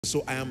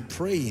So I am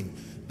praying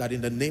that in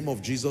the name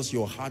of Jesus,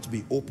 your heart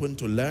be open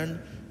to learn,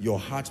 your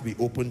heart be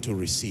open to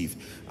receive.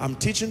 I'm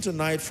teaching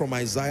tonight from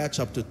Isaiah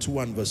chapter 2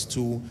 and verse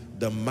 2,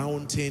 the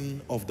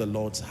mountain of the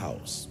Lord's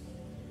house.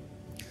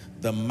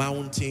 The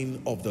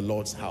mountain of the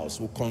Lord's house.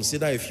 We'll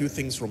consider a few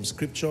things from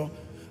scripture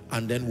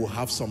and then we'll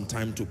have some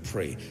time to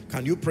pray.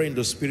 Can you pray in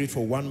the spirit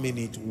for 1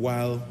 minute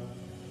while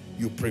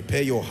you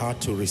prepare your heart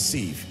to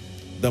receive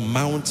the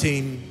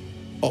mountain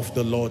of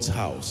the Lord's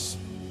house?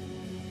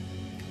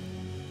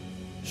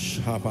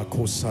 Are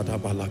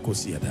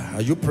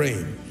you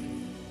praying?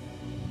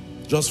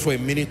 Just for a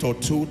minute or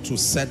two to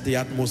set the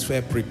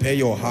atmosphere, prepare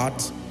your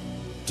heart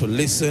to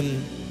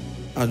listen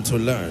and to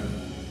learn.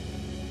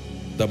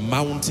 The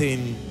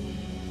mountain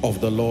of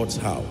the Lord's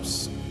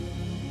house.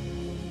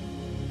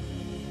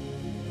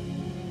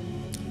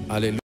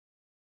 Hallelujah.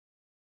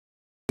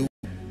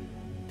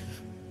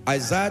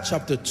 Isaiah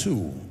chapter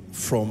 2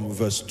 from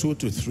verse 2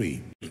 to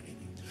 3.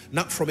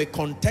 Now from a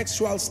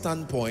contextual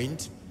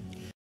standpoint,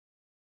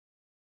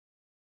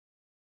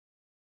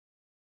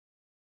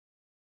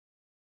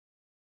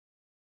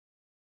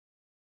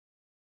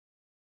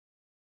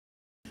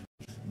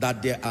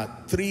 that there are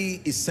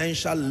three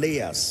essential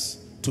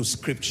layers to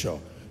scripture.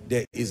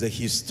 There is a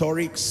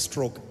historic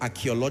stroke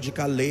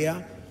archaeological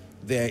layer.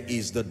 There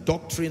is the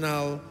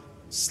doctrinal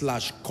 /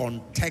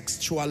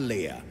 contextual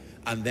layer.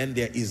 And then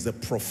there is the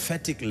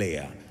prophetic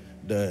layer.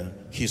 The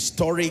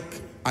historic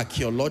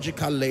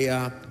archaeological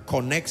layer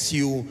connects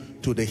you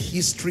to the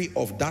history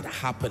of that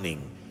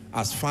happening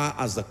as far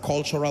as the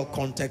cultural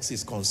context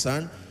is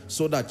concerned,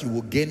 so that you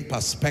will gain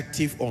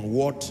perspective on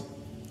what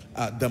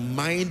the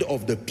mind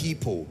of the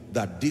people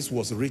that this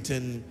was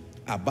written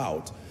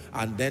about.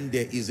 And then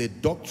there is a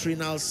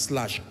doctrinal /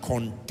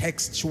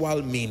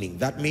 contextual meaning.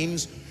 That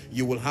means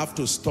you will have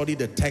to study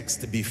the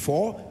text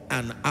before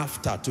and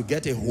after to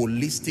get a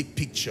holistic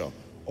picture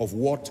of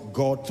what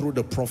God through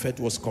the prophet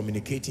was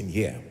communicating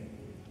here.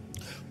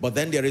 But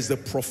then there is the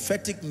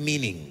prophetic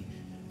meaning,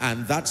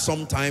 and that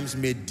sometimes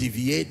may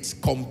deviate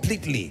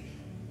completely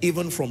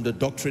even from the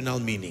doctrinal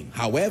meaning.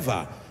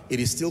 However, it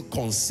is still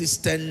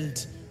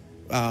consistent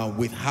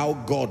with how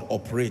God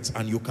operates,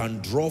 and you can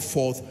draw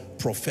forth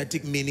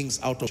prophetic meanings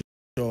out of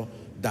scripture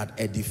that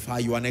edify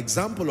you. An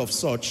example of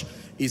such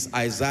is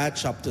Isaiah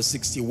chapter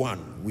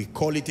 61. We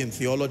call it in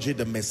theology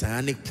the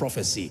messianic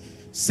prophecy.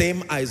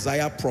 Same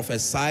Isaiah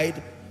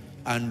prophesied,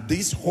 and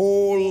this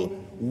whole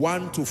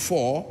 1 to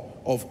 4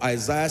 of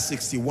Isaiah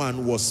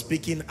 61 was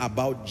speaking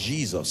about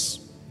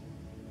Jesus.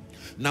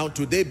 Now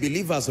today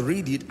believers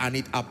read it and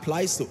it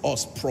applies to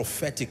us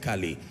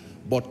prophetically.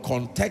 But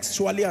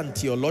contextually and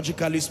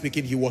theologically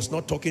speaking, he was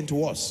not talking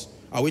to us.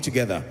 Are we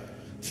together?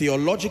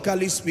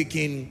 Theologically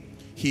speaking,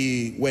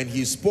 when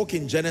he spoke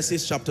in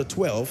Genesis chapter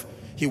 12,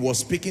 he was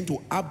speaking to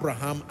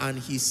Abraham and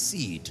his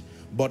seed.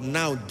 But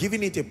now,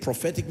 giving it a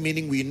prophetic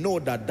meaning, we know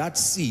that that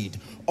seed,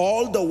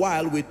 all the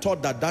while we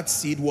thought that that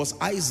seed was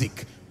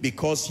Isaac,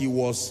 because he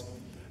was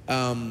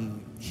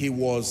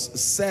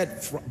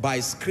said by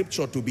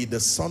scripture to be the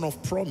son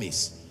of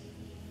promise.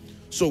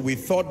 So we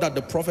thought that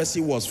the prophecy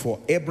was for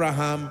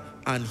Abraham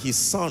and his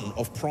son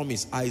of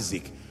promise,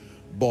 Isaac.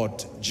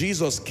 But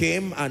Jesus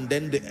came, and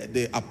then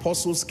the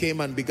apostles came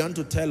and began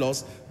to tell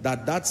us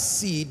that that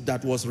seed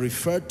that was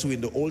referred to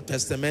in the Old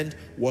Testament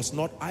was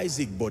not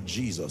Isaac but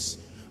Jesus.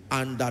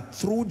 And that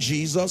through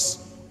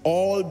Jesus,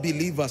 all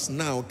believers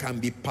now can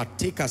be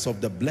partakers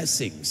of the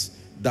blessings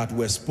that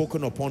were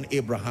spoken upon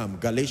Abraham.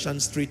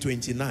 Galatians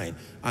 3:29.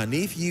 And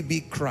if ye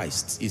be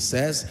Christ's, it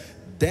says,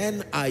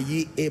 then are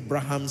ye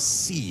Abraham's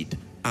seed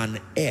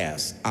and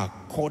heirs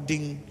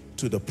according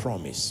to the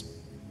promise.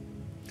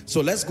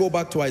 So let's go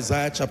back to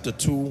Isaiah chapter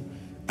 2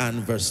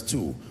 and verse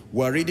 2.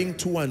 We're reading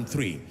 2 and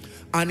 3.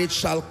 And it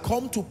shall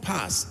come to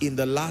pass in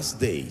the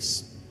last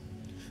days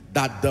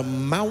that the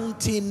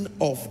mountain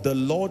of the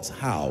Lord's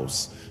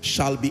house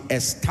shall be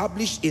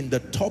established in the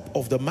top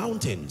of the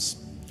mountains,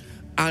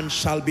 and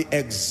shall be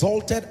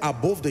exalted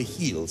above the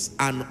hills,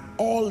 and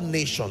all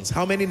nations.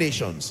 How many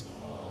nations?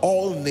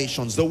 All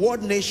nations. The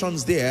word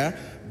nations there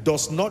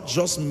does not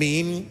just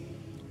mean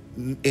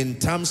in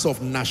terms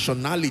of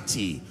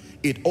nationality.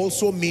 It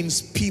also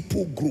means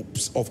people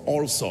groups of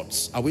all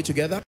sorts. Are we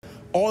together?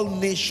 All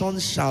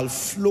nations shall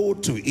flow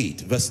to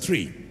it. Verse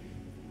 3.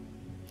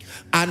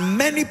 And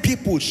many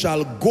people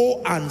shall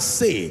go and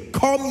say,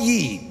 come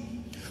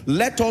ye,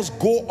 let us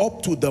go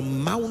up to the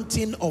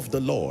mountain of the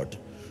Lord,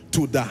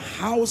 to the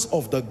house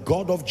of the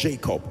God of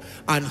Jacob,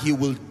 and he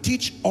will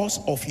teach us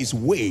of his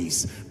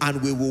ways,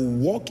 and we will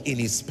walk in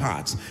his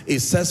paths. It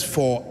says,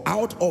 for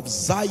out of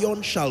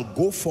Zion shall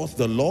go forth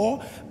the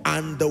law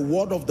and the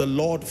word of the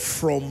Lord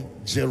from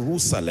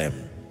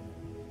Jerusalem.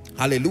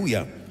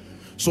 Hallelujah.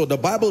 So the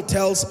Bible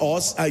tells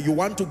us, you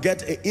want to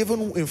get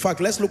even, in fact,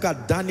 let's look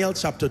at Daniel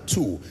chapter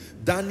 2.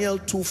 Daniel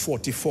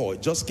 2:44.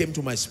 It just came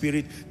to my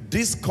spirit.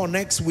 This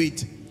connects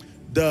with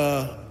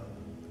the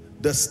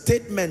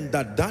statement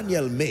that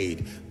Daniel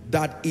made,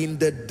 that in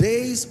the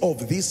days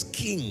of these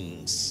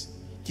kings,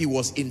 he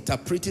was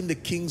interpreting the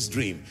king's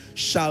dream,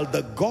 shall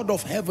the God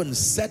of heaven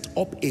set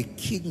up a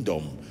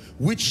kingdom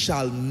which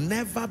shall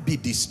never be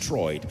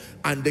destroyed,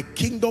 and the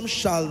kingdom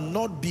shall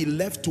not be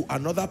left to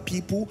another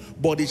people,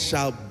 but it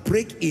shall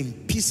break in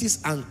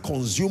pieces and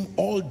consume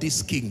all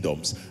these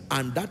kingdoms,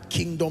 and that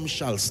kingdom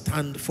shall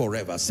stand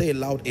forever. Say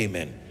aloud,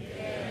 amen.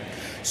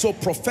 So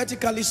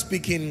prophetically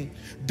speaking,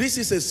 this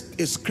is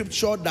a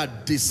scripture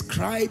that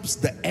describes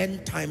the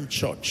end time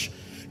church.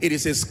 It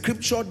is a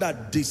scripture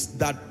that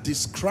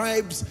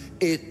describes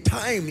a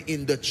time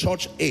in the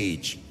church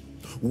age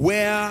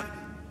where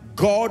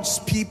God's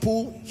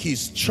people,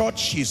 his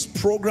church, his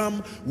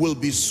program will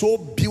be so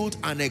built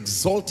and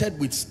exalted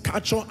with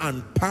stature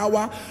and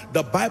power.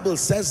 The Bible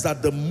says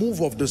that the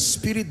move of the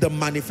Spirit, the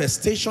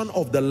manifestation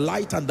of the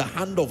light and the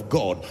hand of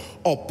God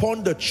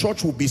upon the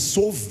church will be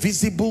so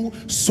visible,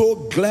 so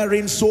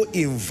glaring, so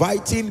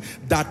inviting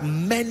that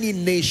many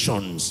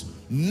nations,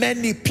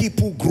 many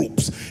people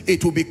groups,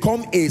 it will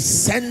become a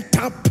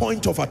center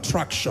point of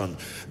attraction,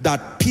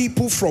 that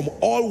people from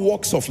all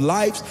walks of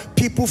life,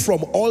 people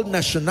from all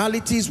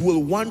nationalities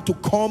will want to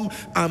come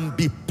and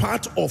be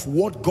part of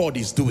what God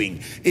is doing.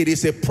 It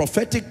is a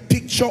prophetic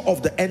picture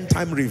of the end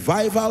time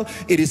revival.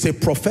 It is a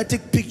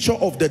prophetic picture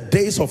of the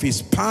days of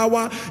his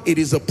power. It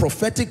is a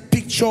prophetic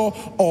picture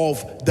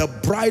of the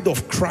bride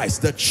of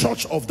Christ, the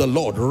church of the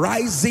Lord,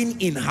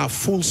 rising in her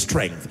full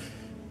strength.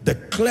 The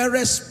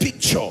clearest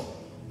picture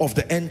of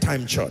the end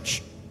time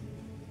church.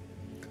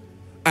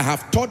 I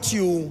have taught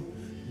you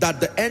that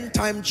the end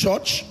time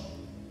church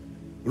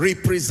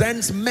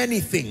represents many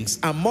things.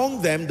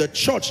 Among them, the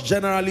church,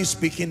 generally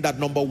speaking, that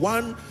number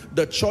one,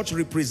 the church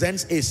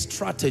represents a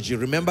strategy.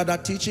 Remember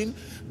that teaching?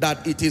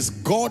 That it is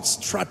God's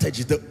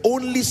strategy, the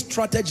only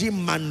strategy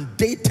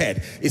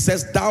mandated. It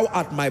says, thou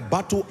art my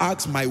battle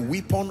axe, my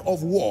weapon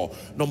of war.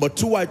 Number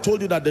two, I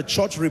told you that the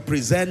church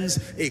represents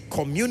a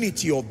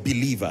community of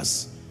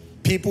believers.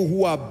 People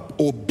who are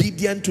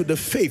obedient to the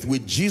faith,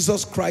 with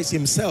Jesus Christ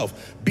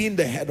himself being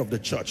the head of the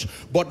church.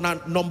 But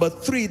now, number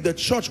three, the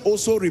church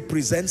also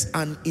represents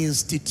an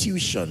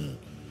institution.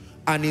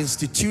 An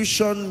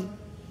institution,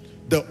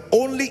 the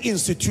only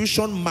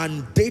institution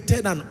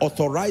mandated and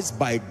authorized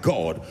by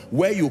God,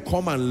 where you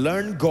come and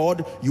learn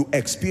God, you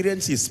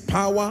experience his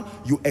power,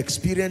 you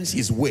experience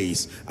his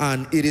ways.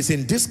 And it is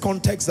in this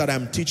context that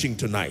I'm teaching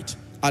tonight.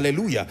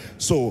 Hallelujah.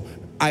 So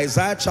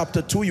Isaiah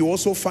chapter 2, you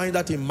also find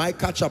that in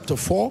Micah chapter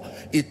 4,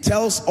 it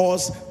tells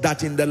us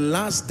that in the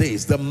last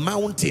days, the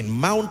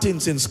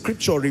mountains in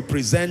scripture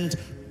represent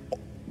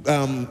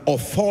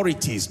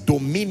authorities,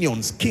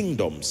 dominions,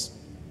 kingdoms,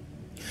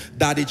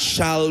 that it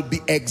shall be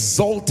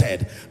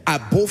exalted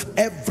above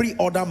every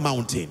other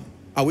mountain.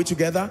 Are we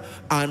together?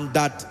 And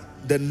that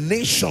the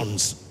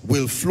nations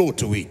will flow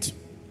to it.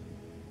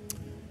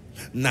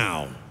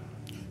 Now,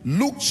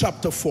 Luke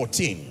chapter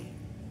 14.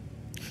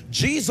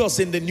 Jesus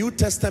in the New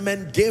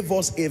Testament gave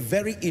us a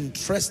very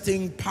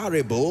interesting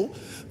parable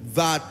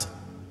that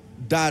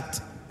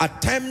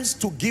attempts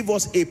to give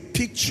us a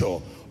picture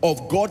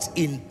of God's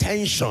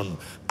intention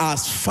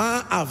as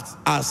far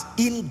as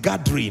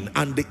ingathering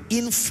and the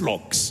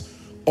influx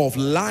of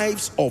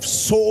lives, of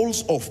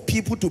souls, of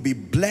people to be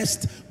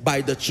blessed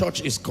by the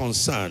church is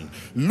concerned.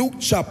 Luke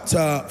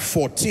chapter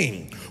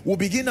 14. We'll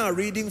begin our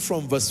reading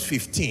from verse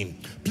 15.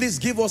 Please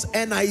give us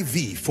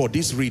NIV for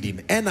this reading.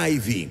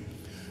 NIV.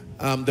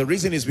 The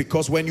reason is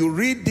because when you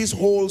read this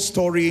whole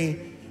story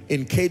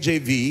in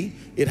KJV,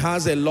 it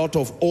has a lot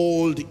of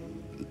old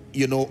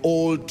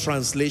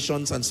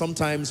translations, and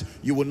sometimes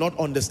you will not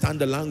understand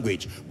the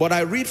language. But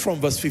I read from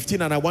verse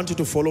 15 and I want you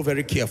to follow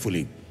very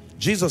carefully.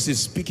 Jesus is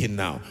speaking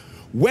now.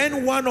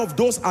 When one of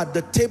those at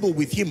the table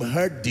with him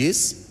heard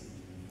this,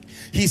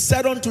 he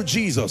said unto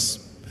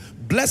Jesus,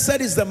 blessed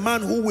is the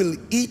man who will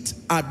eat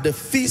at the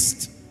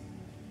feast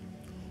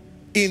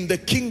in the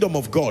kingdom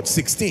of God.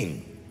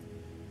 16.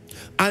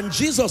 And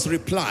Jesus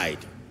replied,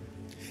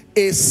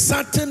 a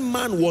certain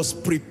man was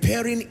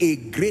preparing a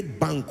great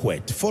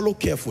banquet, follow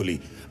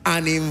carefully,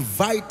 and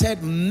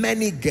invited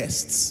many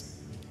guests.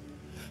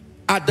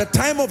 At the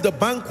time of the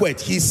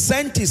banquet, he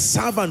sent his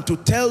servant to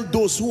tell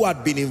those who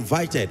had been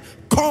invited,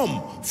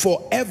 come,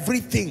 for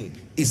everything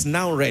is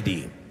now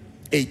ready.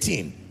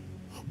 18.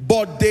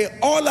 But they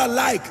all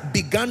alike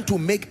began to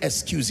make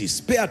excuses.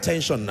 Pay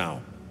attention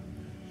now.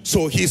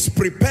 So he's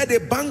prepared a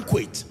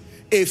banquet,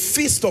 a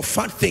feast of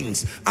fat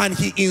things, and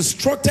he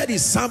instructed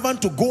his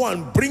servant to go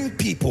and bring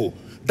people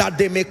that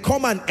they may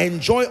come and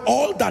enjoy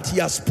all that he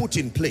has put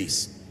in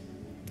place.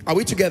 Are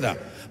we together?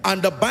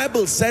 And the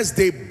Bible says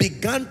they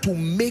began to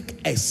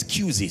make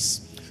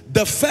excuses.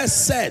 The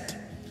first said,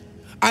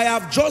 I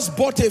have just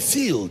bought a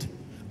field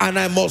and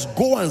I must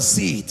go and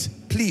see it.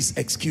 Please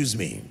excuse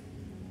me.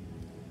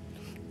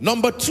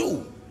 Number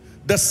two,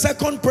 the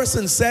second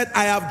person said,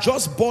 I have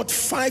just bought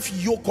 5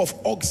 yoke of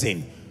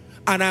oxen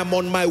and I'm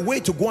on my way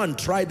to go and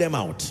try them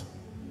out.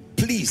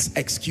 Please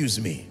excuse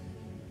me.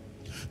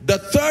 The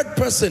third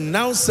person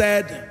now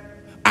said,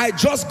 I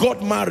just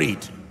got married,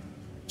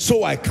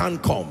 so I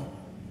can't come.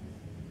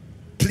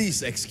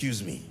 Please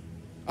excuse me.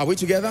 Are we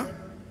together?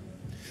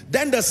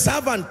 Then the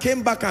servant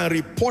came back and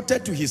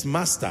reported to his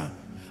master,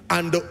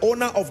 And the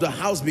owner of the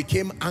house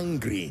became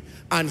angry,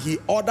 and he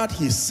ordered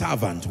his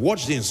servant,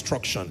 watch the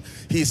instruction.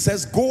 He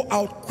says, go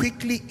out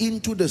quickly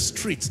into the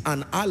streets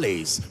and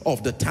alleys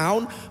of the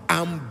town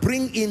and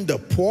bring in the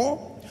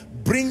poor,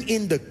 bring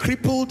in the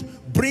crippled,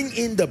 bring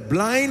in the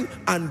blind,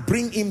 and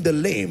bring in the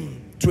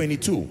lame.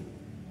 22.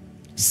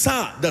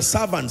 Sir, the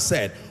servant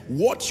said,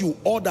 what you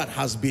ordered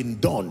has been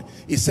done.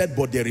 He said,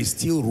 but there is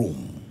still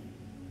room.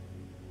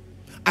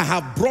 I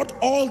have brought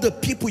all the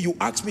people you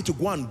asked me to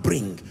go and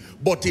bring,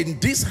 but in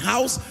this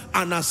house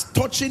and as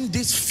touching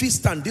this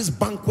feast and this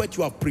banquet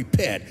you have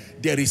prepared,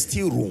 there is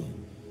still room.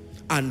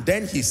 And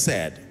then he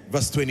said,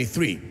 verse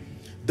 23,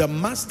 the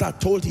master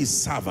told his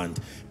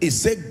servant, he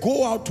said,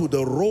 go out to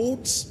the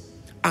roads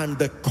and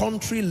the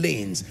country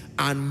lanes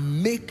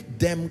and make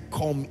them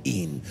come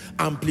in.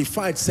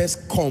 Amplified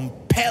says,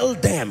 compel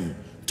them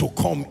to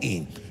come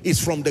in.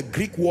 It's from the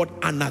Greek word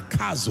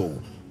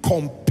anakazo.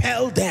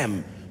 Compel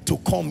them to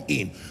come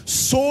in,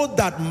 so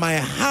that my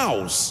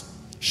house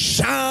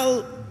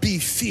shall be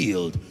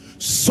filled,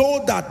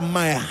 so that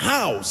my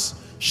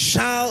house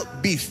shall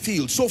be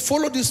filled. So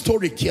follow this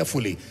story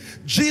carefully.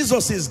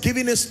 Jesus is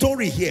giving a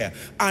story here,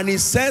 and he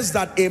says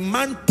that a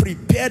man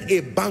prepared a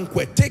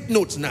banquet. Take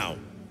notes now.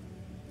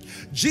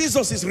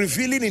 Jesus is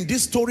revealing in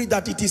this story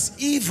that it is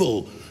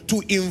evil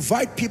to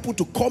invite people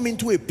to come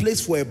into a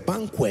place for a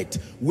banquet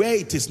where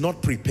it is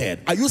not prepared.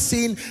 Are you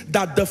seeing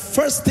that the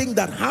first thing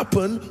that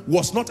happened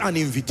was not an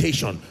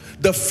invitation?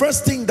 The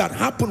first thing that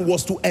happened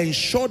was to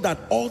ensure that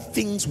all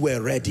things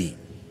were ready.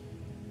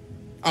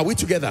 Are we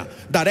together?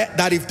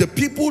 That if the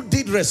people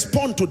did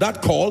respond to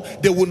that call,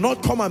 they will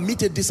not come and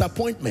meet a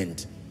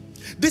disappointment.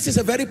 This is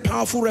a very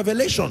powerful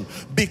revelation,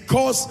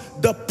 because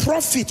the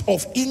profit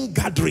of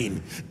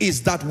ingathering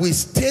is that we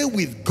stay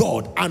with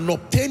God and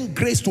obtain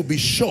grace to be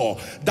sure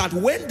that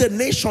when the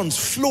nations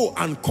flow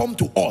and come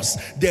to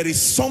us, there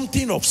is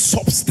something of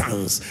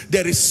substance,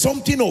 there is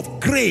something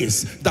of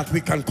grace that we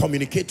can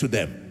communicate to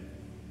them.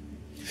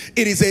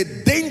 It is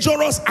a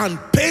dangerous and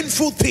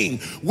painful thing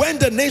when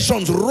the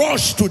nations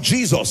rush to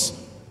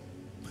Jesus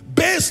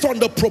based on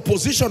the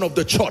proposition of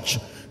the church.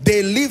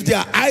 They leave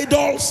their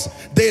idols,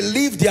 they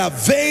leave their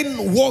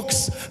vain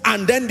works,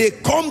 and then they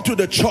come to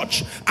the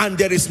church and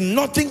there is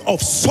nothing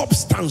of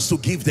substance to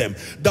give them.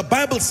 The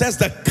Bible says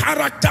the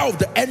character of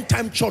the end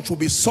time church will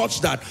be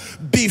such that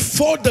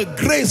before the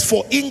grace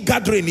for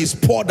ingathering is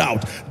poured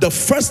out, the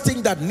first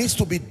thing that needs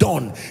to be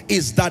done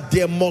is that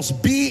there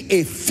must be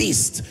a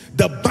feast.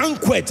 The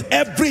banquet,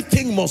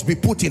 everything must be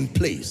put in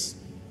place.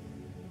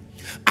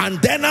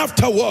 And then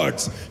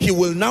afterwards, he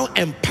will now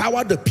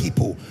empower the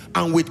people,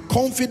 and with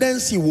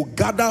confidence he will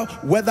gather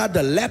whether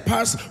the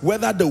lepers,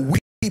 whether the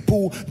weak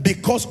people,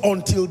 because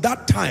until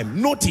that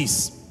time,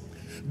 notice,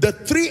 the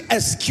three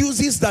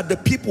excuses that the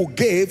people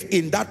gave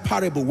in that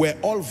parable were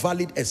all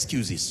valid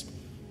excuses.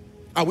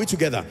 Are we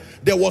together?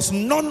 There was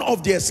none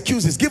of the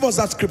excuses. Give us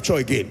that scripture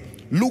again.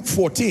 Luke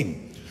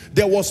 14.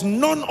 There was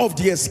none of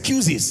the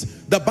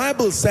excuses. The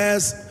Bible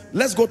says,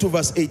 let's go to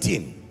verse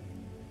 18.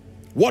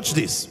 Watch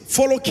this.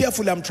 Follow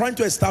carefully. I'm trying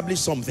to establish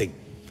something.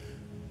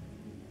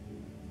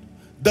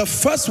 The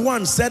first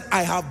one said,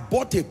 I have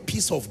bought a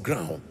piece of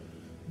ground.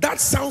 That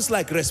sounds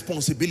like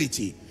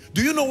responsibility.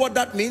 Do you know what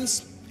that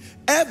means?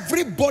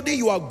 Everybody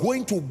you are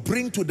going to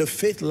bring to the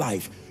faith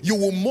life, you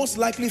will most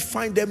likely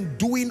find them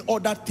doing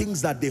other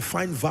things that they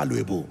find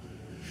valuable.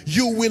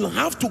 You will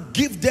have to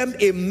give them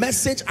a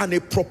message and a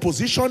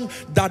proposition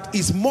that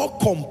is more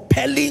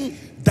compelling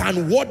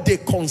than what they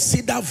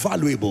consider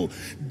valuable.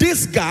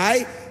 This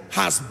guy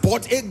has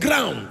bought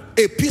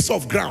a piece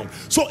of ground.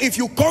 So if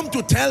you come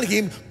to tell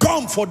him,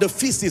 come for the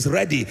feast is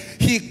ready,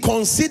 he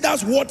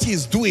considers what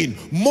he's doing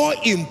more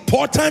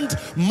important,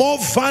 more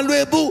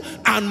valuable,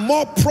 and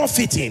more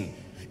profiting.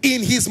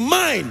 In his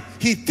mind,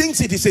 he thinks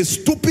it is a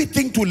stupid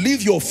thing to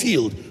leave your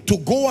field to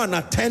go and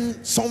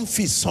attend some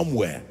feast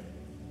somewhere.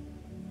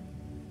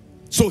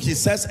 So he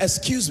says,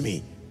 excuse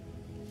me.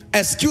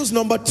 Excuse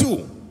number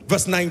 2,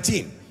 verse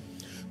 19.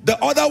 The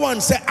other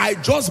one said, I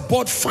just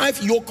bought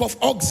 5 yoke of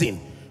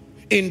oxen.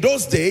 In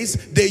those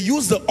days, they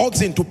used the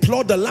oxen to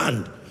plow the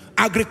land.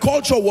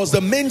 Agriculture was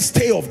the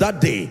mainstay of that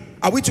day.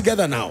 Are we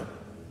together now?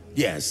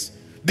 Yes.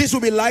 This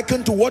will be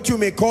likened to what you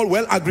may call,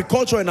 well,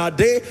 agriculture in our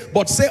day,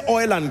 but say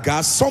oil and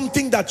gas,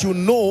 something that you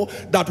know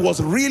that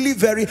was really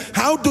very...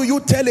 How do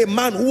you tell a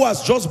man who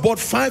has just bought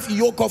 5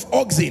 yoke of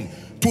oxen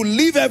to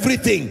leave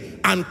everything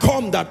and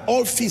come that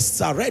all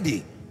feasts are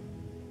ready?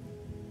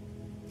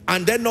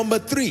 And then number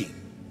 3,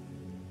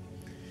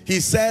 he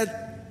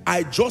said,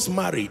 I just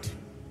married.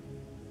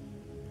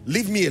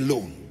 Leave me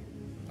alone.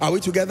 Are we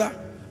together?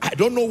 I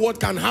don't know what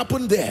can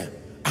happen there.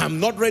 I'm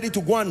not ready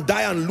to go and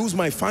die and lose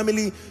my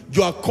family.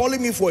 You are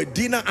calling me for a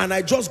dinner and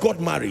I just got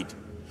married.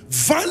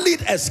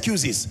 Valid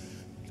excuses.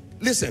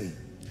 Listen,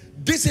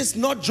 this is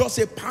not just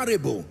a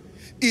parable.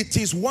 It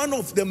is one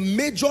of the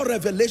major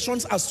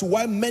revelations as to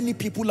why many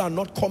people are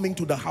not coming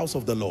to the house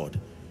of the Lord.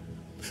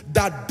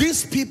 that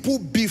these people,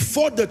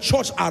 before the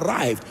church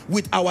arrived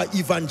with our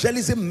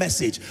evangelism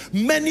message,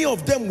 many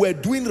of them were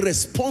doing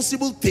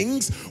responsible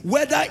things,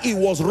 whether it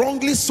was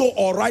wrongly so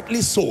or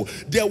rightly so.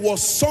 There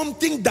was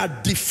something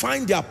that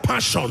defined their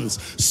passions,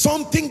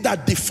 something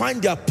that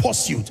defined their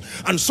pursuit.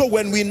 And so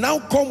when we now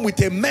come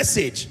with a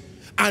message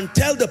and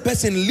tell the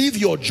person, leave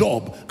your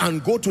job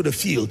and go to the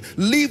field,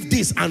 leave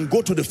this and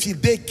go to the field,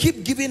 they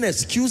keep giving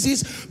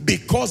excuses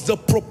because the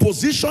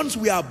propositions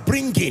we are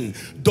bringing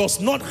does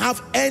not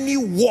have any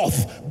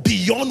worth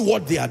beyond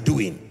what they are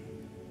doing.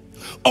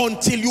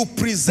 Until you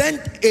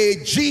present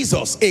a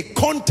Jesus, a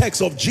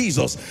context of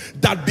Jesus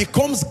that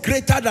becomes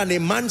greater than a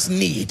man's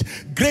need,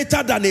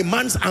 greater than a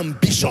man's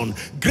ambition,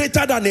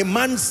 greater than a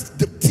man's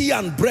tea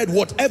and bread,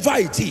 whatever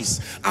it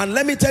is. And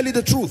let me tell you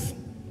the truth,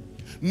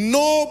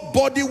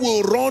 nobody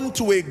will run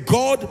to a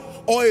God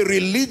or a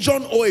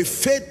religion or a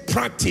faith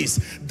practice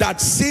that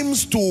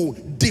seems to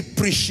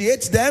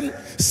depreciate them,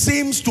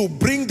 seems to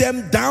bring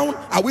them down.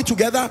 Are we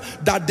together?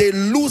 That they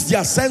lose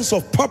their sense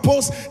of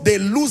purpose, they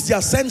lose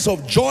their sense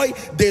of joy,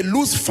 they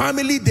lose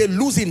family, they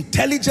lose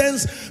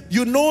intelligence.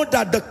 You know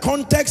that the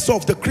context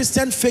of the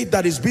Christian faith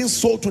that is being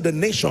sold to the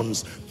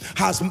nations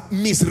has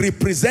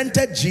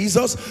misrepresented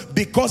Jesus,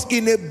 because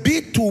in a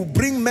bid to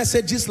bring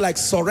messages like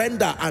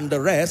surrender and the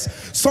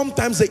rest,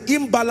 sometimes the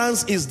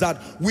imbalance is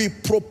that we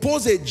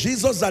propose a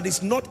Jesus that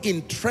is not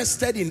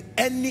interested in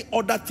any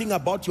other thing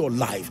about your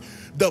life.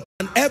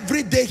 And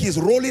every day he's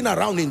rolling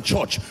around in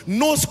church,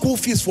 no school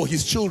fees for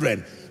his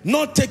children,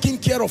 not taking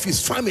care of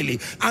his family.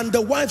 And the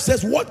wife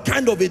says, what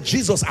kind of a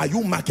Jesus are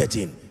you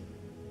marketing?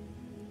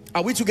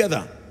 Are we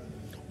together?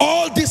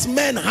 All these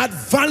men had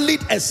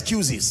valid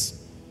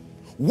excuses.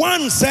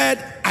 One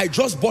said, I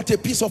just bought a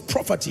piece of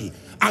property.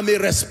 I'm a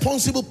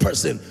responsible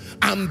person.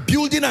 I'm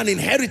building an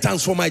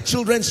inheritance for my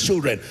children's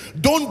children.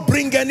 Don't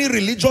bring any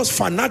religious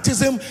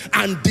fanaticism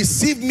and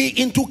deceive me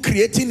into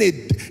creating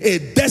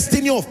a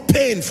destiny of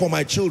pain for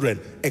my children.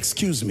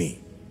 Excuse me.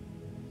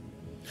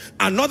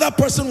 Another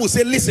person will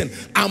say, listen,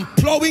 I'm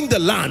plowing the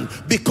land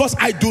because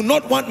I do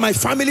not want my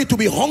family to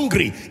be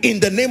hungry in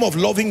the name of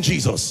loving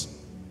Jesus.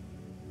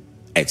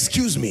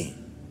 Excuse me.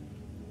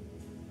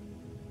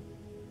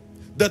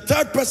 The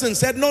third person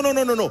said,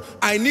 no,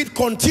 I need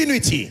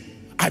continuity.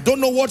 I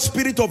don't know what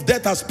spirit of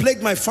death has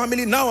plagued my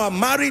family. Now I'm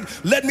married.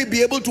 Let me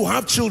be able to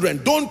have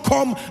children. Don't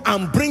come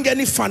and bring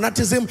any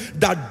fanaticism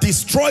that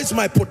destroys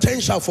my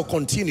potential for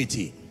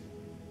continuity.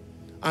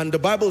 And the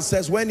Bible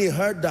says when he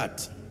heard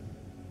that,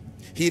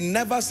 he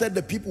never said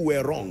the people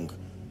were wrong.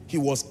 He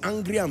was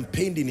angry and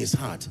pained in his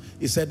heart.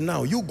 He said,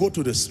 now you go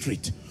to the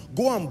street.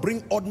 Go and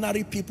bring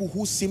ordinary people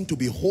who seem to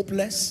be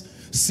hopeless,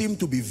 seem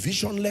to be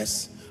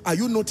visionless. Are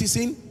you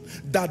noticing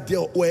that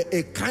there were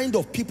a kind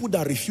of people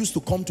that refused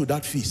to come to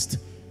that feast?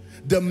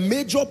 The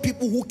major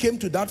people who came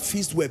to that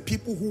feast were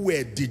people who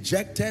were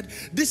dejected.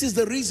 This is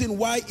the reason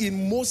why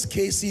in most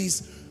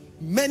cases,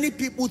 many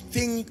people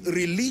think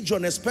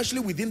religion,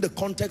 especially within the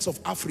context of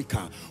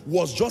Africa,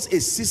 was just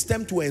a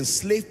system to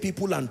enslave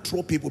people and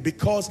throw people,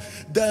 because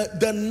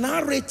the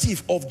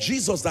narrative of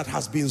Jesus that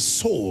has been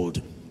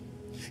sold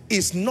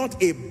is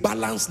not a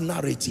balanced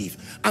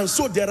narrative. And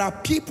so there are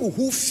people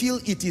who feel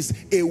it is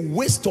a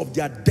waste of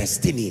their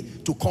destiny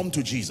to come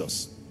to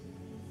Jesus.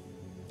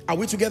 Are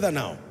we together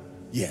now?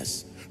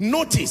 Yes.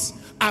 Notice,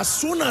 as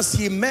soon as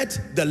he met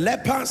the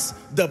lepers,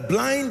 the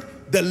blind,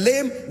 the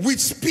lame, with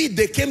speed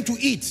they came to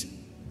eat.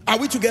 Are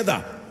we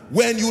together?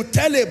 When you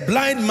tell a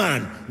blind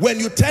man, when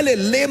you tell a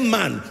lame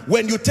man,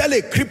 when you tell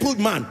a crippled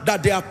man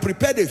that they have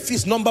prepared a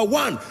feast, number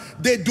one,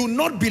 they do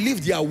not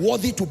believe they are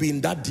worthy to be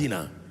in that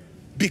dinner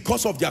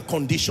because of their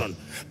condition.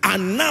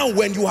 And now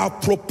when you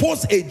have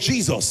proposed a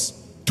Jesus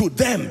to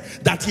them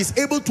that is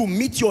able to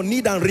meet your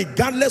need, and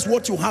regardless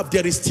what you have,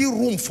 there is still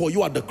room for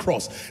you at the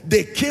cross,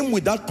 they came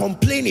without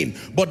complaining.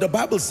 But the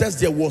Bible says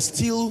there was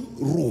still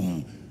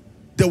room.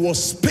 There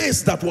was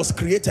space that was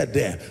created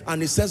there.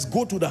 And it says,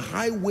 go to the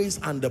highways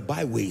and the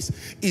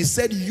byways. It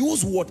said,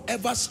 use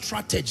whatever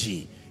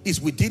strategy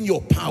is within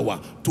your power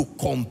to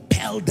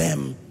compel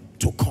them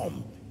to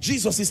come.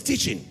 Jesus is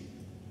teaching.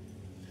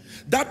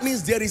 That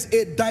means there is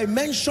a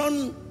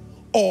dimension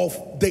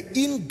of the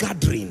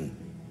ingathering,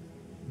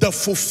 the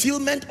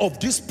fulfillment of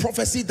this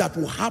prophecy that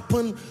will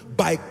happen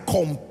by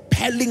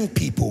compelling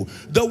people.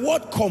 The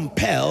word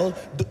compel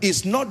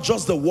is not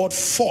just the word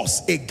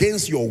force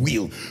against your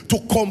will. To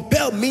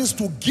compel means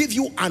to give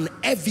you an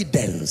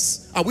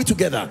evidence. Are we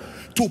together?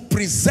 To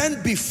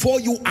present before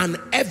you an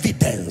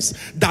evidence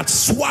that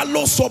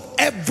swallows up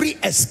every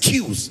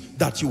excuse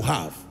that you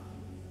have.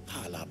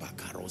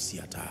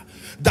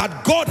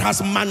 That God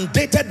has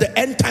mandated the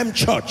end time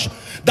church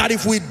that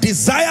if we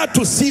desire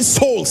to see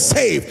souls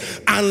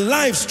saved and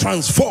lives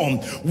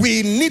transformed,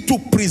 we need to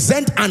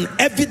present an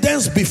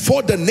evidence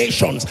before the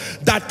nations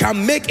that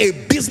can make a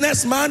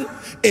businessman,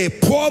 a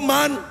poor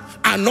man,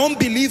 an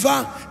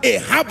unbeliever, a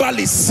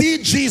herbalist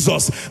see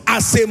Jesus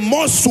as a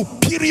more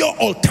superior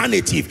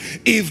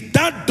alternative. If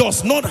that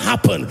does not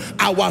happen,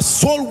 our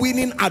soul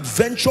winning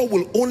adventure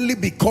will only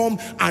become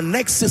an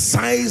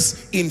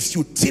exercise in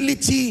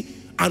futility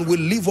and will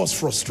leave us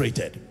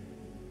frustrated.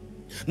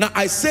 Now,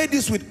 I say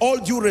this with all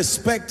due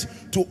respect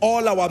to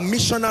all our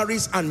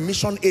missionaries and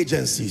mission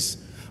agencies.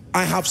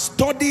 I have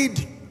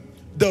studied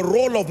the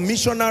role of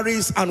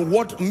missionaries and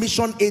what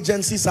mission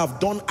agencies have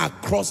done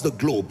across the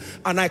globe,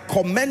 and I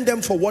commend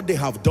them for what they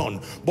have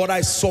done. But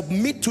I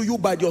submit to you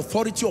by the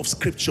authority of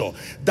scripture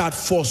that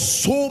for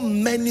so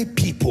many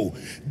people,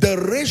 the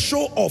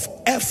ratio of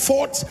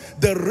effort,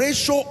 the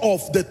ratio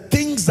of the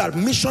things that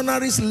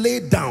missionaries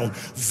lay down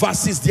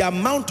versus the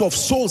amount of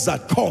souls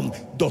that come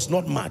does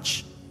not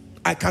match.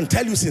 I can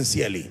tell you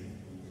sincerely.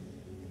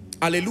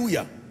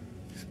 Hallelujah.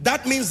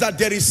 That means that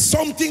there is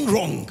something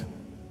wrong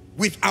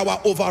with our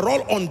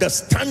overall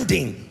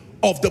understanding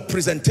of the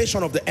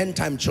presentation of the end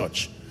time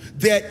church.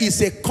 There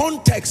is a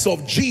context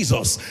of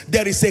Jesus.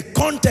 There is a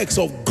context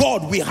of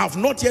God we have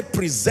not yet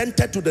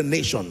presented to the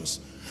nations.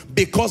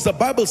 Because the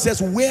Bible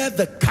says where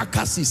the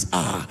carcasses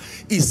are,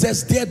 it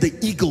says there the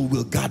eagle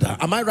will gather.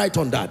 Am I right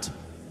on that?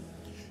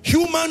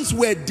 Humans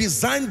were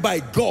designed by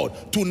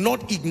God to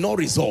not ignore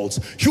results.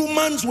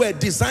 Humans were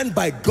designed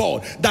by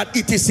God that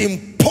it is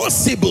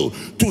impossible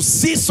to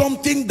see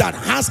something that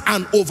has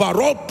an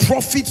overall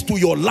profit to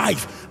your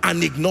life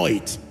and ignore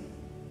it.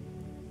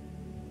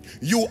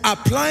 You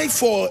apply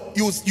for,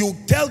 you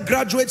tell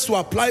graduates to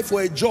apply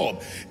for a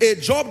job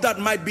that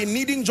might be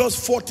needing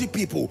just 40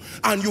 people,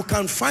 and you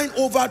can find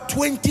over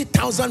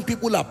 20,000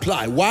 people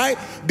apply. Why?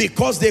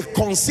 Because they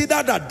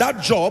consider that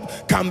that job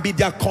can be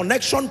their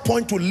connection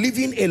point to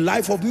living a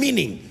life of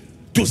meaning,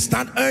 to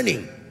start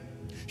earning.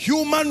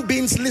 Human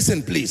beings,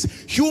 listen please,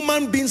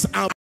 human beings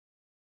are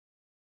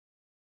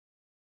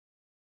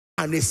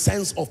and a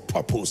sense of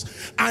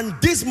purpose, and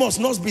this must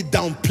not be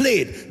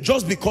downplayed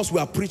just because we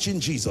are preaching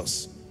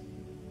Jesus.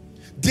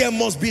 There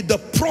must be the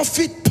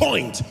profit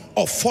point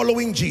of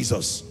following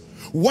Jesus.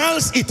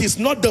 Whilst it is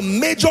not the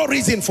major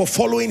reason for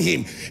following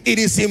him, it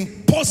is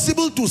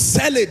impossible to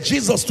sell a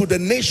Jesus to the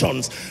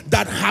nations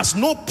that has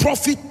no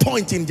profit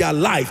point in their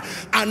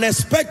life and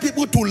expect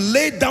people to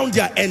lay down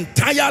their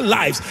entire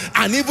lives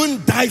and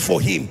even die for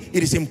him.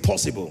 It is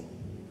impossible.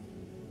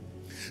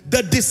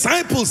 The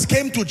disciples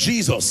came to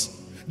Jesus.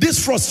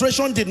 This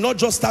frustration did not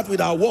just start with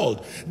our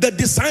world. The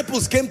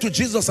disciples came to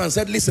Jesus and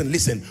said,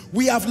 listen,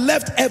 we have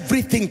left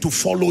everything to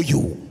follow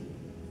you.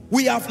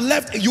 We have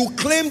left, you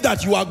claim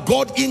that you are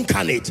God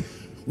incarnate.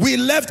 We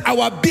left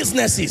our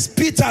businesses.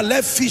 Peter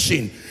left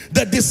fishing.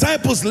 The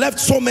disciples left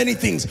so many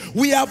things.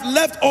 We have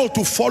left all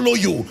to follow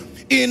you.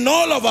 In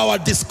all of our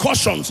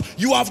discussions,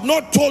 you have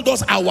not told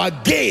us our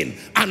gain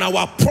and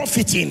our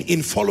profiting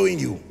in following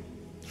you.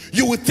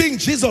 You would think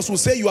Jesus would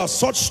say, you are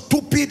such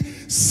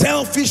stupid,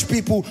 selfish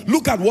people.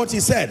 Look at what he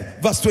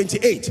said. Verse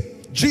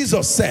 28.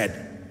 Jesus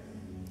said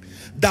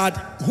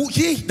that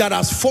he that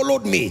has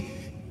followed me,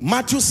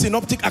 Matthew's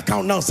synoptic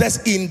account now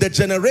says, in the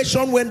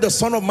generation when the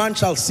Son of Man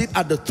shall sit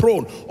at the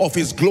throne of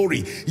his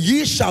glory,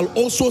 ye shall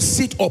also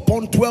sit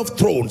upon 12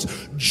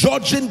 thrones,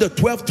 judging the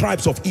 12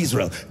 tribes of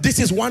Israel. This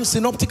is one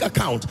synoptic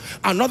account.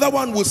 Another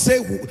one will say,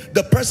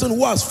 the person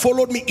who has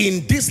followed me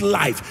in this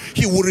life,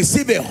 he will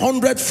receive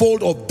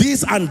 100-fold of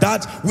this and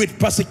that, with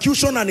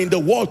persecution, and in the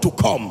world to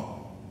come,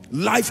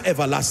 life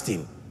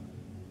everlasting.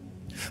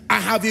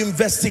 I have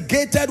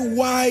investigated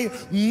why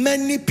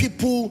many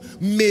people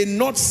may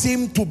not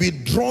seem to be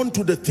drawn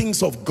to the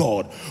things of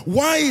God.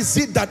 Why is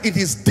it that it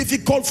is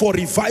difficult for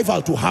revival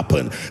to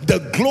happen?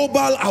 The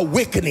global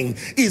awakening.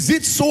 Is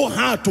it so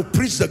hard to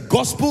preach the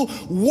gospel?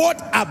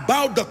 What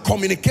about the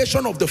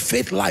communication of the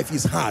faith life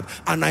is hard?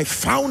 And I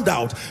found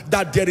out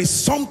that there is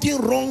something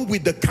wrong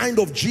with the kind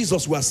of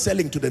Jesus we are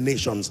selling to the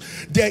nations.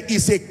 There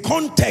is a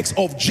context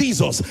of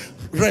Jesus,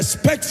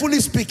 respectfully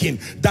speaking,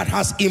 that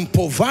has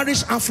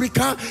impoverished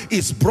Africa.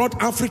 It's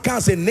brought Africa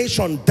as a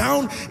nation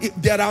down.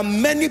 There are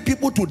many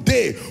people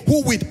today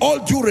who, with all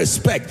due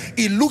respect,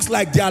 it looks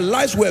like their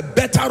lives were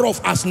better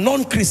off as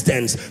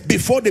non-Christians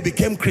before they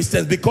became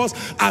Christians, because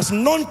as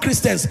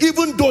non-Christians,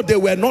 even though they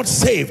were not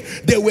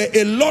saved, they were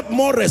a lot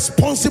more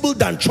responsible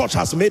than church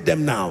has made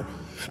them now.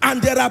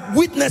 And there are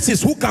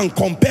witnesses who can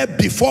compare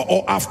before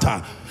or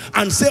after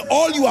and say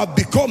all you have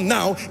become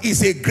now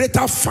is a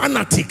greater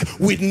fanatic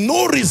with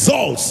no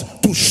results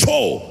to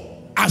show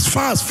as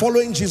far as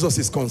following Jesus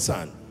is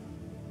concerned.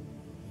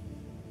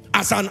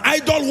 As an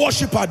idol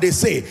worshiper, they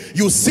say,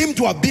 you seem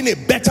to have been a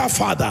better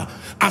father.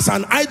 As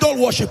an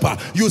idol worshiper,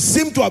 you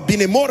seem to have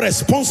been a more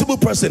responsible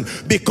person,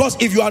 because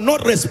if you are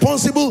not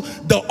responsible,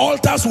 the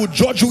altars will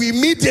judge you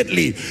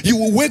immediately. You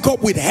will wake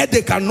up with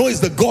headache and know it's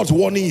the gods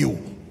warning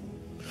you.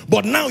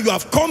 But now you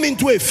have come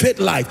into a faith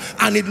life,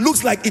 and it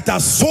looks like it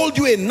has sold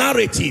you a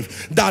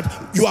narrative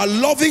that you are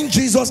loving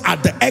Jesus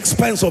at the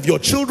expense of your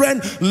children,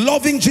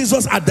 loving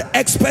Jesus at the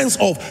expense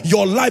of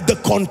your life, the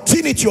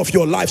continuity of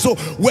your life. So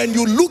when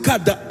you look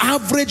at the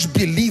average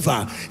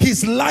believer,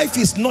 his life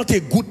is not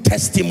a good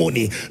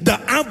testimony. The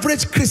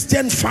average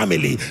Christian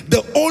family,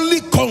 the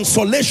only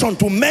consolation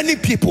to many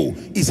people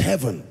is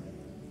heaven.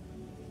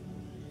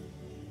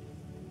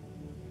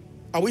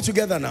 Are we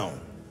together now?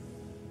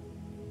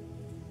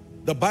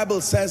 The Bible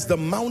says the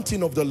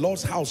mountain of the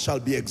Lord's house shall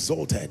be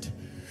exalted,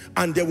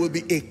 And there will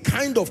be a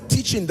kind of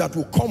teaching that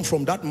will come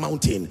from that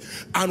mountain.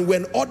 And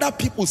when other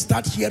people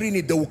start hearing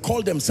it, they will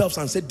call themselves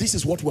and say, this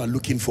is what we are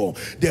looking for.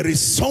 There is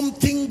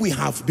something we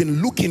have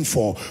been looking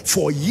for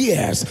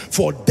years,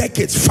 for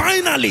decades.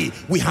 Finally,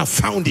 we have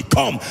found it.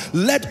 Come,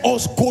 let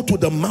us go to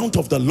the mount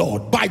of the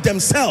Lord by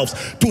themselves,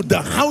 to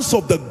the house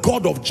of the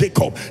God of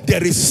Jacob.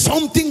 There is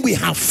something we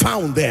have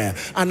found there.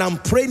 And I'm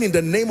praying in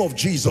the name of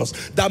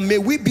Jesus that may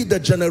we be the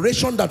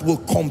generation that will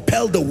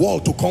compel the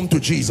world to come to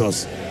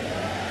Jesus.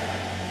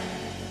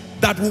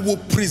 That we will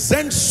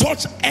present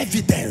such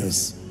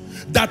evidence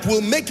that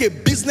will make a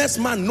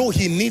businessman know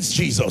he needs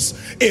Jesus,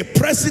 a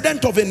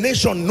president of a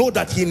nation know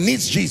that he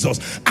needs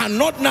Jesus,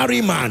 an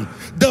ordinary man.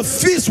 The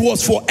feast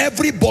was for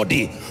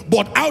everybody,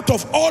 but out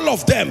of all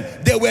of them,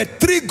 there were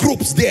three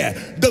groups there: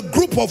 the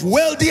group of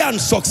wealthy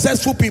and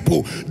successful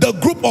people, the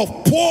group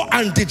of poor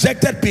and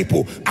dejected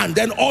people, and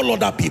then all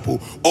other people.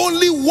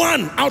 Only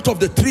one out of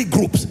the three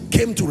groups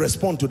came to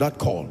respond to that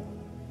call.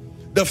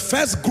 The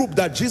first group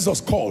that Jesus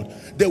called,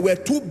 they were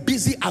too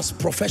busy as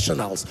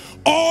professionals.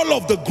 All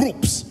of the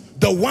groups,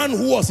 the one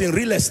who was in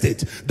real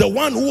estate, the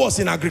one who was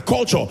in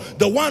agriculture,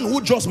 the one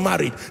who just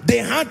married, they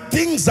had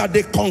things that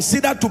they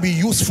considered to be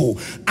useful.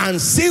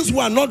 And since we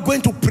are not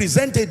going to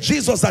present a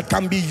Jesus that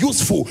can be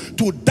useful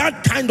to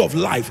that kind of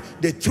life,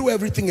 they threw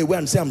everything away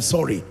and said, I'm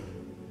sorry.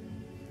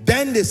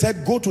 Then they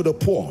said, go to the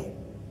poor,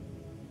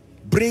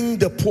 bring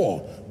the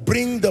poor,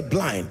 bring the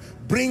blind,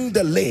 bring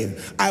the lame.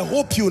 I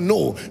hope you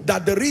know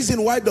that the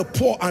reason why the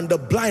poor and the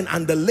blind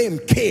and the lame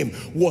came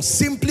was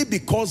simply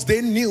because they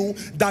knew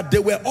that they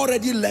were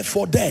already left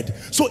for dead.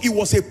 So it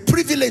was a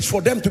privilege for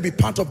them to be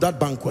part of that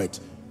banquet.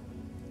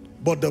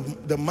 But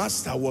the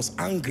master was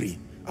angry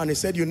and he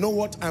said, you know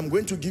what, I'm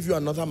going to give you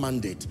another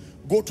mandate.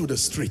 Go to the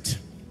street.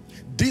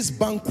 This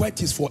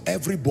banquet is for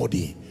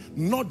everybody,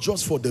 not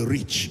just for the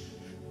rich,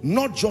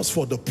 not just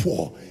for the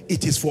poor.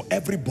 It is for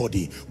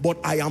everybody. But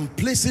I am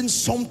placing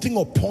something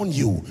upon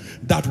you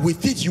that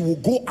with it you will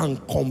go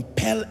and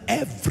compel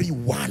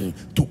everyone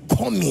to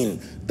come in,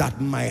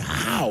 that my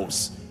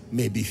house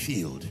may be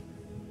filled.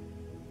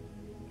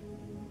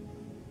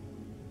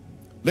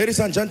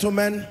 Ladies and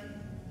gentlemen,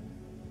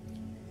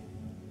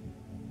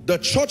 the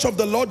church of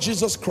the Lord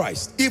Jesus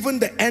Christ, even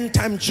the end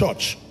time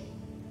church,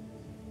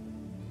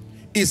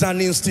 is an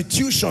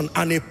institution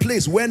and a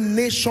place where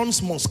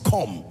nations must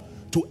come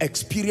to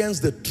experience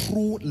the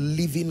true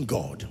living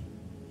God.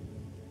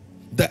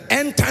 The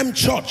end time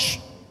church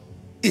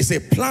is a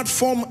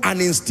platform, an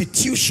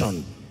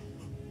institution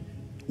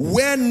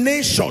where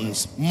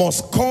nations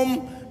must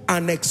come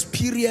and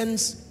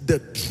experience the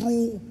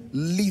true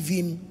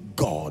living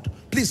God.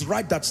 Please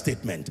write that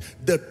statement.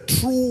 The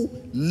true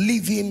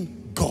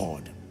living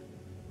God.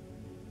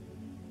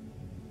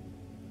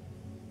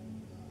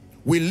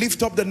 We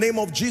lift up the name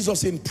of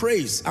Jesus in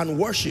praise and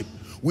worship.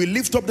 We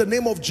lift up the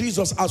name of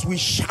Jesus as we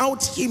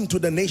shout him to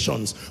the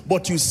nations.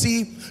 But you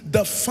see,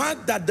 the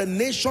fact that the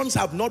nations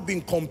have not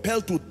been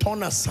compelled to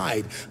turn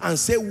aside and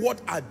say, what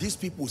are these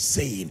people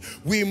saying?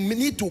 We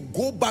need to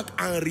go back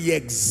and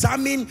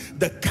re-examine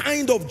the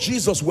kind of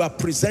Jesus we are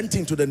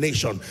presenting to the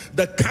nation,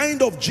 the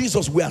kind of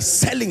Jesus we are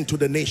selling to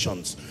the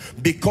nations.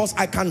 Because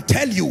I can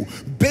tell you,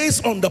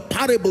 based on the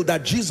parable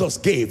that Jesus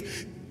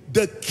gave,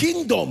 the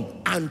kingdom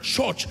and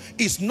church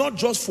is not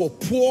just for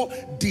poor,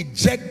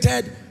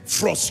 dejected,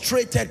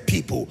 frustrated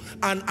people.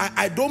 And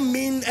I don't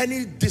mean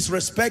any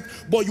disrespect,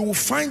 but you will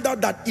find out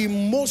that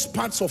in most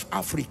parts of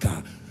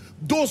Africa,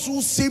 those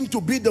who seem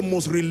to be the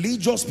most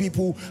religious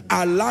people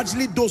are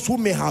largely those who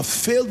may have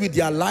failed with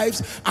their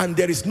lives and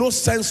there is no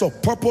sense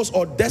of purpose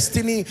or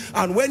destiny.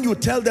 And when you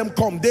tell them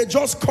come, they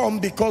just come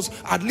because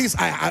at least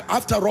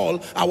after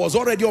all, I was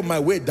already on my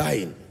way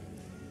dying.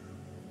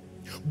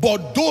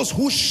 But those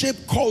who shape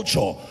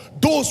culture,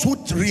 those who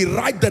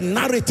rewrite the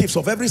narratives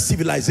of every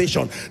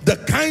civilization, the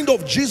kind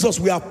of Jesus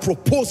we have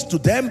proposed to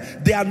them,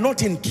 they are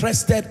not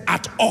interested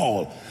at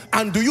all.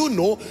 And do you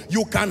know,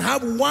 you can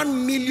have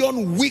 1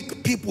 million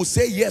weak people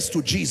say yes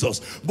to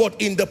Jesus, but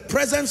in the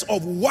presence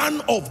of one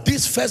of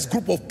this first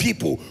group of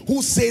people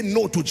who say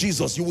no to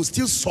Jesus, you will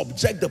still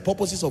subject the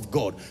purposes of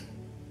God.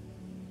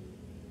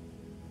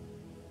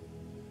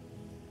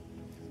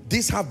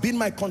 These have been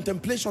my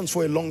contemplations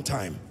for a long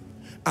time.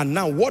 And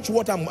now watch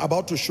what I'm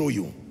about to show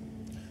you.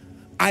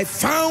 I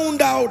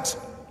found out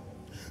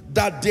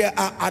that there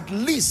are, at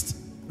least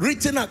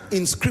written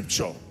in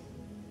scripture,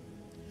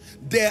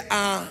 there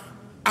are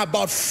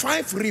about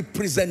 5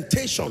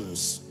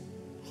 representations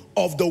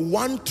of the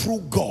one true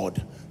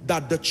God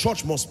that the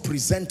church must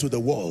present to the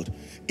world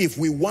if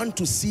we want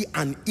to see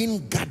an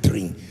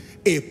ingathering,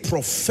 a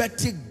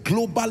prophetic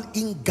global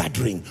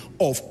ingathering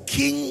of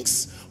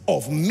kings,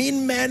 of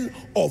mean men,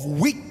 of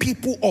weak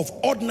people, of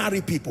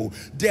ordinary people.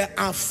 There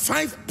are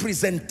 5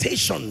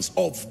 presentations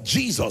of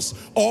Jesus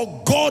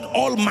or God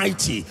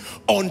Almighty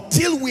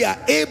until we are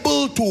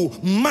able to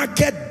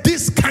market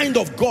this kind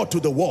of God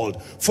to the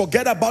world.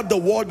 Forget about the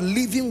world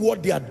leaving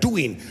what they are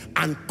doing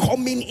and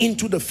coming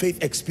into the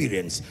faith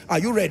experience. Are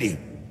you ready?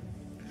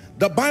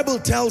 The Bible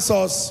tells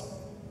us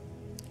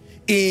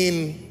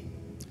in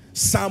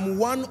Psalm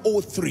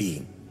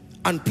 103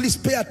 And please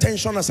pay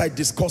attention as I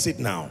discuss it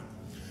now.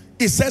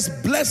 It says,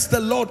 bless the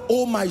Lord,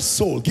 O my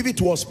soul. Give it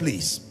to us,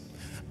 please.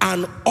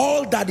 And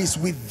all that is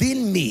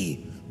within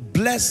me,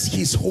 bless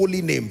his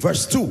holy name.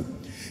 Verse 2.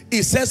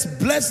 It says,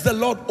 bless the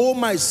Lord, O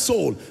my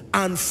soul,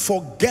 and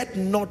forget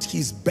not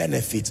his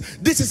benefits.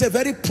 This is a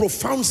very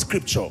profound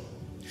scripture.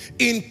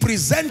 In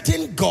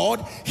presenting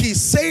God,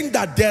 he's saying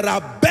that there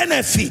are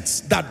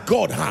benefits that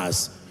God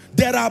has.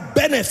 There are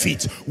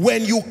benefits.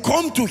 When you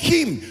come to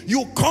him,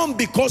 you come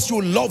because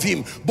you love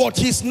him. But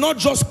he's not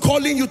just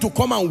calling you to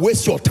come and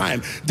waste your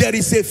time. There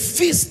is a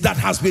feast that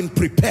has been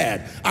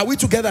prepared. Are we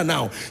together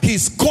now?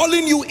 He's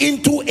calling you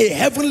into a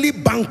heavenly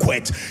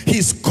banquet.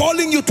 He's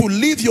calling you to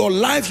live your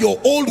life, your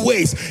old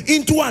ways,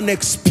 into an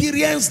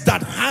experience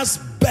that has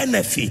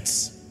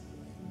benefits.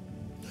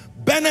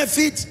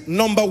 Benefit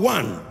number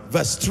 1,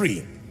 verse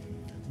 3.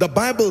 The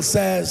Bible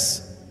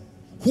says,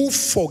 who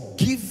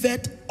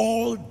forgiveth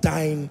all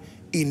thine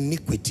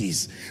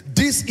iniquities.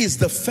 This is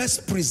the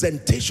first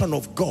presentation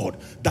of God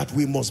that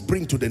we must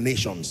bring to the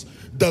nations.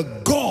 The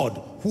God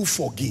who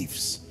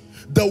forgives.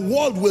 The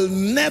world will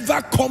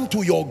never come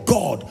to your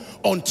God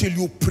until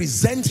you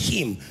present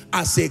him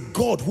as a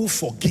God who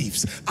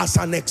forgives, as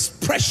an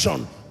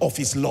expression of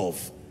his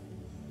love.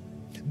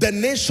 The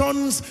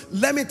nations,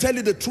 let me tell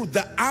you the truth,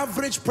 the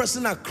average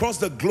person across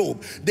the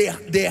globe, they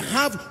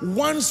have,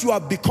 once you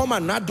have become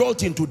an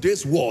adult in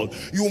today's world,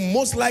 you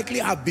most likely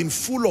have been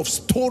full of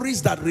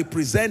stories that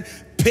represent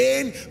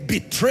pain,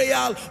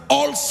 betrayal,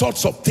 all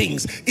sorts of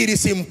things. It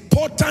is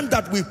important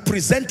that we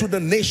present to the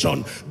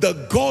nation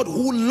the God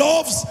who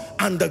loves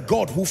and the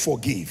God who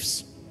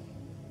forgives.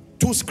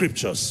 2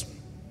 scriptures.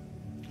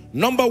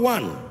 Number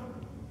 1,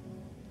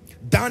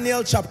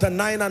 Daniel chapter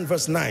 9 and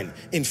verse 9.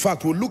 In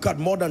fact, we'll look at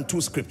more than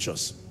 2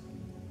 scriptures.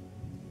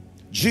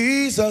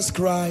 Jesus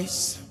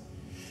Christ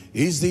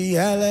is the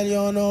El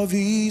Elyon of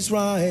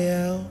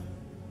Israel.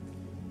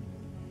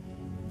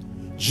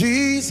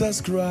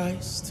 Jesus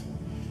Christ,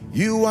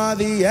 you are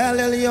the El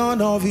Elyon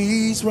of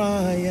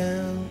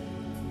Israel.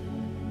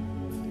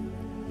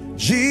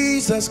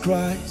 Jesus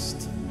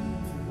Christ,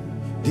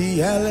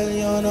 the El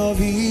Elyon of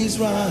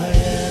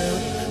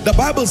Israel. The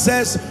Bible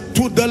says,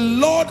 to the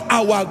Lord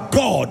our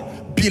God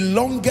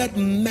belongeth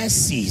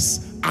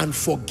mercies and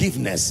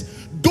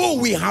forgiveness, though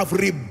we have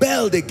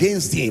rebelled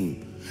against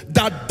him.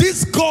 That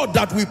this God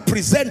that we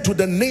present to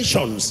the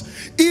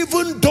nations,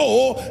 even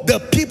though the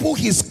people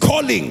he's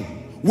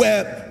calling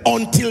were,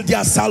 until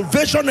their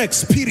salvation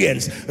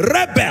experience,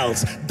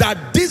 rebels,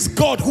 that this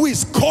God who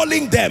is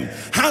calling them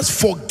has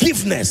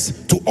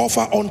forgiveness to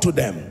offer unto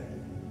them.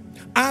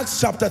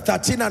 Acts chapter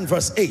 13 and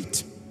verse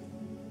 8.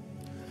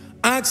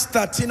 Acts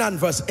 13 and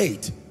verse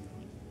 8.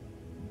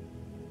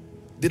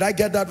 Did I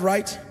get that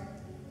right?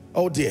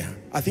 Oh dear,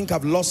 I think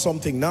I've lost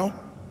something now.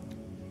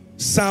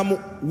 Psalm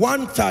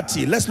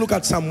 130. Let's look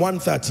at Psalm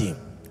 130,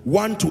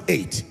 1 to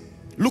 8.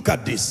 Look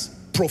at this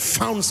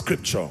profound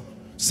scripture.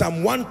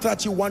 Psalm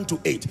 130, 1 to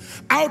 8.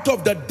 Out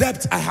of the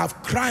depths I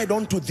have cried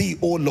unto thee,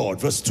 O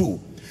Lord. Verse 2.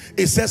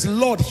 It says,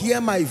 Lord,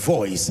 hear my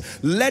voice.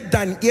 Let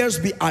thine ears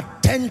be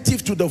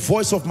attentive to the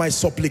voice of my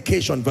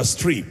supplication. Verse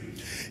 3.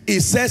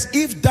 It says,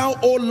 if thou,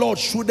 O Lord,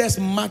 shouldest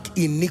mark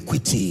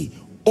iniquity,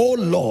 O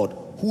Lord,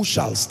 who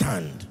shall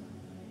stand?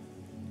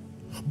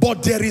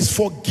 But there is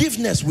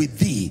forgiveness with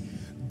thee,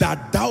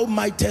 that thou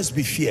mightest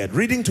be feared.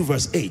 Reading to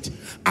verse 8.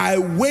 I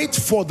wait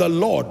for the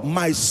Lord,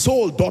 my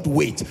soul doth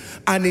wait,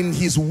 and in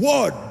his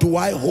word do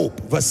I hope.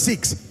 Verse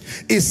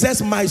 6. It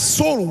says, my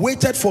soul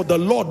waited for the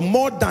Lord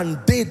more than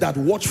they that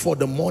watch for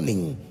the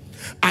morning.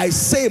 I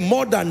say,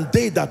 more than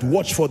they that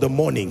watch for the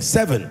morning.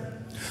 7.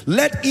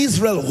 Let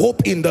Israel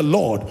hope in the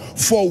Lord,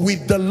 for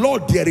with the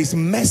Lord there is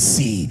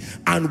mercy,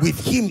 and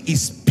with him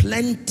is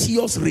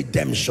plenteous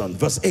redemption.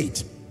 Verse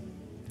 8.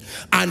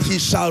 And he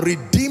shall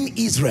redeem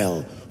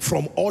Israel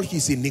from all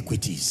his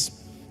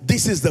iniquities.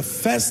 This is the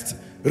first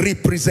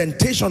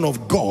representation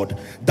of God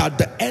that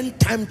the end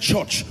time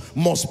church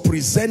must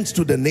present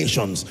to the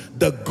nations,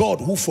 the God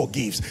who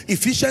forgives.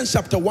 Ephesians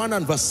chapter 1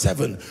 and verse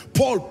 7,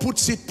 Paul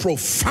puts it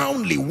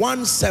profoundly,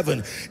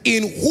 1:7,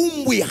 in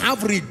whom we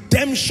have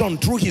redemption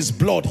through his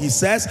blood. He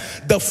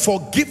says, the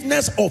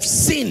forgiveness of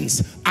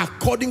sins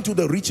according to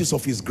the riches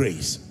of his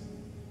grace.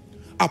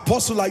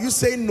 Apostle, are you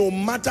saying no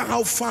matter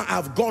how far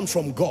I've gone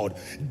from God,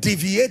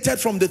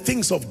 deviated from the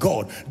things of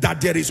God, that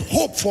there is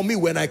hope for me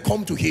when I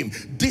come to him?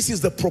 This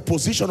is the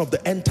proposition of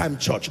the end time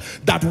church,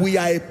 that we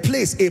are a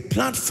place, a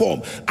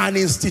platform, an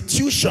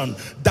institution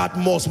that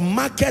must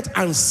market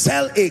and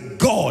sell a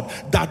God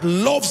that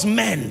loves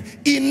men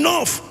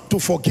enough to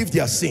forgive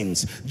their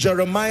sins.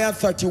 Jeremiah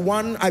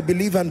 31, I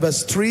believe, and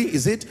verse 3,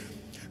 is it?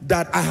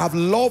 That I have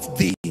loved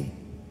thee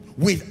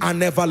with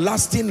an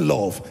everlasting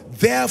love.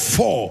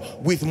 Therefore,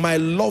 with my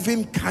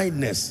loving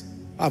kindness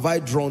have I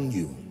drawn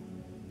you.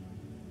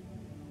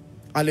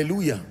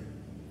 Hallelujah.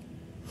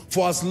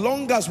 For as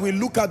long as we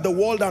look at the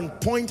world and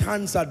point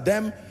hands at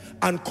them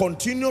and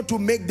continue to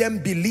make them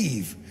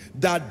believe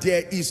that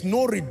there is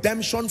no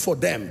redemption for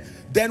them,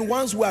 Then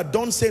once we are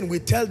done saying, we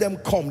tell them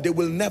come, they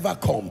will never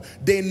come.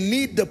 They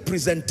need the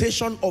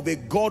presentation of a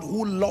God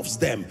who loves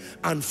them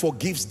and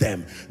forgives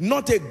them.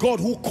 Not a God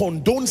who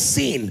condones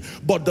sin,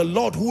 but the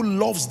Lord who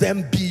loves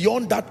them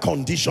beyond that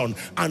condition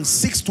and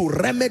seeks to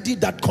remedy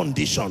that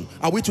condition.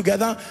 Are we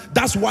together?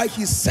 That's why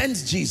he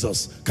sends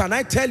Jesus. Can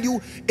I tell you,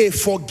 a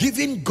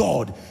forgiving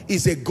God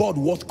is a God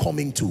worth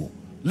coming to.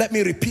 Let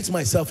me repeat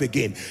myself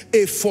again.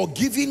 A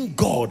forgiving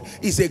God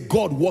is a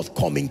God worth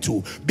coming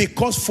to,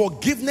 because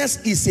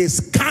forgiveness is a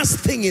scarce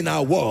thing in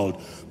our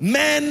world.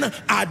 Men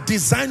are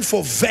designed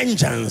for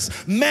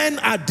vengeance. Men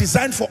are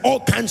designed for all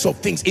kinds of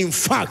things. In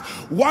fact,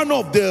 one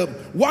of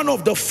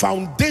the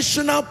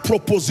foundational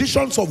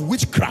propositions of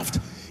witchcraft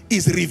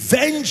is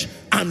revenge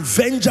and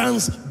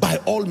vengeance by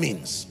all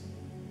means.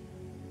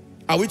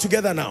 Are we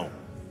together now?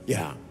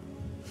 Yeah.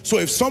 So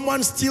if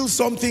someone steals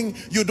something,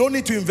 you don't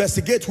need to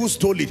investigate who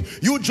stole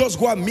it. You just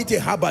go and meet a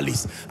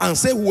herbalist and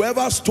say,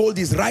 whoever stole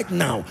this right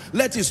now,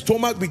 let his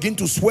stomach begin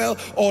to swell,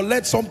 or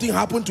let something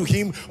happen to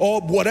him,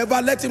 or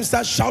whatever. Let him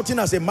start shouting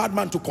as a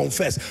madman to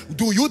confess.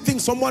 Do you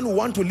think someone will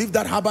want to leave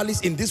that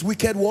herbalist in this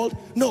wicked world?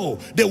 No,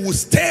 they will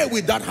stay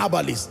with that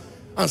herbalist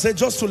and say,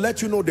 just to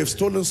let you know they've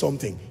stolen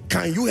something.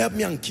 Can you help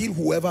me and kill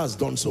whoever has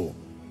done so?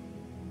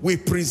 We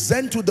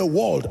present to the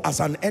world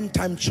as an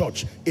end-time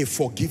church a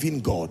forgiving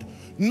God,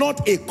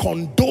 not a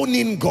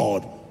condoning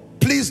God.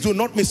 Please do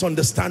not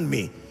misunderstand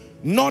me.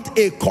 Not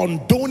a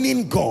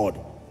condoning God,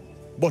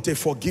 but a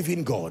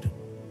forgiving God.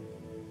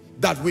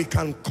 That we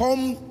can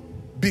come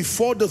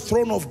before the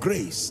throne of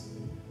grace.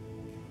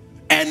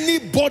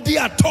 Anybody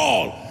at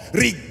all,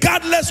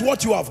 regardless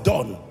what you have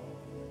done.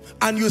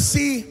 And you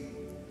see,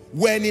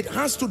 when it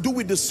has to do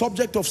with the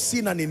subject of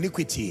sin and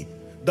iniquity,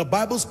 the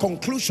Bible's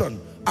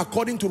conclusion,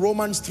 according to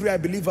Romans 3, I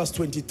believe verse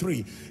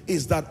 23,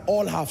 is that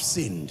all have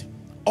sinned.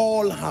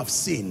 All have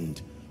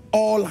sinned.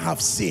 All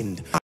have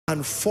sinned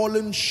and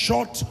fallen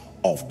short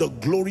of the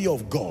glory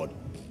of God.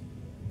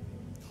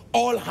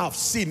 All have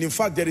sinned. In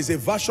fact, there is a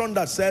version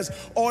that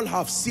says all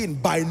have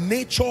sinned by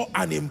nature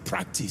and in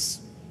practice.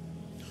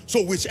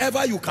 So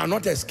whichever you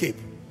cannot escape.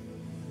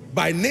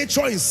 By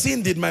nature in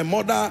sin did my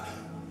mother,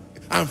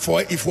 and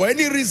if for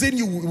any reason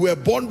you were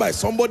born by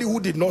somebody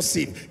who did not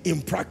sin,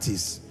 in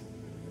practice.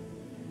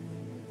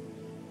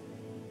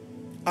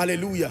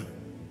 Hallelujah.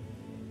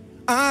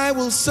 I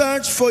will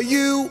search for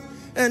you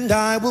and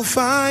I will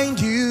find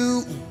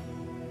you.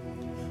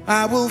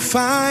 I will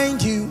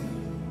find you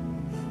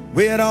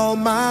with all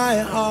my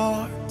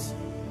heart.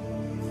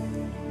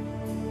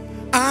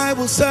 I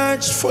will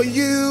search for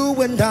you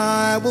and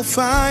I will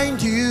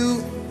find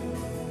you.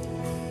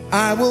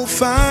 I will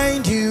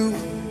find you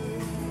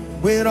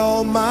with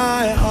all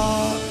my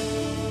heart.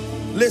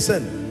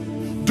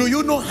 Listen, do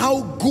you know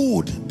how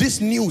good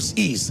this news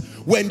is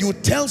when you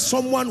tell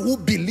someone who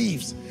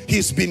believes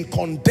he's been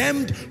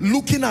condemned,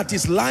 looking at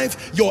his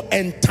life, your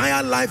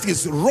entire life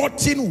is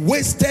rotten,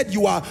 wasted,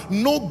 you are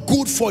no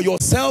good for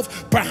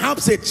yourself,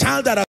 perhaps a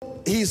child that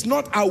he's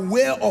not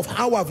aware of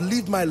how I've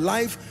lived my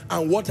life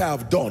and what I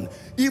have done.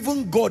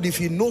 Even God, if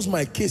he knows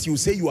my case, you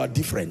say you are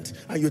different,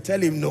 and you tell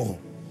him no.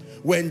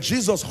 When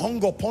Jesus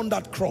hung upon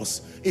that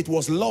cross, it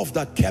was love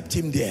that kept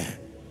him there,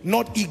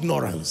 not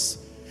ignorance.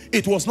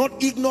 It was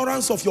not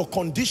ignorance of your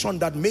condition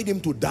that made him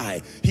to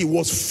die. He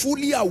was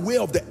fully aware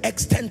of the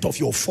extent of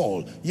your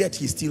fall, yet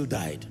he still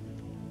died.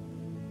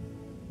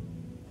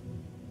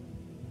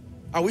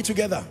 Are we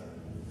together?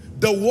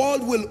 The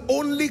world will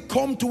only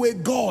come to a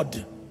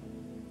God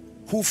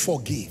who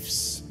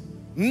forgives,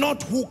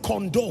 not who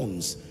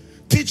condones.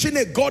 Teaching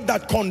a God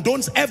that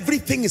condones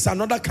everything is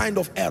another kind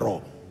of error.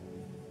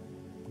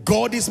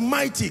 God is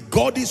mighty,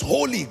 God is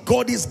holy,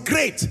 God is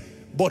great,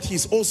 but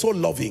he's also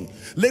loving.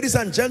 Ladies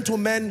and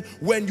gentlemen,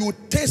 when you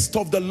taste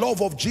of the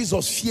love of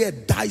Jesus, fear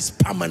dies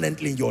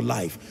permanently in your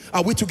life.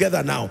 Are we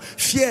together now?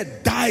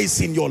 Fear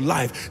dies in your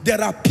life.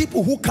 There are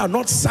people who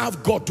cannot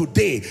serve God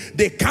today.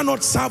 They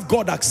cannot serve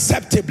God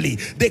acceptably.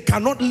 They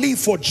cannot live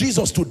for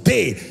Jesus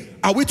today.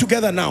 Are we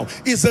together now?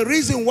 Is the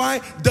reason why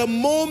the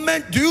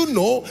moment, do you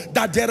know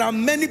that there are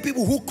many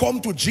people who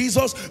come to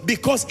Jesus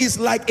because it's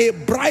like a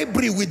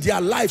bribery with their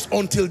lives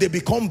until they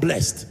become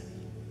blessed.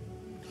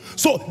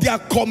 So their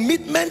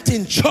commitment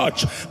in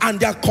church and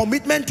their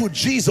commitment to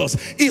Jesus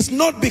is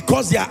not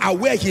because they are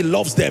aware he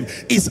loves them.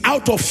 It's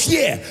out of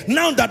fear.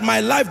 Now that my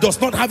life does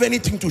not have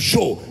anything to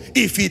show,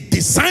 if he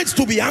decides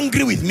to be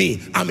angry with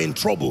me, I'm in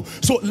trouble.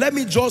 So let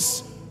me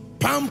just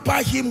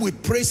pamper him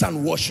with praise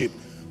and worship.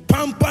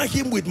 Pamper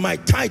him with my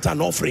tithe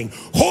and offering,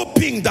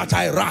 hoping that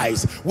I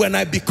rise. When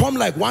I become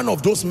like one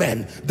of those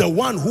men, the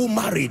one who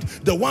married,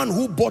 the one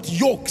who bought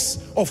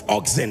yokes of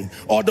oxen,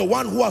 or the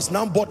one who has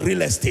now bought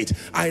real estate,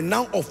 I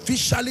now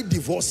officially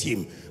divorce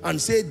him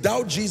and say,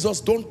 thou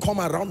Jesus, don't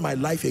come around my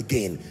life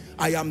again.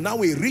 I am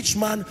now a rich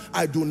man,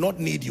 I do not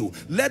need you.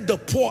 Let the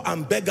poor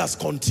and beggars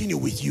continue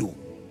with you.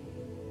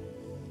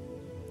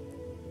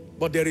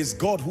 But there is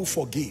God who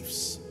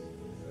forgives.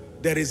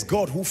 There is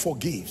God who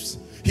forgives.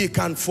 He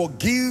can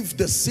forgive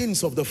the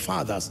sins of the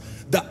fathers.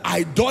 The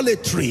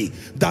idolatry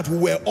that we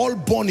were all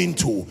born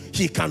into,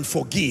 he can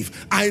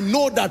forgive. I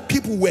know that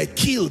people were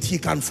killed, he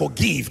can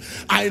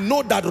forgive. I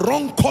know that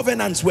wrong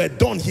covenants were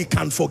done, he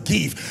can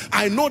forgive.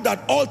 I know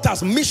that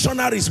altars,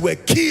 missionaries were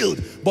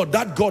killed, but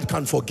that God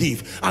can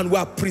forgive. And we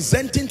are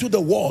presenting to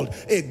the world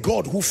a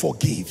God who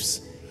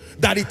forgives.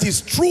 That it is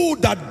true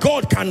that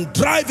God can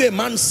drive a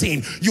man's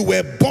sin. You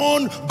were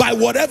born by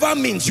whatever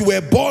means. You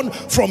were born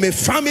from a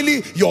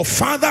family. Your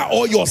father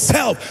or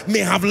yourself may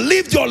have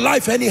lived your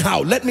life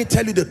anyhow. Let me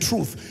tell you the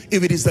truth.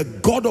 If it is the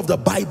God of the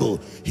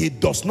Bible, he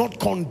does not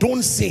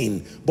condone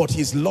sin, but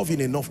he's loving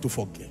enough to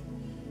forgive.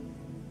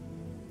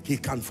 He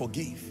can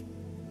forgive.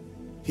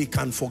 He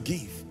can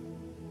forgive.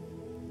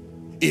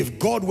 If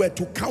God were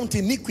to count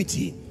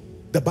iniquity,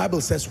 the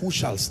Bible says, who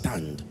shall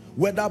stand?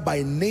 Whether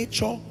by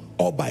nature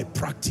or by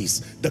practice.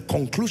 The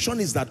conclusion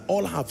is that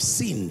all have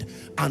sinned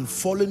and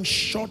fallen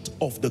short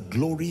of the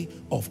glory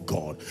of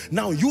God.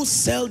 Now you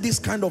sell this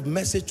kind of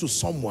message to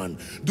someone.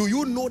 Do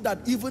you know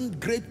that even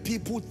great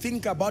people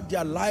think about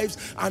their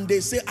lives and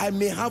they say, I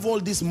may have all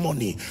this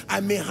money,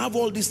 I may have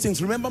all these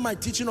things. Remember my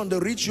teaching on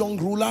the rich young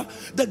ruler?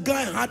 The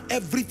guy had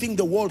everything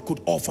the world could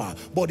offer,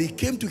 but he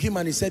came to him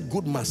and he said,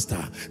 good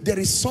master, there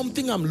is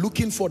something I'm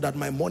looking for that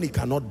my money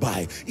cannot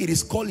buy. It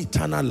is called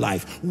eternal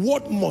life.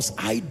 What must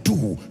I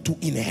do to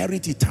inherit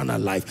eternal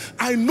life?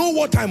 I know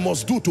what I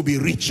must do to be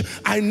rich.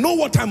 I know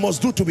what I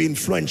must do to be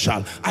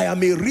influential. I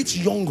am a rich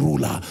young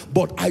ruler,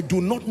 but I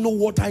do not know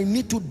what I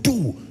need to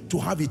do to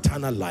have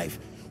eternal life.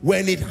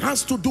 When it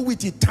has to do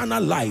with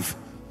eternal life,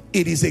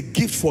 it is a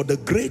gift for the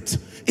great,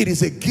 it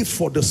is a gift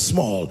for the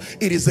small,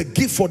 it is a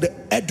gift for the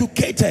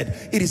educated,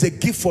 it is a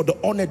gift for the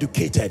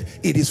uneducated,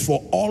 it is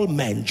for all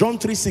men. John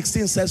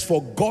 3:16 says,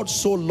 for God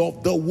so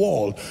loved the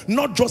world,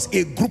 not just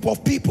a group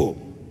of people.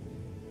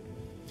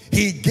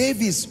 He gave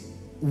his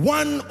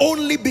one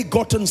only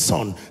begotten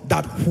son,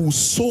 that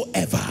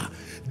whosoever,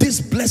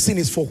 this blessing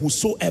is for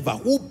whosoever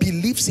who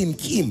believes in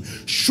him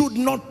should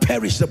not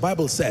perish, the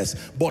Bible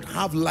says, but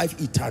have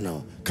life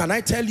eternal. Can I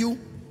tell you,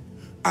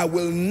 I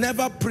will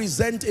never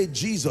present a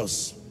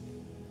Jesus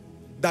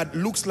that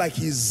looks like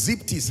he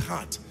zipped his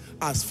heart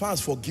as far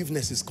as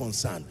forgiveness is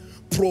concerned.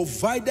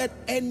 Provided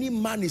any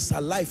man is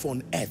alive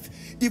on earth,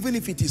 even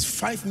if it is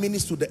 5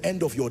 minutes to the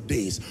end of your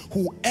days,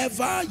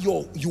 whoever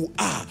you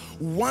are,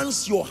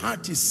 once your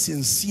heart is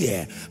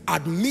sincere,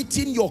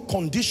 admitting your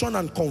condition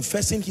and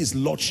confessing his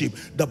lordship,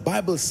 the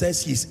Bible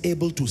says he's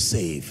able to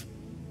save.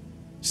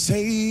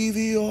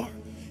 Savior,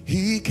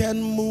 he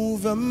can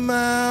move a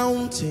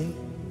mountain.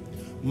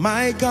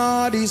 My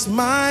God is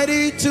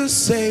mighty to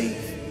save.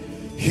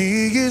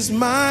 He is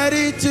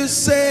mighty to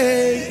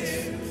save.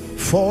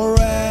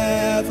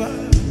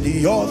 Forever,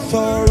 the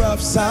author of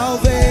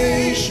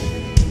salvation.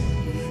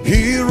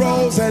 He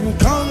rose and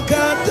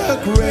conquered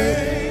the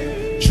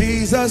grave.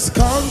 Jesus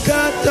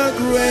conquered the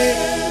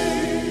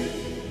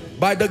grave.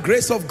 By the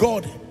grace of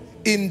God,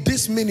 in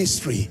this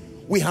ministry,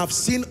 we have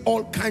seen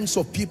all kinds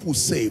of people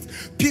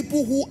saved.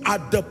 People who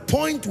at the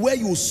point where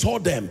you saw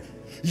them,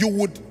 you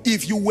would,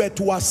 if you were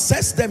to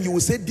assess them, you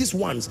would say these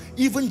ones,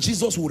 even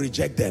Jesus will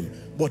reject them,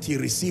 but he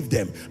received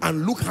them.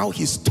 And look how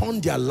he's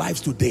turned their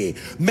lives today.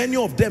 Many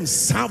of them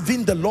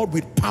serving the Lord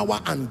with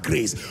power and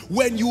grace.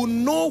 When you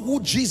know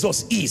who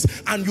Jesus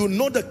is and you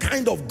know the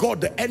kind of God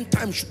the end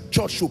time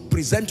church should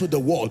present to the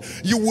world,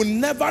 you will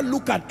never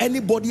look at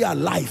anybody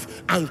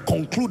alive and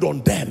conclude on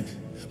them,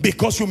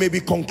 because you may be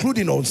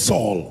concluding on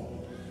Saul.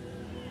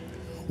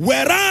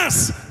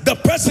 Whereas the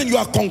person you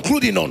are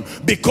concluding on,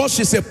 because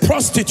she's a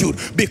prostitute,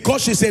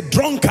 because she's a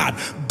drunkard,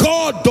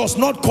 God does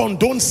not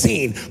condone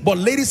sin. But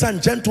ladies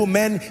and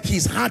gentlemen,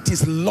 his heart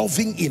is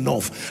loving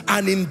enough.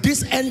 And in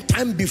this end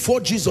time before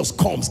Jesus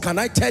comes, can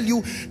I tell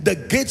you, the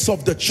gates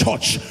of the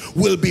church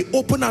will be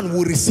open and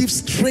will receive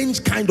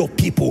strange kind of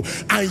people.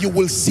 And you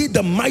will see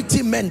the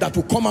mighty men that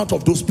will come out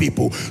of those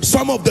people.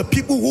 Some of the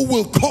people who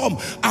will come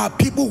are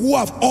people who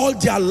have all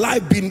their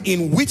life been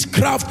in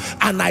witchcraft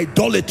and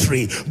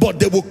idolatry, but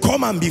they will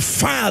come and be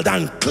filed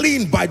and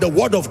cleaned by the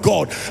word of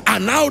God.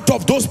 And out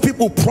of those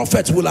people,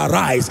 prophets will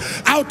arise.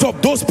 Out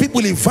of those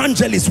people,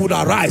 evangelists will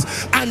arise,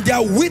 and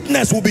their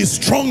witness will be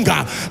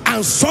stronger.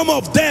 And some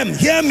of them,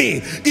 hear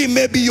me, it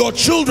may be your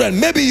children,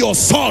 maybe your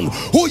son,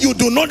 who you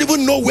do not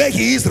even know where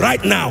he is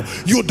right now.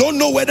 You don't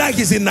know whether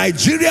he's in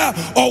Nigeria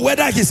or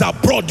whether he's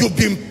abroad. You've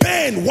been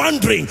pained,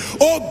 wondering,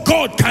 oh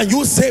God, can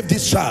you save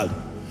this child?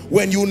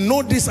 When you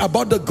know this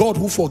about the God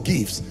who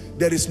forgives,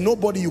 there is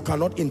nobody you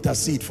cannot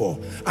intercede for.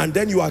 And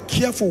then you are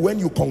careful when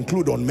you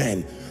conclude on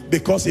men,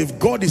 because if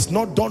God is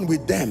not done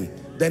with them,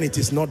 then it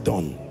is not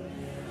done.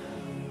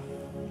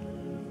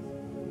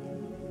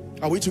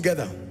 Are we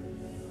together?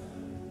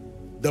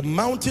 The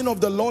mountain of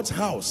the Lord's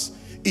house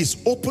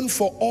is open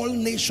for all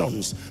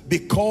nations,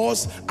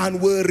 because, and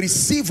will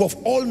receive of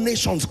all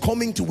nations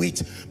coming to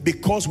it,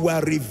 because we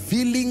are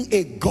revealing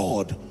a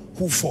God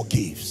who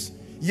forgives.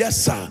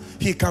 Yes, sir,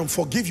 he can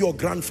forgive your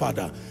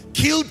grandfather.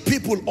 Killed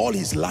people all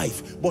his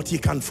life, but he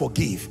can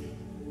forgive.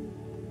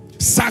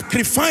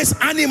 Sacrifice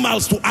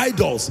animals to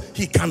idols,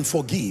 he can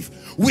forgive.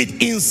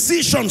 With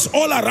incisions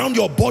all around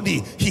your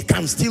body, he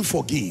can still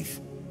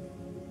forgive.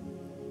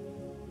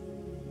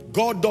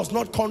 God does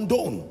not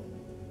condone,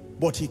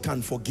 but he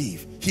can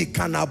forgive. He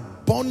can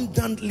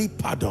abundantly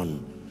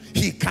pardon.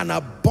 He can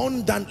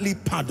abundantly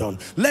pardon.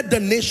 Let the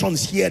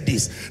nations hear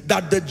this,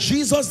 that the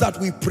Jesus that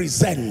we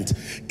present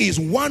is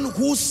one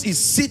who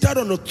is seated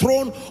on the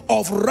throne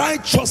of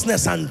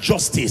righteousness and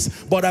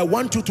justice. But I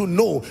want you to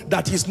know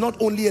that he's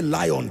not only a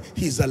lion,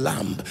 he's a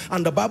lamb.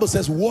 And the Bible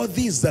says,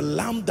 worthy is the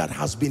lamb that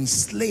has been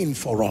slain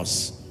for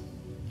us.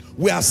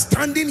 We are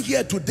standing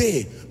here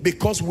today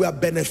because we are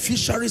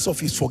beneficiaries of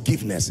his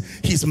forgiveness,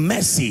 his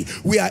mercy.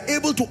 We are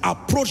able to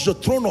approach the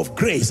throne of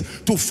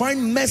grace to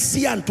find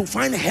mercy and to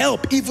find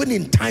help even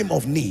in time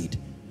of need.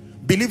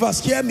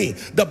 Believers, hear me.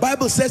 The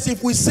Bible says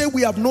if we say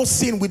we have no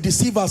sin, we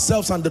deceive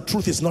ourselves and the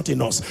truth is not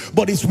in us.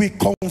 But if we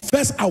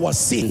confess our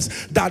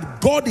sins, that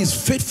God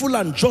is faithful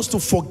and just to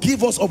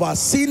forgive us of our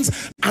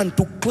sins and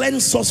to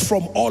cleanse us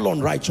from all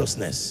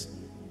unrighteousness.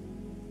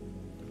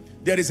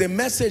 There is a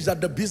message that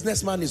the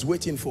businessman is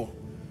waiting for.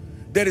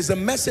 There is a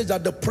message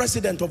that the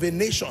president of a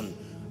nation,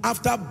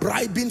 after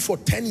bribing for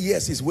 10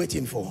 years, is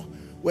waiting for.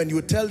 When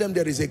you tell them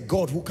there is a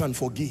God who can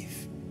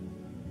forgive.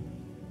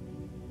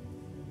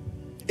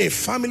 A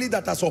family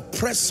that has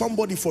oppressed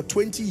somebody for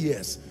 20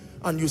 years,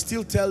 and you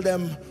still tell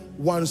them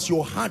once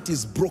your heart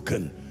is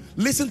broken.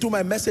 Listen to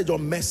my message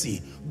on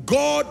mercy.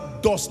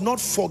 God does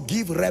not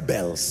forgive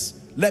rebels.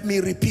 Let me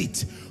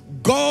repeat.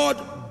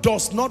 God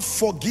does not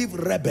forgive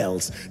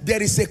rebels.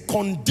 There is a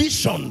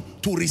condition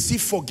to receive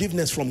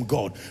forgiveness from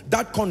God.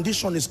 That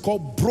condition is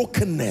called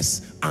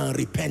brokenness and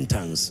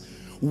repentance.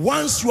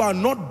 Once you are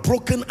not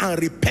broken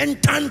and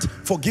repentant,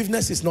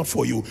 forgiveness is not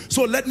for you.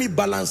 So let me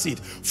balance it.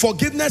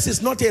 Forgiveness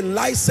is not a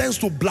license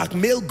to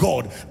blackmail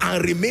God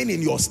and remain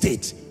in your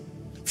state.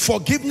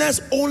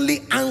 Forgiveness only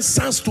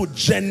answers to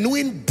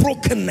genuine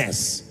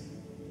brokenness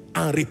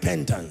and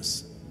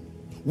repentance.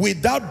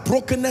 Without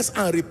brokenness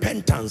and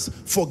repentance,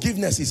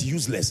 forgiveness is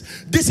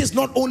useless. This is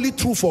not only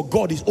true for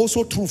God, it's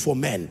also true for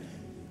men.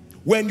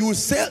 When you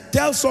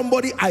tell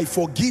somebody, I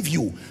forgive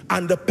you,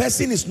 and the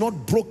person is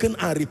not broken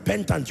and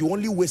repentant, you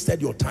only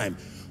wasted your time.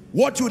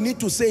 What you need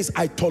to say is,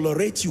 I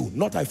tolerate you,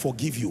 not I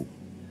forgive you.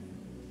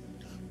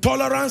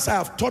 Tolerance, I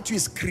have taught you,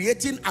 is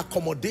creating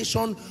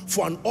accommodation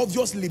for an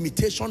obvious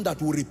limitation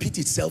that will repeat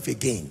itself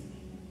again.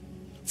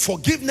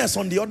 Forgiveness,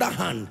 on the other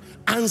hand,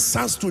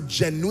 answers to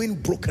genuine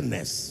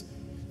brokenness.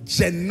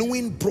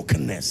 Genuine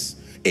brokenness.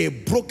 A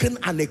broken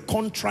and a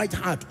contrite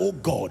heart, oh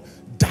God,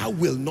 thou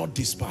will not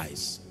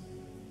despise.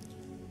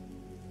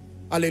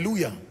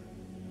 Hallelujah.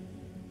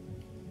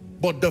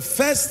 But the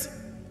first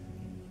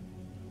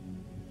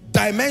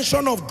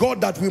dimension of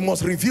God that we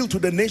must reveal to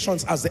the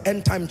nations as the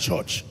end time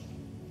church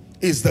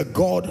is the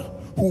God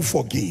who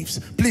forgives.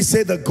 Please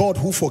say the God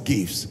who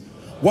forgives.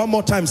 One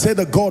more time, say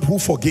the God who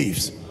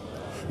forgives.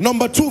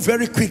 Number two,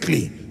 very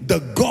quickly, the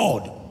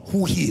God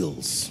who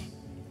heals.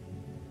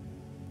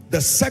 The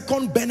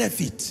second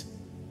benefit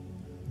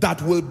that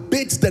will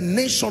bait the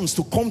nations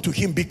to come to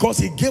him, because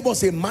he gave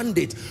us a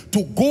mandate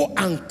to go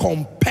and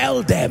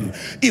compel them.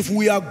 If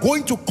we are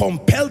going to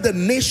compel the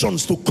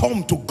nations to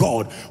come to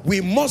God,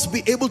 we must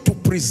be able to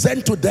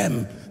present to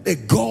them a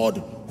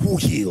God who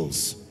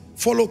heals.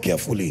 Follow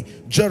carefully.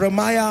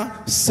 Jeremiah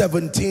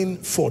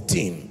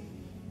 17:14.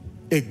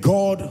 A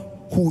God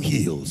who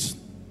heals.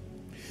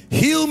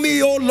 Heal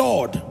me, O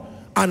Lord,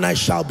 and I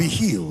shall be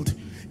healed.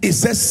 It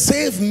says,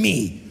 save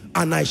me,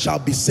 and I shall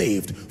be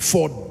saved,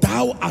 for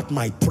thou art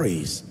my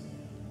praise.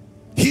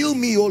 Heal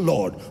me, O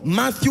Lord.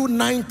 Matthew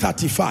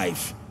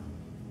 9:35.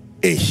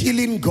 A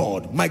healing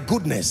God. My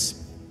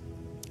goodness.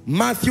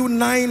 Matthew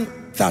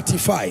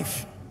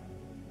 9:35.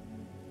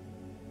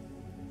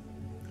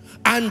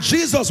 And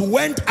Jesus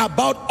went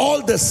about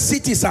all the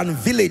cities and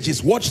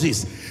villages, watch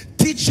this,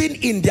 teaching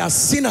in their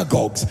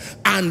synagogues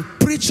and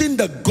preaching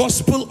the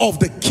gospel of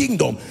the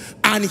kingdom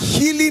and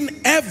healing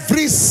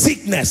every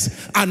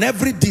sickness and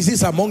every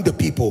disease among the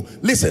people.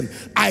 Listen,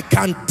 I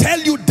can tell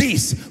you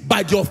this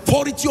by the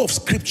authority of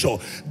scripture.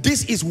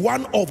 This is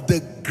one of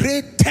the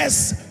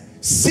greatest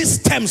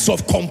systems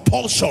of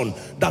compulsion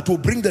that will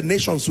bring the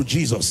nations to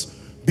Jesus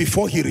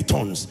before he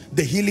returns.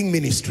 The healing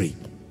ministry.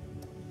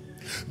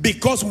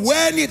 Because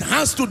when it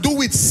has to do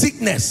with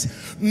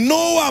sickness,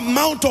 no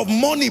amount of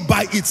money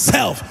by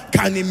itself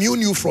can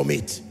immune you from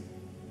it.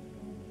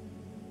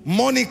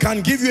 Money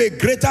can give you a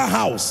greater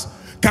house,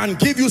 can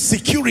give you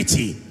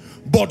security,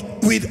 but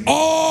with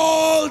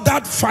all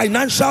that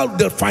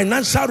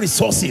financial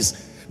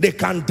resources, they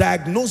can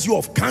diagnose you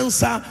of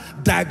cancer,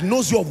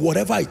 diagnose you of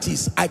whatever it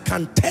is. I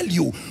can tell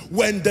you,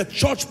 when the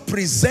church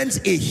presents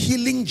a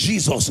healing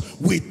Jesus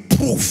with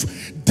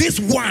proof, this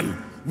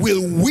one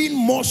will win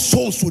more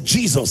souls to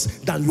Jesus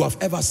than you have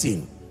ever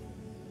seen.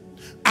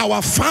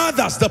 Our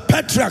fathers, the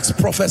patriarchs,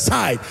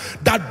 prophesied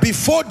that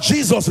before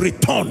Jesus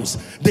returns,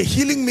 the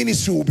healing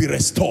ministry will be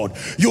restored.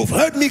 You've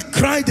heard me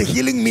cry the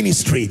healing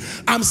ministry.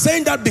 I'm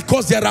saying that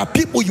because there are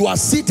people, you are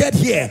seated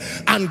here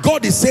and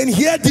God is saying,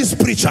 hear this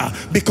preacher,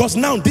 because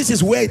now this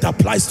is where it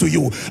applies to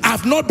you.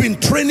 I've not been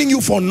training you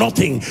for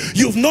nothing.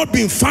 You've not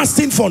been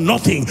fasting for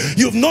nothing.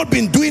 You've not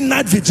been doing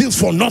night vigils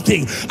for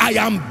nothing. I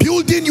am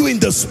building you in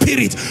the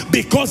spirit,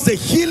 because the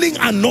healing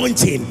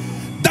anointing,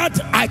 that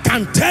I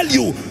can tell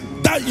you,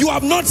 that you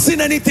have not seen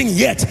anything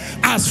yet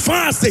as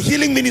far as the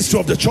healing ministry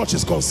of the church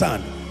is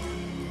concerned.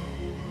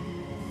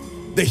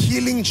 The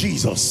healing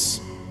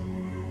Jesus,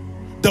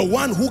 the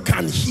one who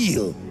can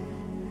heal,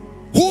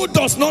 who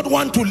does not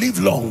want to live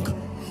long,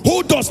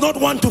 who does not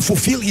want to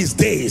fulfill his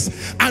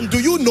days. And do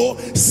you know,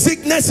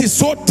 sickness is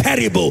so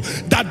terrible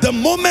that the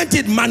moment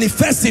it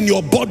manifests in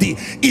your body,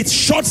 it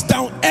shuts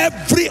down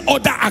every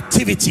other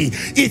activity.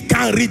 It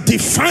can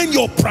redefine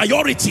your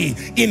priority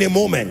in a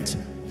moment.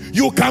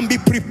 You can be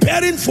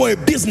preparing for a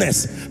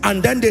business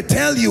and then they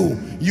tell you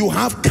you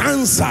have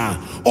cancer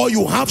or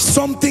you have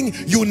something,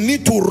 you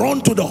need to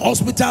run to the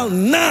hospital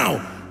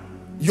now.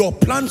 Your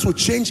plans will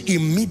change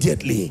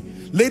immediately.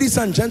 Ladies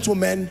and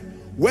gentlemen,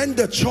 when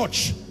the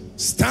church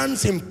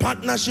stands in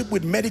partnership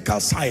with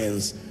medical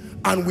science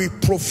and we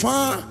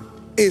proffer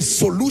a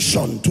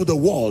solution to the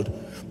world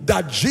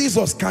that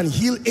Jesus can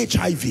heal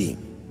HIV,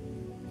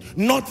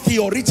 not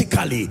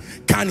theoretically,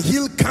 can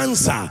heal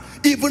cancer,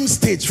 even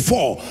stage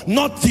 4,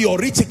 not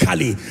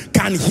theoretically,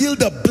 can heal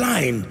the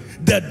blind,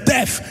 the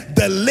deaf,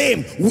 the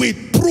lame,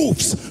 with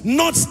proofs,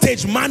 not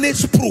stage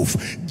managed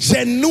proof,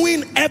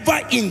 genuine,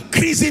 ever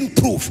increasing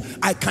proof.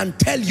 I can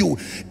tell you,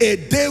 a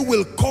day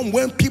will come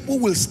when people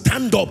will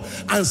stand up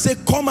and say,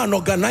 come and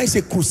organize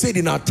a crusade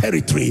in our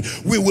territory.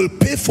 We will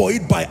pay for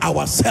it by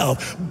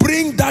ourselves.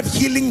 Bring that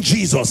healing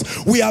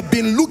Jesus. We have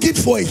been looking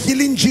for a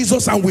healing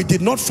Jesus and we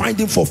did not find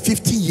him for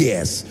 50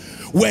 years.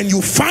 When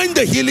you find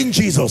the healing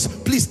Jesus,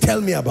 please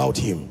tell me about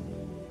him.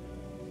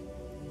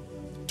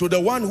 To the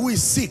one who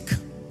is sick,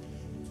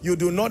 you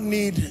do not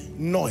need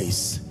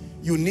noise.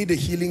 You need a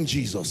healing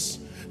Jesus.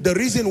 The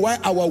reason why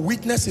our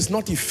witness is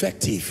not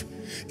effective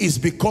is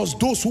because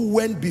those who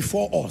went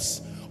before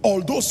us,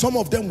 although some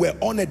of them were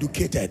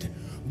uneducated,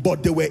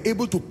 but they were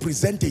able to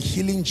present a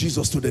healing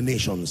Jesus to the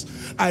nations.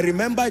 I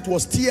remember it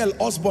was T.L.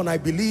 Osborne, I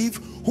believe,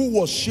 who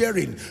was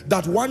sharing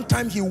that one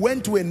time he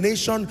went to a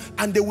nation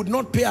and they would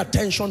not pay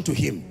attention to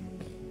him.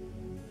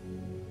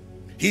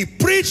 He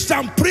preached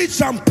and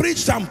preached and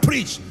preached and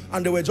preached,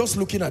 and they were just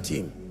looking at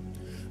him.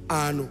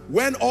 And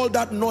when all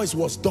that noise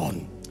was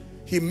done,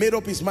 he made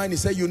up his mind. He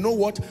said, you know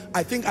what,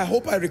 I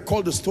hope I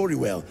recall the story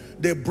well.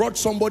 They brought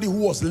somebody who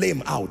was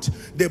lame out.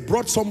 They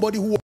brought somebody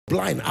who was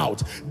blind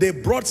out. They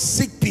brought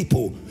sick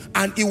people,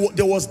 and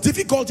there was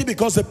difficulty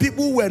because the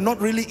people were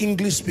not really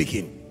English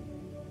speaking.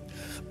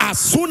 As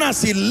soon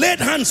as he laid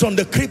hands on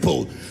the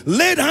cripple,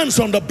 laid hands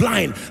on the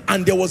blind,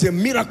 and there was a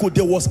miracle,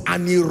 there was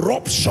an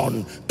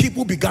eruption.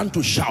 People began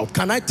to shout.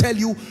 Can I tell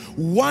you,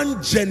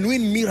 one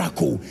genuine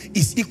miracle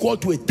is equal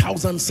to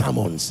 1,000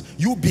 sermons.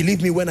 You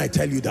believe me when I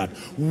tell you that.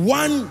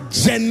 One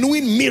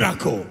genuine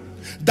miracle,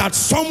 that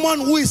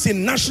someone who is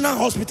in National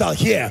Hospital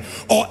here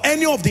or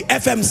any of the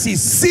FMCs,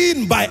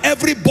 seen by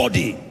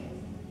everybody,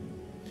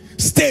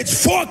 stage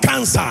 4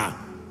 cancer,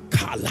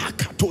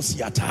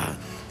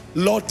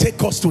 Lord,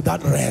 take us to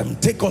that realm.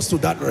 Take us to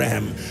that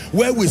realm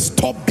where we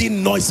stop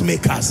being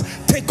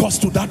noisemakers. Take us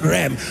to that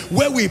realm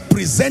where we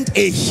present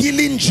a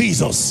healing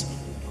Jesus.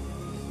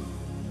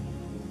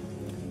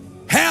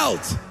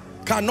 Health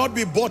cannot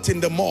be bought in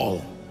the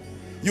mall.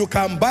 You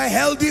can buy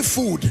healthy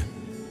food.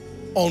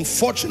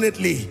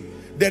 Unfortunately,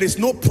 there is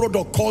no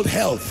product called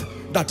health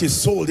that is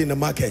sold in the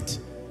market.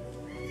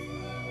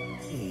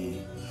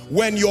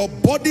 When your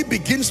body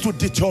begins to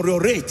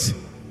deteriorate,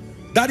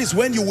 that is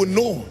when you will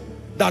know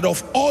that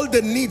of all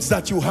the needs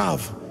that you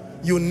have,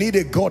 you need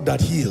a God that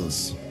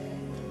heals.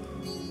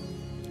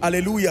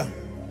 Hallelujah.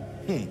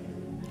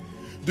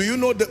 Do you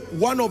know that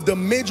one of the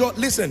major,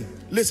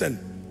 listen,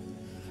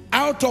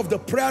 out of the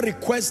prayer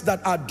requests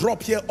that are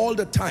dropped here all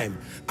the time,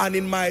 and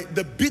in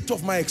the bit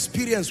of my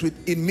experience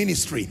in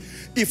ministry,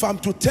 if I'm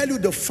to tell you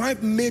the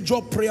 5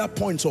 major prayer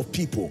points of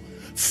people,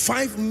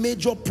 5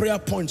 major prayer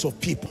points of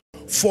people,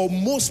 for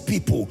most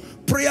people,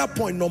 prayer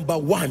point number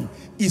 1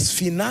 is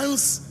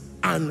finance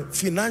and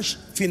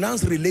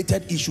finance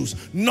related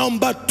issues.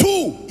 Number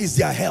 2 is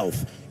their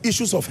health,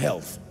 issues of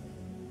health.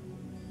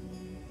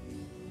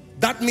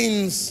 That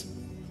means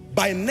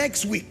by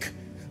next week,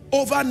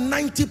 over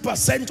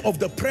 90% of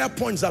the prayer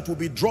points that will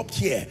be dropped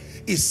here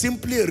is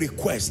simply a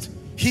request.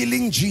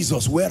 Healing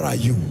Jesus, where are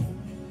you?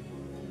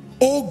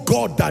 Oh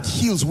God that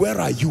heals, where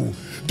are you?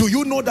 Do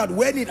you know that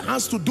when it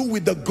has to do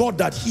with the God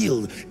that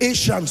healed,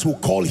 Asians will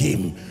call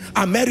him,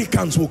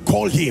 Americans will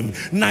call him,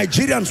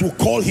 Nigerians will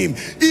call him,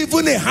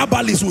 even a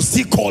herbalist will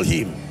still call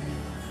him.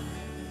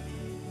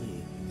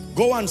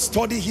 Go and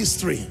study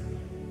history,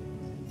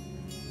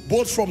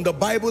 both from the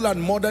Bible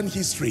and modern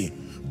history.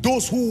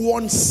 Those who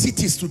won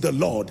cities to the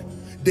Lord,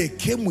 they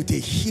came with a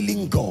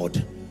healing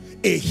God,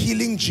 a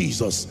healing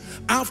Jesus.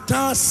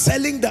 After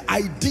selling the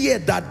idea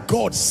that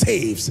God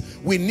saves,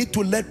 we need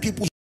to let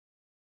people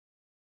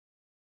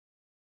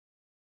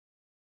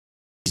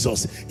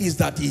Jesus is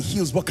that he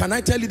heals. But can I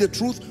tell you the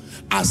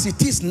truth? As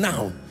it is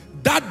now,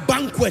 that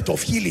banquet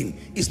of healing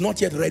is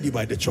not yet ready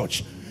by the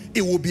church.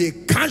 It will be a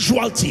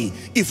casualty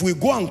if we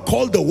go and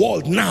call the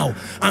world now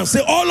and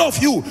say, all of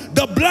you,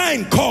 the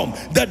blind come,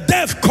 the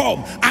deaf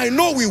come. I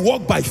know we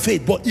walk by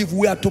faith, but if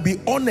we are to be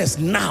honest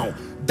now,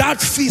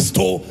 that feast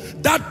or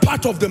that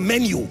part of the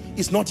menu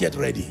is not yet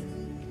ready.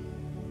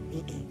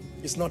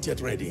 It's not yet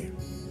ready.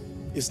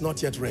 It's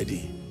not yet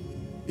ready.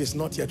 It's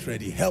not yet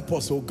ready. Help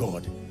us, oh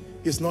God.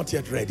 It's not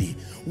yet ready.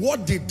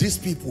 What did these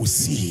people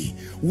see?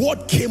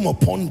 What came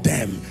upon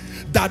them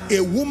that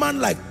a woman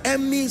like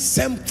Emmy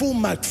Semple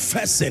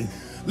McPherson,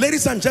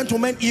 ladies and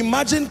gentlemen,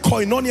 imagine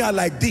koinonia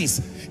like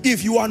this.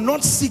 If you are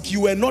not sick,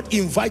 you were not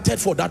invited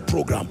for that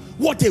program.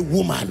 What a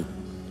woman.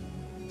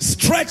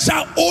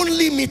 Stretcher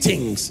only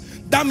meetings.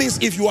 That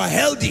means if you are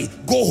healthy,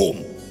 go home.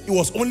 It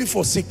was only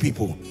for sick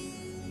people.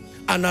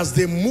 And as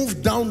they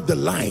moved down the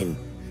line,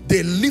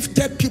 they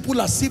lifted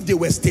people as if they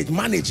were stage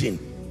managing.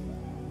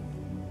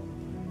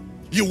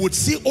 You would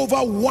see over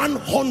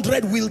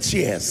 100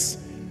 wheelchairs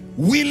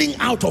wheeling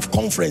out of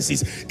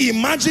conferences.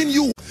 Imagine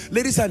you.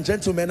 Ladies and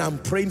gentlemen, I'm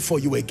praying for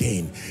you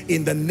again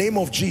in the name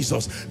of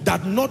Jesus,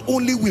 that not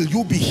only will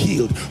you be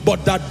healed,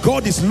 but that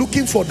God is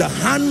looking for the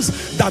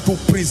hands that will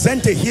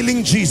present a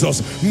healing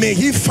Jesus. May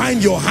he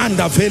find your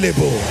hand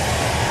available.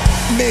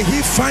 May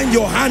he find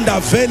your hand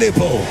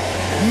available.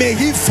 May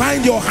he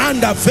find your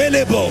hand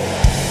available.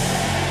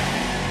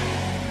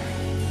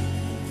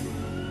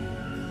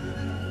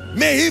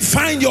 May he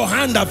find your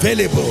hand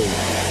available.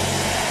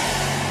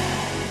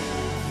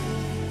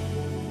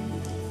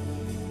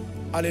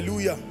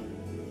 Hallelujah.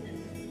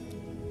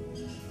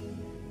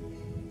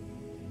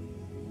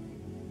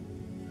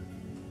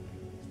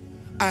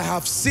 I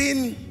have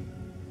seen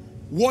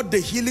what the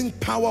healing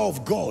power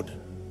of God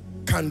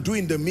can do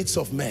in the midst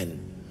of men.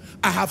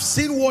 I have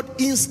seen what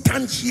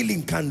instant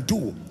healing can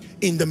do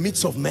in the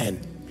midst of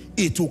men.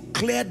 It will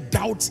clear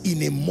doubts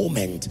in a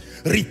moment,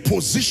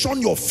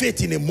 reposition your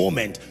faith in a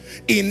moment.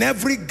 In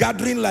every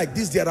gathering like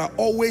this, there are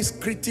always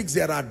critics,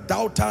 there are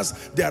doubters,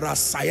 there are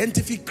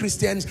scientific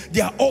Christians,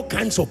 there are all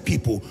kinds of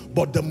people.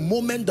 But the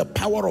moment the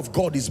power of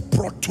God is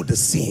brought to the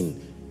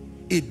scene,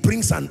 it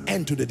brings an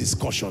end to the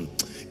discussion.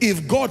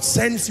 If God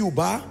sends you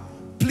back,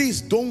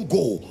 please don't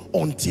go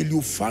until you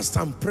fast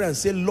and pray and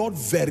say, Lord,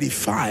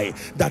 verify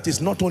that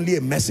is not only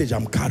a message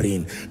I'm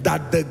carrying,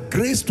 that the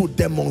grace to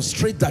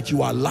demonstrate that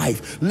you are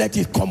alive, let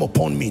it come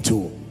upon me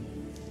too.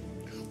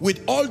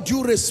 With all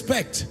due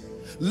respect,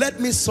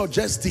 let me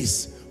suggest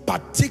this,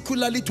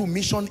 particularly to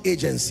mission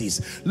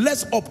agencies.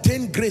 Let's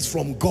obtain grace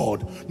from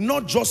God,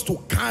 not just to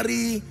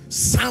carry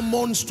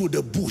sermons to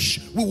the bush.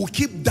 We will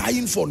keep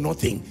dying for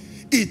nothing.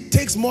 It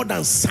takes more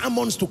than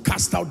sermons to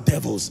cast out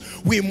devils.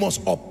 We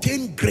must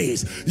obtain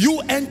grace. You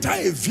enter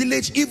a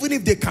village, even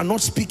if they cannot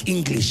speak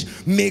English,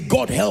 may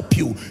God help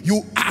you.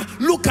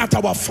 Look at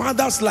our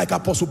fathers like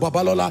Apostle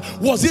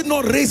Babalola. Was it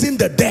not raising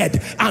the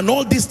dead and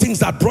all these things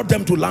that brought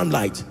them to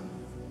limelight?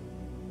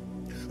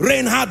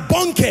 Reinhard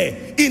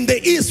Bonnke in the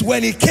East,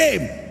 when he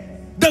came,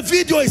 the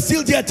video is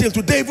still there till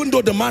today, even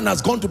though the man has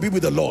gone to be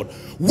with the Lord.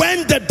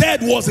 When the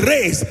dead was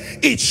raised,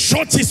 it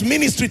shot his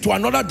ministry to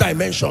another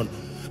dimension.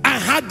 I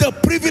had the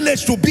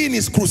privilege to be in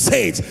his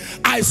crusades.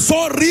 I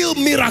saw real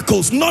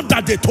miracles, not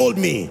that they told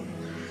me.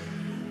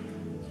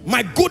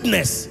 My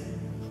goodness,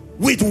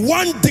 with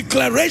one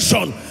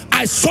declaration,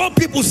 I saw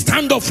people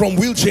stand up from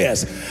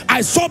wheelchairs.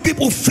 I saw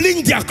people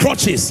fling their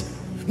crutches,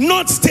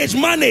 not stage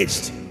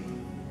managed.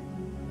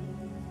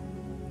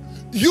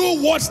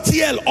 You watch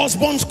T.L.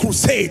 Osborne's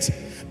crusades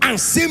and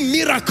see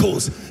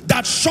miracles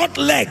that short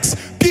legs,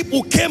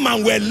 people came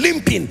and were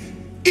limping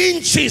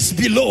inches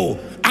below,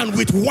 and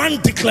with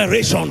one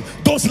declaration,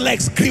 those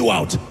legs grew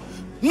out.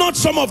 Not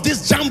some of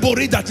this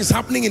jamboree that is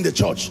happening in the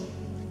church.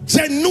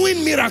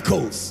 Genuine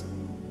miracles.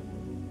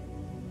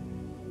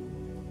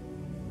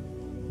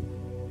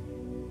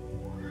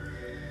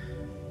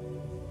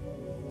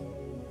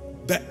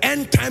 The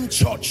end time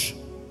church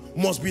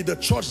must be the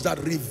church that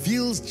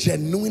reveals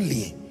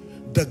genuinely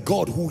the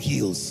God who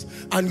heals.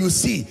 And you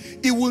see,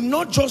 it will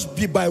not just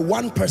be by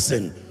one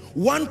person.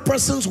 One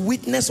person's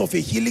witness of a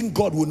healing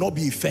God will not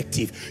be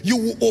effective. You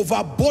will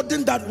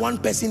overburden that one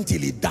person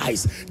till he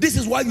dies. This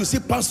is why you see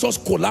pastors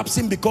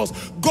collapsing, because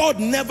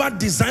God never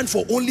designed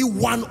for only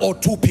one or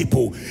two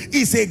people.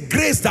 It's a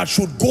grace that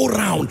should go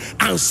round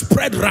and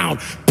spread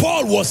round.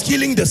 Paul was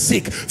healing the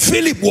sick.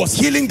 Philip was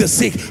healing the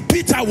sick.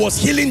 Peter was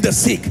healing the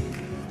sick.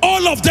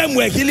 All of them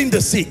were healing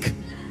the sick.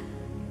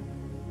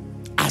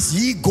 As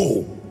ye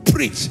go,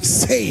 preach,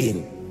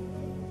 saying,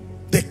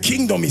 the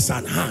kingdom is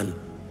at hand.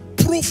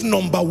 Proof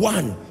number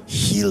one,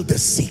 heal the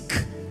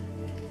sick.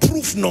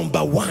 Proof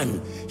number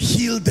one,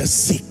 heal the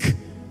sick.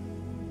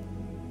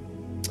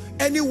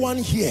 Anyone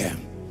here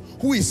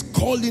who is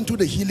called into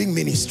the healing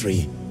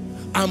ministry,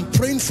 I'm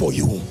praying for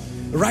you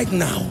right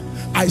now,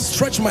 I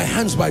stretch my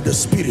hands by the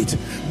Spirit,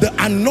 the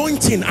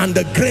anointing and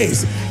the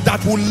grace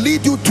that will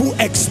lead you to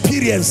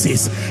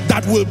experiences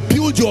that will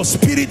build your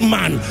spirit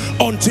man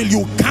until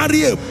you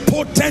carry a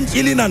potent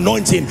healing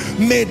anointing.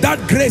 May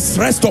that grace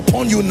rest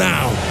upon you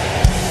now.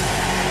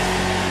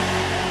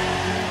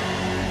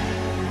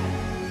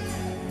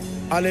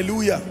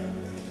 Hallelujah.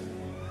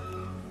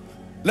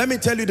 Let me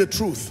tell you the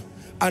truth,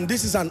 and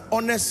this is an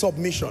honest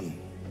submission.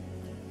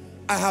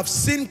 I have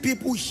seen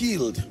people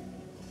healed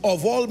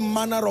of all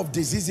manner of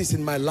diseases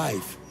in my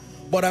life,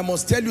 but I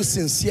must tell you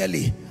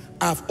sincerely,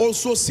 I've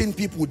also seen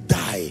people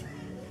die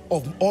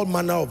of all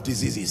manner of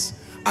diseases.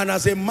 And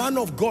as a man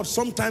of God,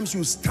 sometimes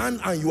you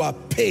stand and you are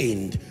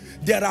pained.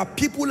 There are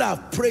people I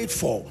have prayed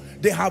for,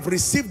 they have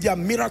received their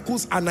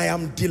miracles and I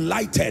am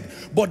delighted,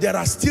 but there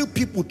are still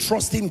people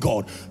trusting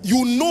God.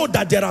 You know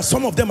that there are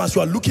some of them, as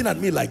you are looking at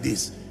me like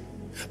this,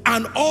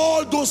 and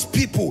all those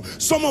people,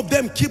 some of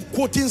them keep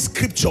quoting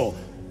scripture.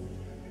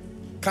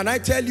 Can I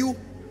tell you,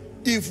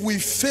 if we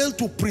fail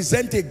to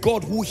present a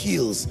God who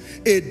heals,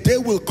 a day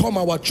will come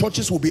our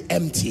churches will be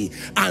empty.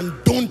 And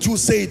don't you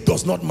say it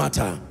does not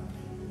matter.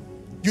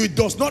 It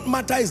does not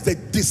matter is the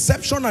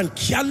deception and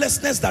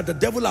carelessness that the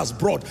devil has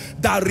brought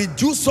that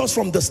reduce us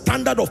from the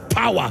standard of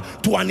power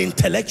to an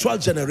intellectual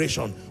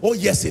generation. Oh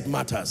yes, it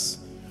matters.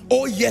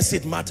 Oh yes,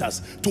 it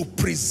matters to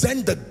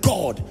present the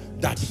God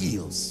that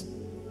heals.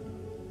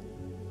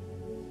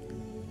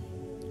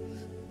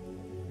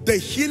 The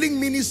healing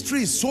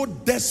ministry is so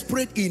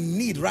desperate in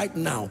need right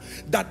now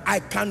that I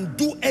can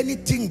do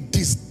anything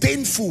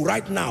disdainful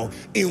right now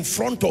in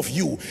front of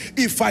you.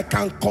 If I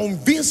can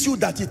convince you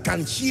that it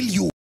can heal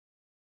you,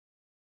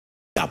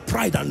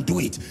 pride and do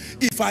it.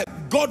 If I,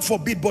 God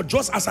forbid, but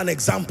just as an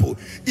example,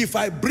 if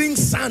I bring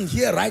sand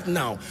here right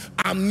now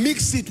and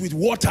mix it with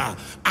water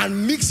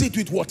and mix it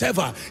with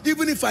whatever,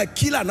 even if I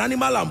kill an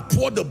animal and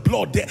pour the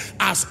blood there,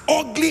 as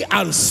ugly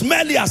and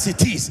smelly as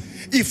it is,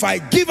 if I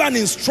give an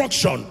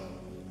instruction,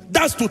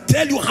 that's to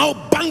tell you how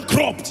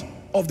bankrupt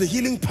of the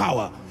healing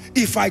power.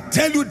 If I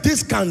tell you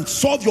this can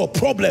solve your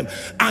problem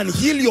and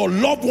heal your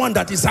loved one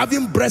that is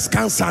having breast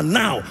cancer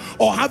now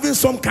or having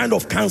some kind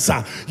of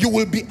cancer, you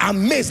will be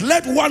amazed.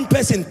 Let one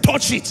person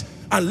touch it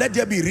and let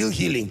there be real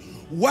healing.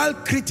 While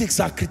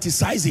critics are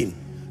criticizing,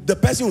 the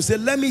person will say,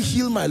 let me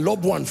heal my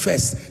loved one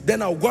first,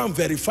 then I'll go and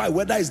verify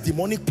whether it's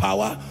demonic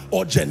power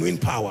or genuine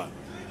power.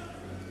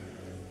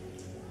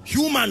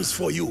 Humans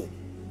for you.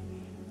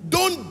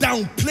 Don't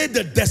downplay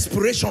the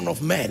desperation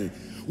of men.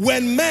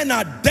 When men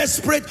are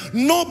desperate,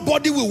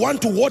 nobody will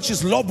want to watch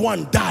his loved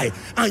one die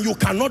and you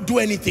cannot do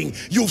anything.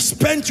 You've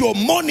spent your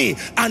money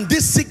and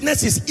this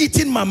sickness is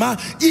eating mama,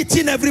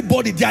 eating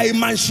everybody. They are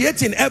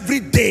emaciating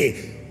every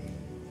day.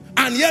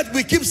 And yet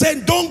we keep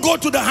saying, don't go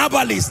to the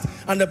herbalist.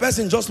 And the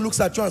person just looks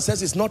at you and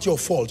says, it's not your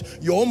fault.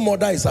 Your own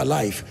mother is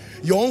alive.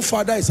 Your own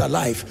father is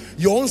alive.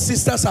 Your own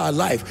sisters are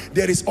alive.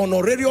 There is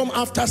honorarium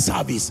after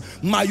service.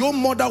 My own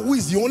mother, who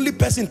is the only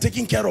person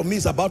taking care of me,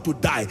 is about to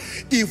die.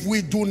 If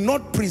we do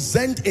not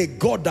present a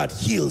God that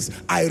heals,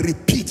 I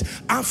repeat,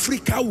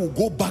 Africa will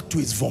go back to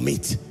its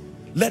vomit.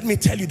 Let me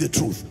tell you the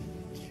truth.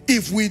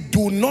 If we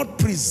do not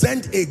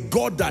present a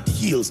God that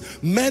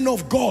heals, men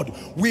of God,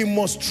 we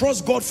must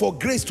trust God for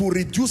grace to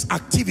reduce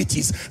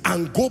activities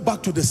and go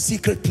back to the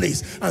secret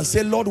place and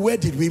say, Lord, where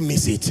did we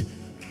miss it?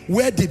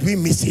 Where did we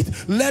miss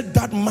it? Let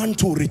that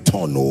mantle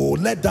return. Oh,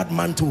 let that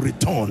mantle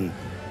return.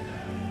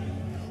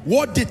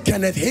 What did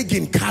Kenneth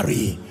Hagin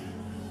carry?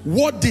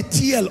 What did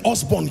T.L.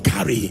 Osborne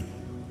carry?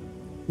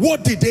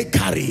 What did they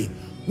carry?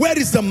 Where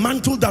is the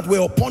mantle that were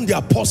upon the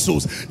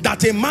apostles,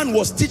 that a man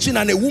was teaching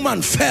and a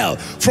woman fell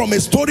from a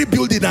story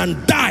building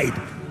and died?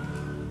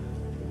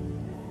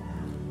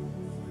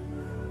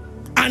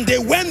 And they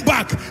went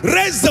back,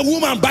 raised the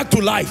woman back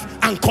to life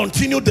and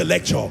continued the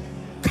lecture.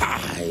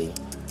 Kai.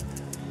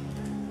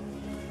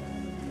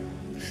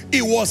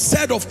 It was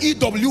said of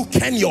E.W.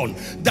 Kenyon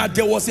that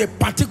there was a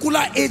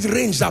particular age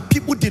range that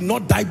people did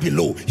not die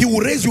below. He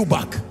will raise you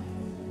back.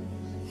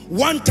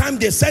 One time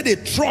they said a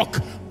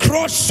truck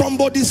crushed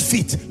somebody's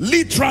feet,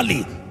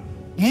 literally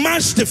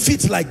mashed the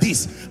feet like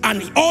this,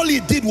 and all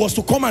he did was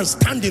to come and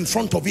stand in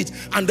front of it,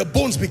 and the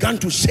bones began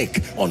to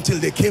shake until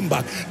they came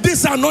back.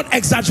 These are not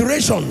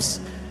exaggerations.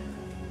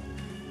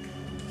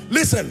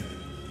 Listen,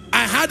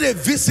 I had a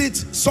visit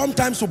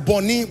sometimes to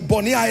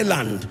Bonny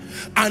Island,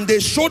 and they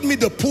showed me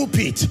the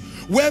pulpit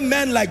where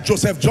men like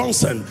Joseph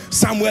Johnson,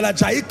 Samuel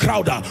Ajayi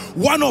Crowder,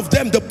 one of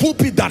them, the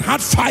pulpit that had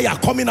fire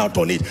coming out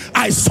on it,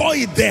 I saw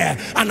it there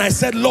and I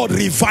said, Lord,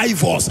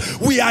 revive us.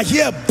 We are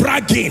here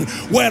bragging,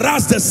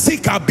 whereas the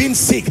sick are being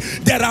sick.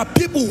 There are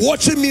people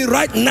watching me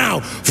right now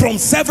from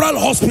several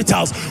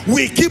hospitals.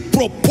 We keep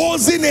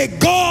proposing a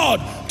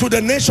God to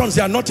the nations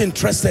they are not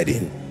interested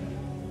in.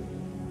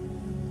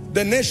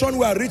 The nation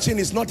we are reaching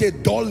is not a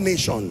dull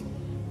nation.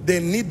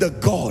 They need the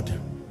God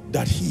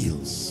that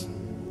heals.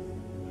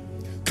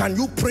 Can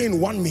you pray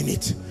in 1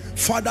 minute?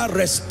 Father,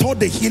 restore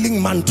the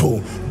healing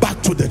mantle back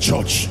to the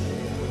church.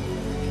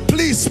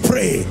 Please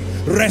pray.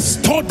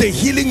 Restore the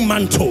healing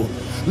mantle.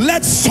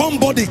 Let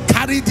somebody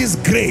carry this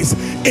grace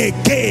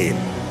again.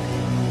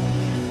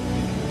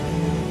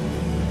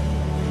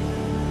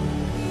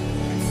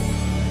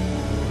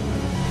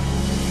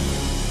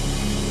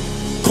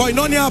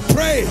 Koinonia,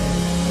 pray.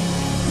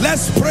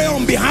 Let's pray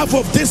on behalf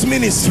of this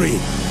ministry.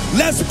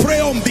 Let's pray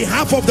on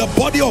behalf of the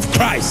body of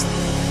Christ.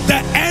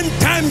 The end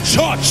time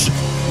church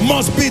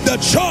must be the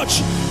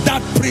church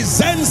that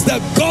presents the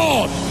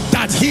God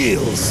that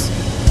heals.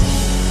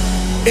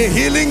 A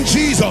healing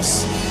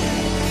Jesus.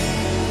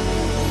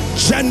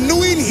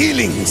 Genuine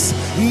healings,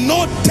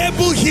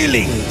 notable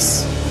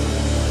healings.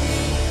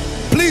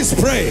 Please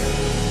pray.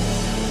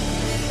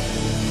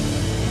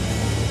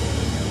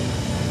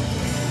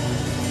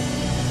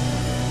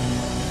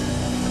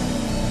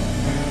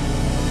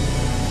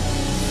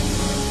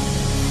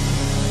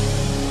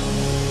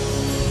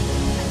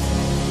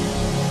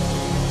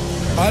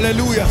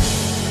 Hallelujah.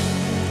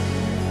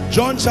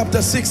 John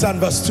chapter 6 and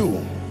verse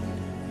 2.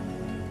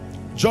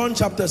 John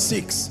chapter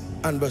 6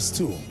 and verse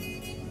 2.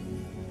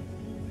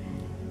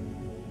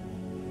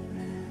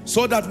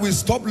 So that we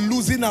stop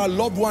losing our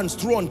loved ones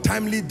through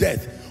untimely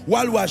death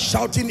while we are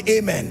shouting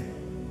amen.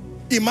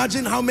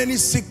 Imagine how many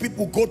sick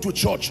people go to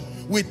church.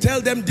 We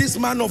tell them this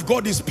man of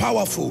God is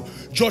powerful.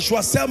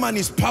 Joshua Selman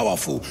is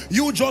powerful.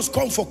 You just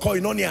come for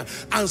koinonia.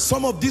 And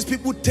some of these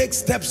people take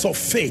steps of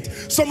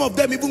faith. Some of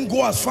them even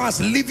go as far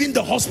as leaving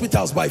the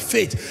hospitals by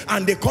faith.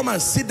 And they come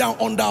and sit down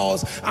under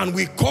us. And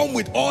we come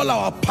with all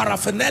our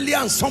paraphernalia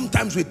and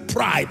sometimes with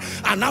pride.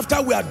 And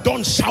after we are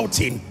done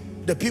shouting,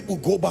 the people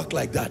go back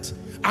like that.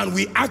 And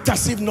we act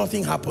as if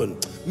nothing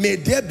happened. May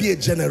there be a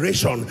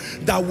generation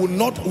that will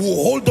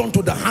hold on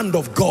to the hand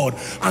of God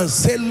and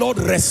say, Lord,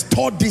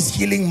 restore this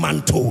healing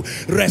mantle.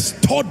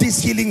 Restore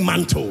this healing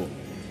mantle.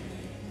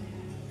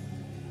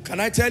 Can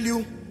I tell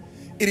you,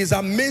 it is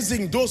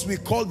amazing those we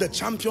call the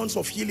champions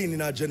of healing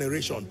in our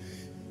generation.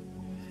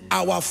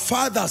 Our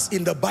fathers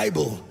in the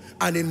Bible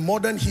and in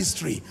modern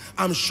history,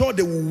 I'm sure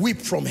they will weep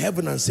from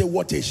heaven and say,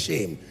 what a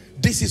shame.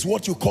 This is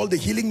what you call the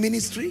healing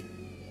ministry?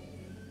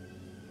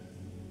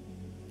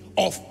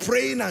 Of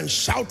praying and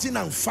shouting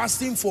and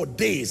fasting for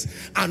days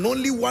and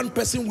only one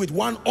person with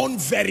one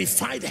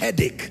unverified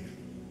headache,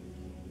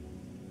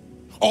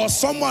 or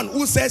someone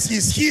who says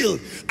he's healed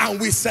and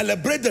we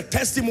celebrate the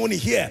testimony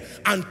here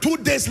and 2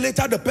 days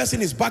later the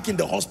person is back in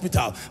the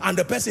hospital and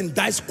the person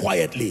dies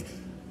quietly,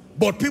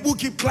 but people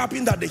keep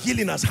clapping that the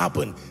healing has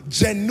happened.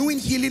 Genuine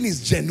healing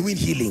is genuine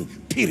healing,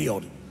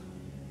 period.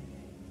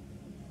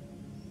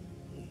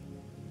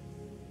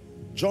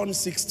 John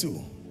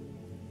 6:2.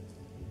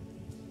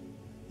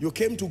 You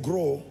came to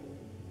grow,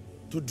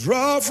 to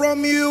draw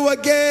from you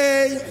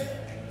again.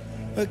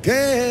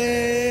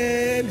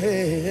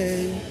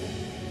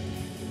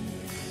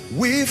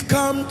 We've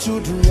come to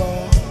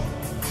draw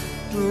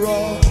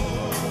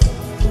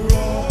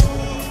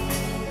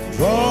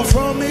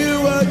from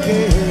you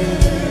again.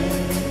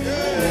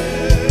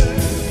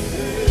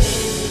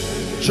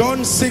 John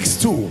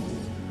 6:2.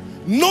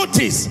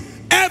 Notice,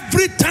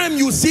 every time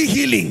you see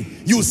healing,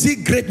 you see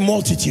great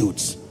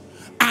multitudes.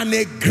 And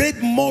a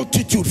great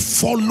multitude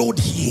followed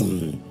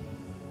him.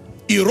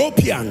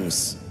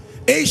 Europeans,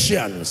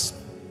 Asians.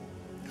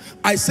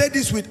 I say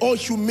this with all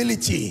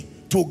humility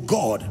to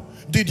God.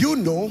 Did you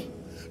know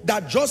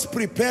that just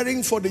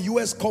preparing for the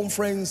US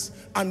conference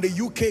and the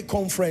UK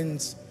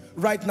conference,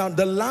 right now,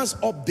 the last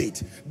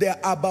update, there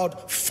are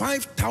about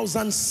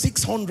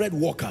 5,600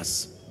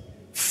 workers.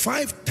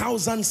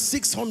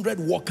 5,600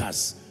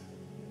 workers.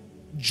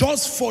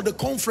 Just for the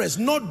conference,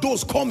 not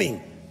those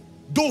coming,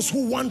 those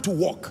who want to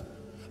work.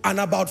 And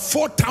about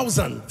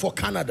 4,000 for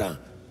Canada.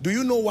 Do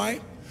you know why?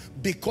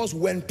 Because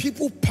when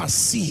people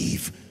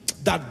perceive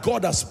that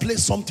God has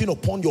placed something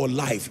upon your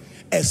life,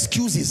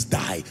 excuses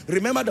die.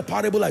 Remember the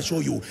parable I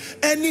showed you.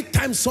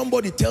 Anytime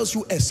somebody tells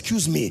you,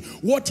 excuse me,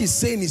 what he's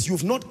saying is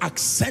you've not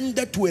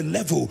ascended to a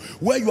level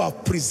where you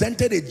have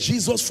presented a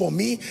Jesus for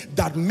me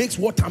that makes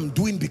what I'm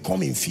doing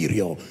become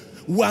inferior.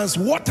 Once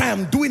what I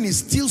am doing is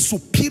still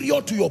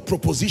superior to your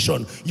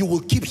proposition, you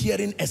will keep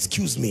hearing,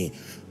 excuse me.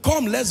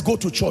 Come, let's go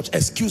to church.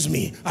 Excuse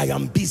me, I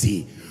am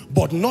busy.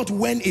 But not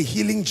when a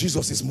healing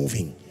Jesus is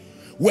moving.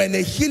 When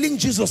a healing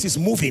Jesus is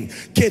moving,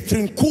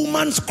 Catherine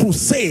Kuhlman's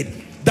crusade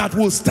that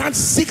will start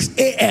 6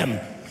 a.m.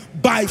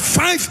 by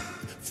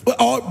 5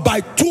 or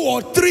by 2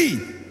 or 3,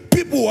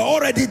 people were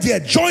already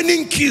there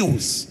joining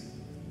queues.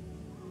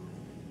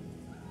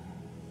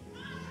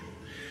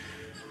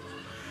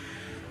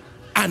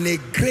 And a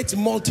great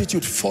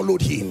multitude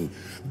followed him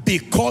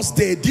because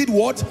they did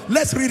what?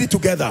 Let's read it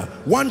together.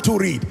 1, 2,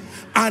 read.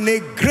 And a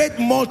great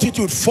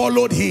multitude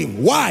followed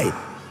him. Why?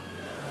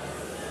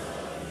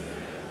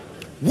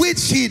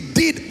 Which he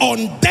did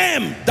on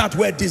them that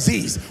were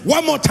diseased.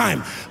 One more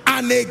time.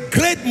 And a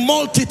great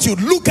multitude,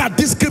 look at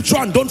this scripture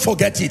and don't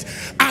forget it.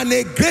 And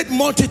a great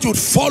multitude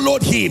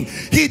followed him.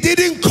 He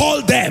didn't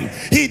call them.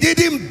 He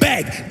didn't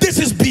beg. This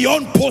is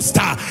beyond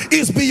poster.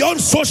 It's beyond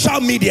social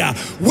media.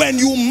 When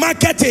you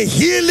market a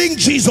healing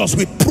Jesus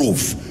with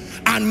proof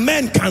and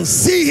men can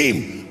see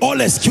him, all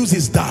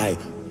excuses die.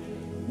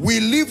 We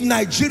leave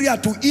Nigeria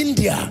to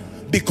India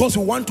because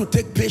we want to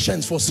take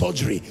patients for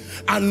surgery.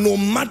 And no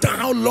matter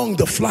how long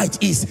the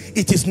flight is,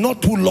 it is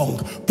not too long,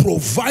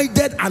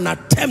 provided an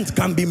attempt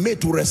can be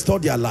made to restore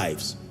their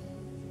lives.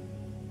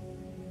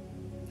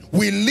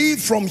 We live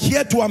from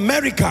here to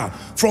America,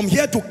 from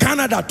here to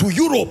Canada, to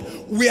Europe.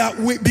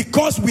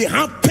 Because we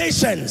have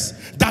patience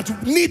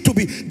that need to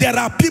be. There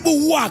are people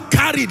who are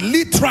carried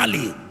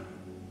literally.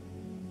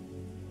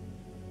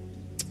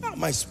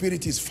 My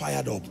spirit is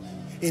fired up.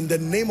 In the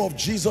name of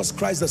Jesus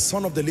Christ, the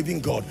Son of the living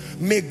God,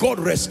 may God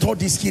restore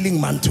this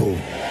healing mantle.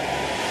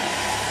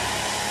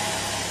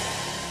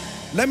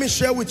 Let me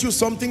share with you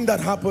something that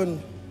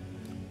happened.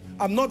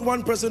 I'm not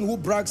one person who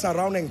brags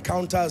around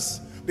encounters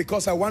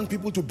because I want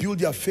people to build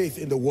their faith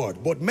in the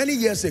word. But many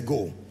years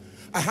ago,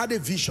 I had a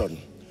vision.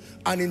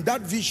 And in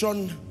that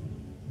vision,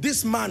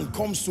 this man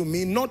comes to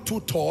me, not too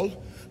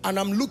tall, and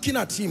I'm looking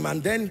at him,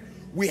 and then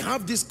we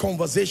have this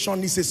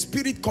conversation. It's a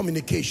spirit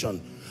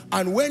communication.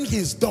 And when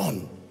he's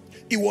done,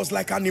 it was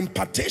like an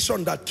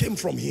impartation that came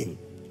from him.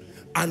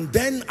 And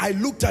then I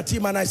looked at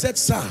him and I said,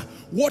 sir,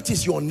 what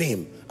is your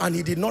name? And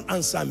he did not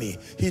answer me.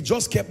 He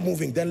just kept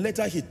moving. Then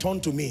later he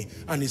turned to me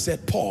and he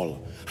said,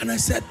 Paul. And I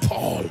said,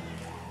 Paul.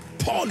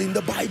 Paul in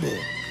the Bible.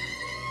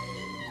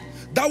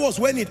 That was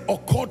when it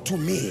occurred to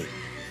me.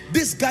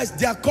 These guys,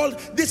 they are called,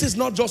 this is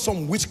not just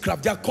some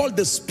witchcraft. They are called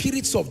the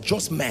spirits of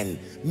just men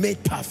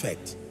made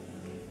perfect.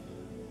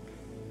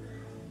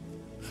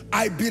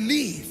 I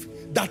believe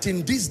that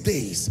in these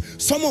days,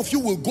 some of you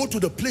will go to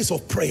the place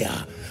of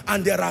prayer,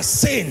 and there are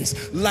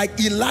saints like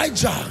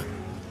Elijah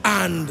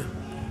and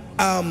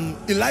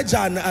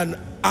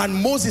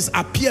Moses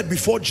appeared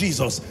before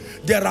Jesus.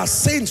 There are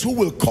saints who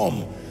will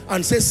come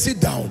and say, sit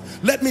down.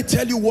 Let me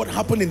tell you what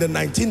happened in the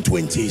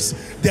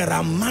 1920s. There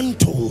are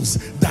mantles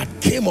that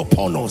came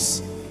upon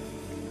us.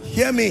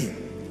 Hear me.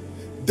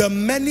 The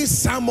many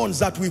sermons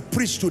that we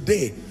preach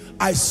today,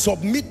 I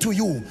submit to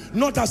you,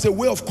 not as a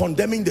way of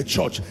condemning the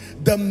church.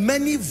 The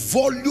many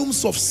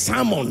volumes of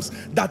sermons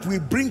that we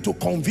bring to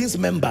convince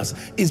members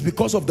is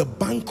because of the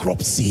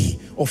bankruptcy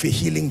of a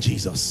healing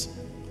Jesus.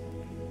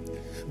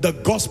 The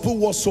gospel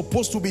was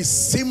supposed to be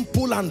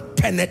simple and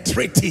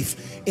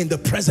penetrative in the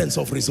presence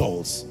of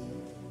results.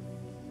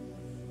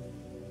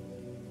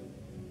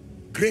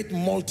 Great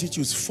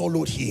multitudes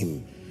followed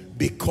him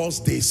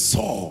because they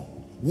saw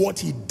what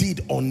he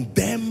did on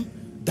them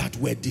that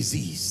were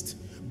diseased.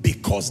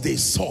 Because they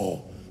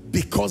saw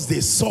in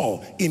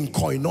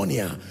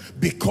koinonia,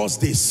 because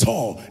they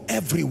saw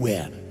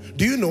everywhere.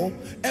 Do you know,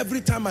 every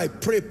time I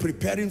pray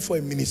preparing for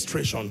a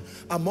ministration,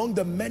 among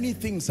the many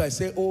things I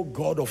say, oh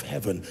God of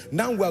heaven,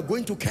 now we are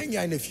going to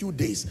Kenya in a few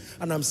days,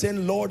 and I'm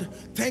saying, Lord,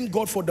 thank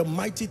God for the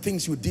mighty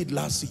things you did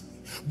last week.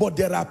 But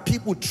there are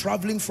people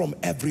traveling from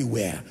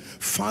everywhere.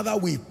 Father,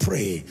 we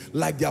pray,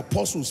 like the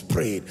apostles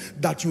prayed,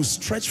 that you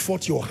stretch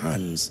forth your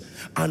hands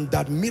and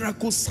that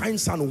miracles,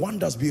 signs and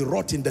wonders be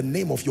wrought in the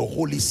name of your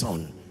holy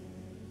Son.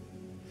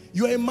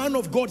 You are a man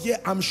of God here.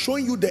 I'm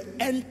showing you the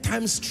end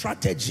time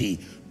strategy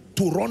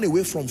to run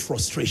away from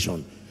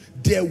frustration.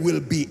 There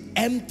will be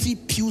empty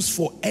pews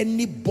for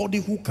anybody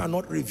who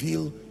cannot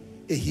reveal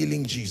a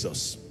healing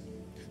Jesus.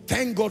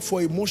 Thank God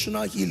for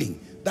emotional healing.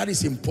 That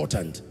is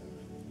important.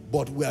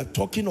 But we are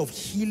talking of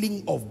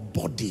healing of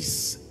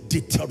bodies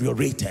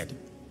deteriorated.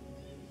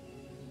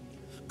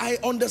 I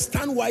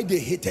understand why they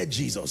hated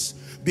Jesus,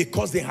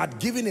 because they had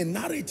given a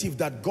narrative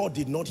that God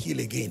did not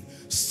heal again.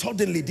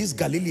 Suddenly this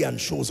Galilean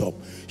shows up.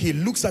 He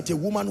looks at a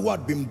woman who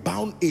had been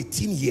bound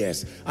 18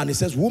 years and he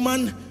says,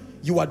 woman,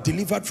 you are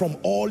delivered from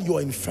all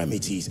your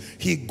infirmities.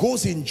 He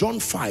goes in John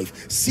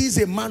 5, sees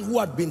a man who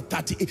had been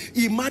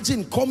 30.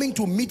 Imagine coming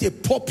to meet a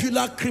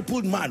popular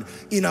crippled man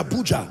in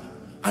Abuja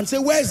and say,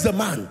 where is the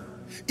man?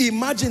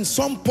 Imagine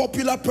some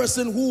popular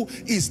person who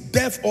is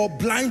deaf or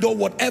blind or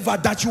whatever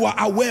that you are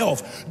aware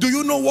of. Do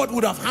you know what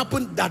would have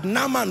happened? That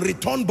Naaman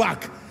returned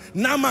back.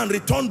 Naaman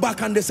returned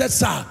back and they said,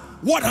 sir,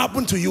 what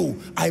happened to you?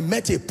 I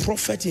met a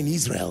prophet in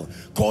Israel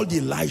called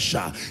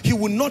Elisha. He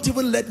would not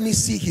even let me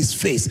see his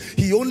face.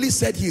 He only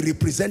said he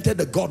represented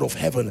the God of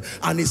heaven,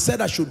 and he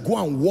said I should go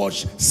and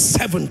wash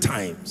 7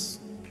 times.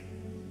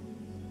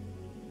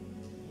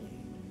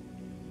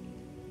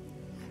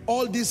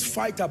 All this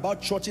fight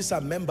about churches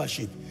and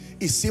membership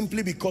is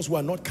simply because we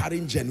are not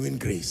carrying genuine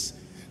grace.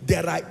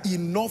 There are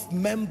enough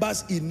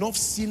members, enough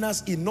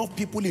sinners, enough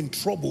people in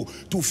trouble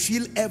to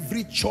fill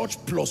every church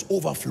plus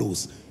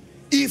overflows,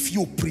 if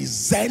you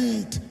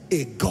present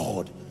a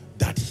God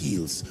that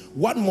heals.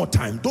 One more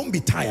time, don't be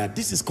tired.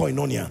 This is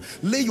koinonia.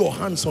 Lay your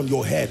hands on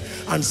your head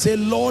and say,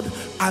 Lord,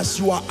 as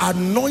you are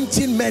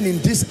anointing men in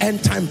this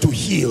end time to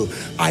heal,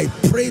 I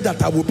pray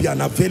that I will be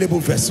an available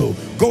vessel.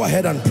 Go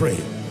ahead and pray.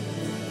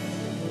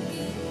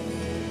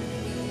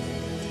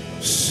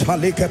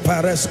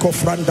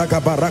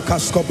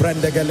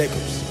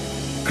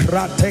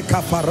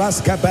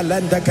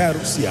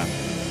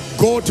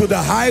 Go to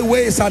the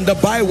highways and the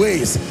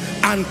byways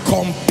and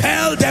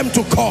compel them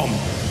to come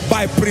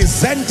by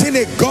presenting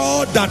a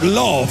God that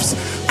loves,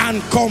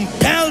 and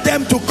compel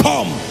them to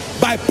come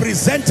by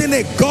presenting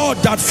a God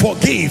that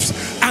forgives,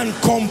 and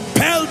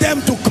compel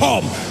them to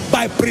come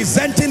by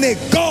presenting a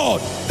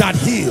God that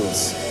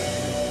heals.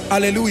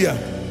 Hallelujah.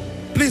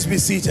 Please be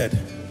seated.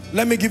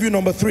 Let me give you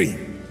number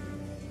 3.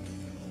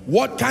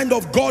 What kind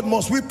of God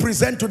must we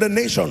present to the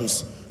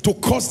nations? to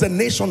cause the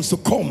nations to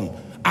come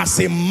as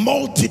a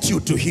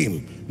multitude to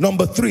him.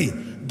 Number 3,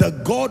 the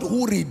God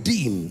who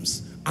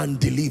redeems and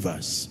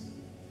delivers.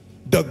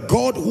 The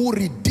God who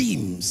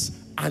redeems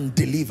and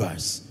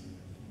delivers.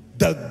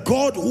 The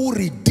God who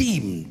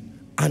redeemed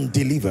and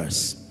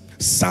delivers.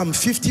 Psalm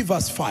 50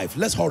 verse 5.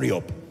 Let's hurry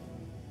up.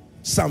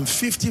 Psalm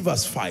 50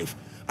 verse 5.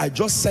 I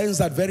just sense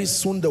that very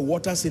soon the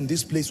waters in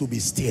this place will be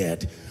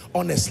stirred.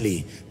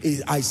 Honestly,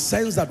 I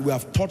sense that we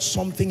have touched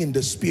something in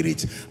the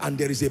spirit, and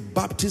there is a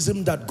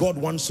baptism that God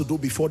wants to do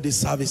before this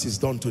service is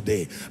done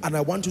today. And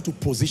I want you to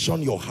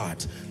position your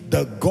heart.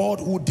 The God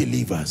who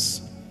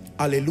delivers.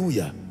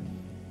 Hallelujah.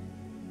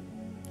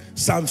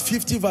 Psalm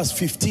 50 verse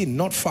 15,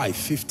 not 5,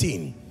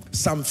 15.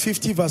 Psalm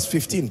 50 verse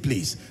 15,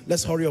 please.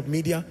 Let's hurry up,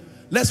 media.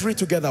 Let's read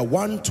together.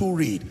 1, 2,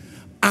 read.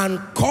 And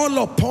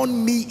call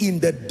upon me in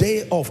the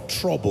day of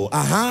trouble.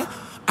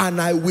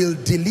 And I will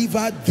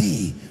deliver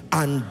thee,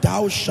 and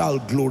thou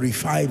shalt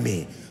glorify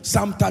me.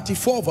 Psalm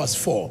 34 verse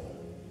 4.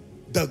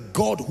 The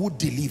God who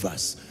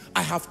delivers.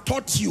 I have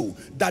taught you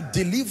that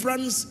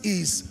deliverance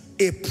is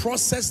a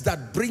process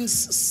that brings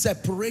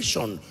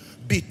separation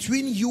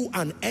between you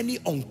and any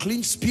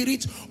unclean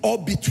spirit, or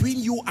between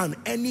you and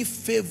any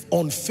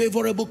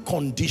unfavorable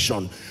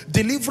condition.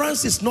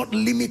 Deliverance is not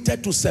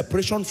limited to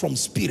separation from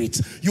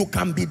spirits. You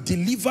can be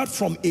delivered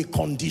from a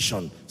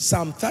condition.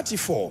 Psalm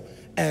 34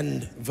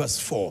 and verse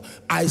 4.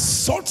 I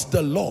sought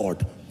the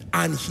Lord,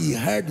 and he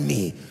heard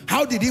me.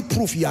 How did he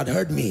prove he had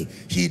heard me?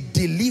 He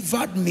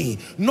delivered me,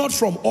 not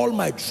from all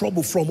my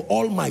trouble, from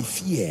all my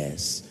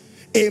fears.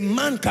 A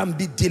man can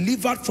be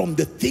delivered from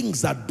the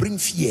things that bring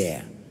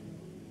fear.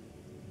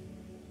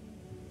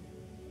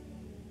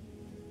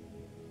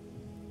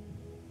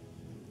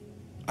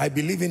 I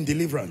believe in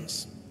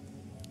deliverance.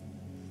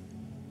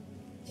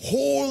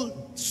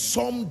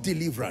 Wholesome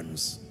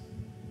deliverance.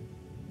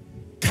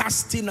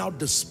 Casting out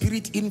the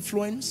spirit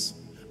influence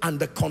and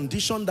the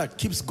condition that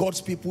keeps God's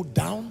people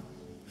down,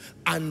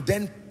 and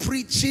then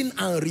preaching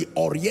and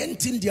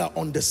reorienting their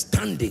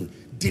understanding.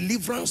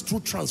 Deliverance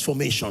through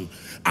transformation,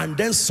 and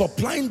then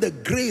supplying the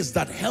grace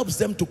that helps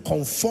them to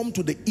conform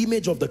to the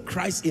image of the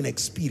Christ in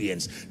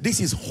experience. This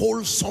is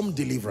wholesome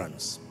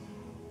deliverance.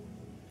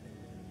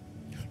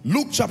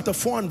 Luke chapter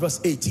 4 and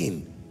verse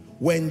 18.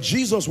 When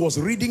Jesus was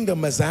reading the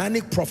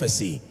messianic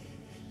prophecy,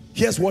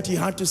 here's what he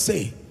had to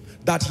say.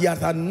 That he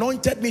hath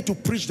anointed me to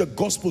preach the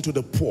gospel to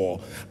the poor,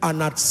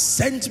 and hath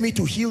sent me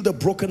to heal the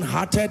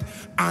brokenhearted,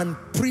 and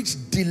preach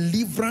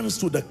deliverance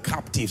to the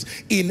captives.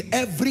 In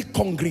every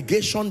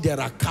congregation there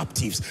are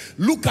captives.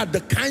 Look at the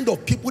kind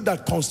of people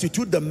that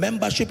constitute the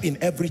membership in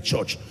every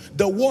church.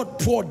 The word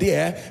poor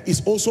there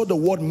is also the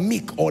word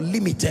meek or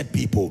limited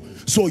people.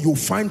 So you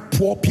find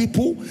poor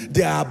people,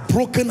 there are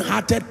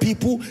brokenhearted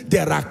people,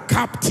 there are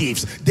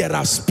captives, there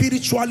are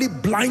spiritually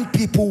blind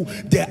people,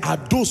 there are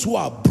those who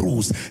are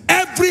bruised.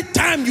 Every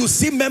time you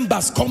see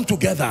members come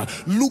together,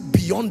 look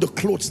beyond the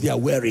clothes they are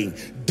wearing.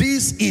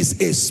 This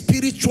is a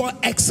spiritual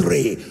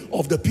x-ray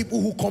of the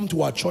people who come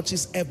to our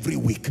churches every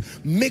week.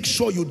 Make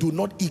sure you do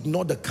not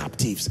ignore the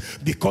captives,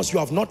 because you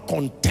have not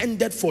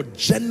contended for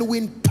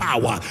genuine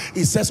power.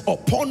 It says,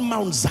 upon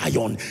Mount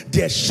Zion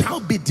there shall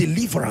be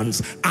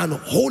deliverance and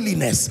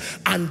holiness,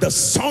 and the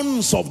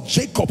sons of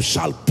Jacob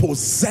shall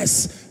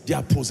possess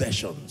their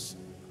possessions.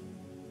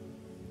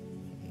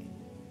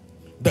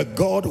 The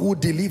God who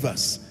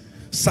delivers.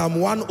 Psalm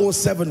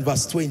 107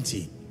 verse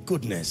 20.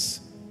 Goodness.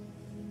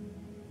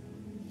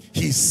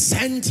 He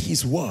sent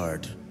his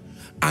word,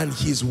 and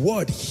his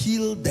word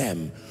healed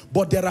them.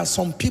 But there are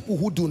some people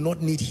who do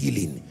not need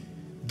healing.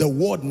 The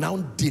word now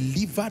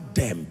delivered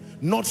them,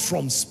 not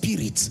from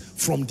spirits,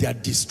 from their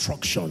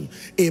destruction.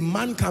 A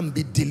man can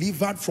be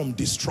delivered from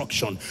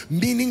destruction,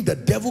 meaning the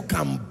devil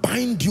can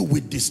bind you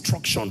with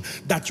destruction,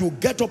 that you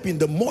get up in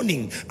the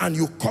morning and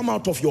you come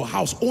out of your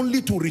house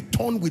only to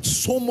return with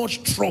so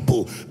much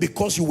trouble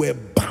because you were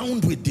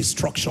bound with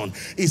destruction.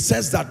 It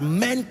says that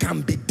men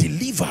can be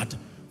delivered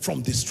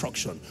from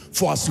destruction.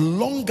 For as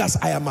long as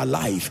I am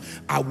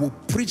alive, I will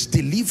preach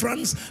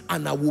deliverance,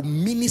 and I will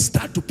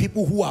minister to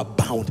people who are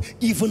bound.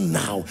 Even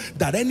now,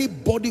 that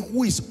anybody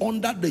who is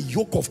under the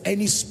yoke of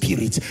any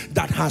spirit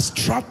that has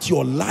trapped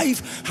your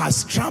life,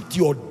 has trapped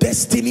your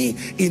destiny,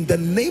 in the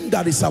name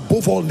that is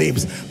above all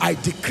names, I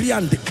decree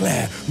and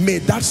declare, may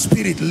that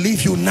spirit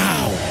leave you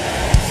now.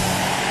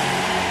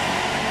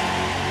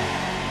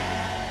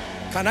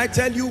 Can I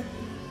tell you,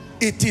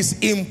 it is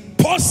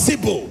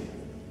impossible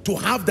to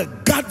have the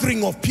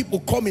gathering of people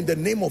come in the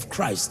name of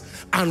Christ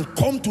and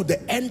come to the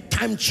end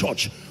time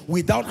church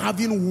without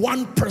having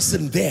one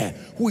person there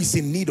who is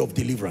in need of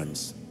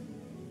deliverance.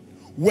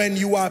 When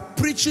you are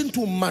preaching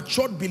to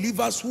matured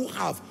believers who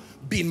have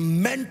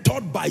been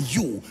mentored by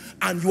you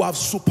and you have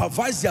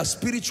supervised their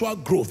spiritual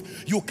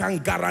growth, you can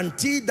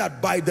guarantee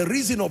that by the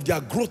reason of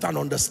their growth and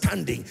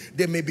understanding,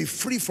 they may be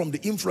free from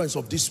the influence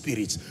of these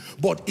spirits.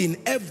 But in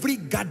every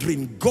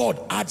gathering,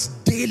 God adds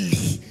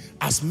daily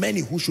as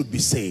many who should be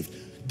saved.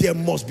 There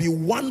must be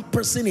one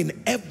person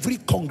in every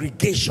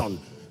congregation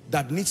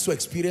that needs to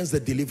experience the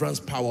deliverance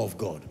power of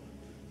God,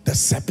 the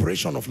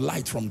separation of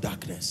light from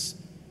darkness.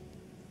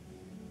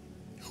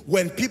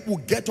 When people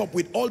get up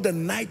with all the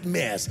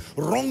nightmares,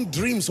 wrong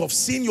dreams of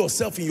seeing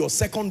yourself in your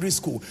secondary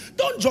school,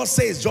 don't just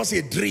say it's just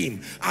a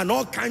dream and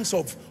all kinds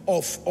of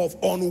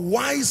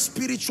unwise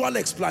spiritual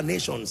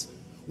explanations.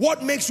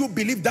 What makes you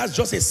believe that's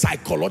just a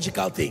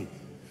psychological thing?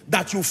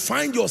 That you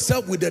find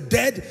yourself with the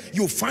dead,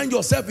 you find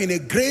yourself in a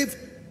grave,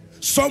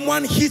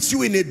 someone hits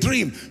you in a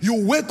dream,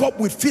 you wake up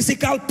with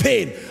physical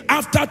pain.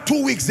 After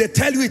 2 weeks, they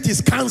tell you it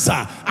is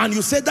cancer, and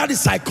you say that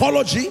is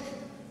psychology?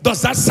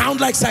 Does that sound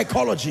like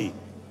psychology?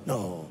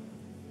 No.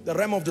 The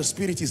realm of the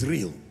spirit is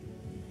real.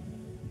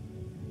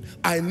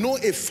 I know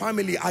a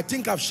family, I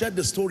think I've shared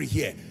the story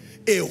here.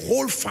 A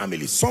whole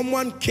family,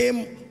 someone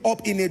came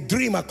up in a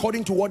dream,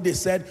 according to what they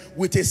said,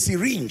 with a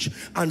syringe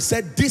and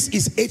said, this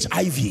is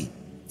HIV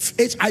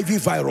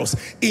virus,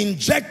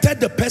 injected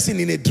the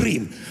person in a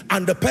dream,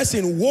 and the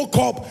person woke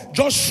up,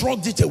 just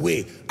shrugged it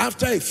away.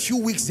 After a few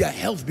weeks, their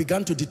health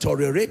began to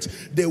deteriorate.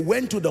 They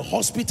went to the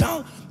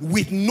hospital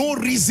with no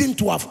reason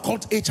to have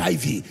caught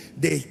HIV.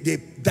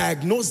 They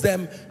diagnosed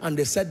them and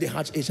they said they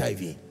had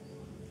HIV.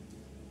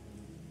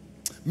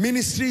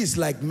 Ministry is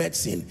like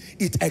medicine.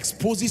 It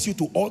exposes you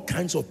to all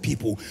kinds of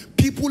people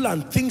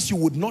and things you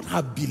would not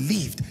have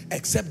believed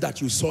except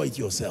that you saw it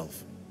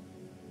yourself.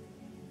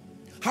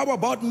 How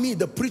about me,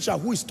 the preacher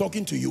who is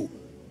talking to you?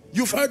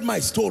 You've heard my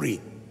story,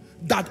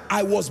 that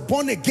I was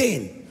born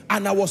again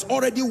and I was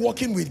already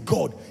walking with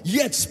God,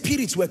 yet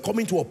spirits were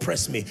coming to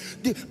oppress me.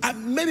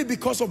 Maybe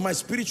because of my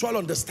spiritual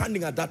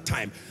understanding at that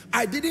time,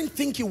 I didn't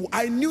think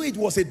I knew it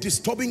was a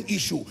disturbing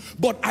issue,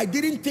 but I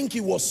didn't think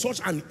it was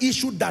such an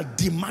issue that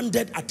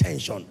demanded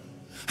attention.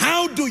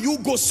 How do you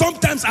go?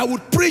 Sometimes I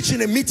would preach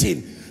in a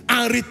meeting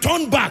and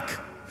return back.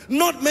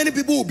 Not many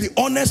people will be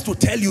honest to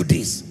tell you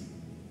this.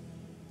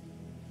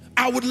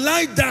 I would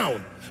lie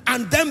down,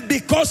 and then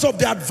because of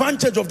the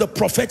advantage of the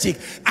prophetic,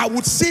 I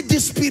would see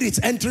these spirits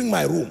entering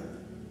my room.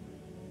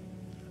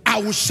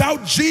 I would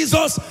shout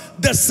Jesus,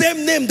 the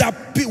same name that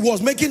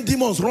was making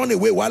demons run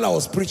away while I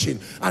was preaching,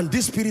 and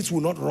these spirits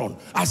will not run,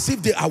 as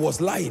if I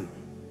was lying.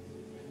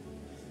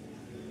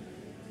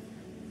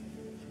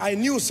 I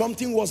knew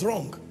something was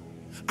wrong.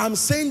 I'm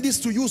saying this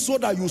to you so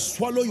that you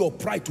swallow your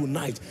pride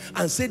tonight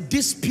and say,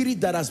 this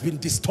spirit that has been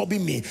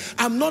disturbing me,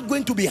 I'm not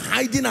going to be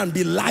hiding and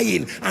be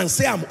lying and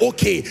say I'm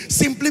okay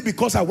simply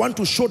because I want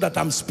to show that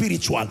I'm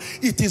spiritual.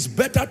 It is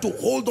better to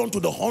hold on to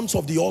the horns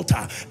of the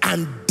altar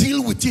and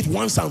deal with it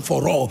once and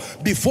for all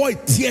before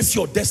it tears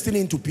your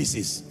destiny into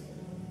pieces.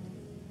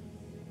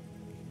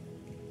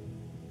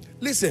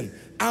 Listen,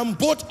 I'm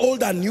both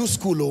old and new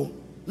school. Oh,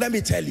 let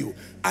me tell you,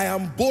 I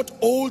am both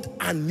old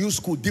and new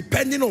school,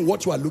 depending on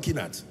what you are looking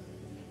at.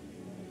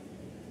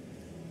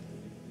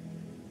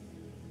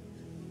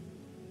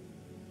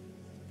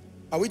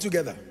 Are we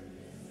together?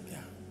 Yeah.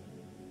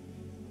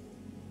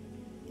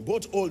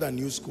 Both old and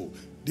new school.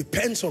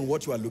 Depends on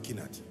what you are looking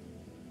at.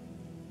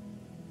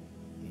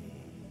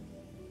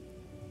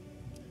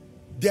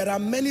 There are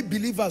many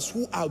believers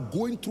who are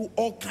going through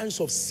all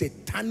kinds of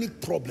satanic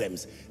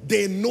problems.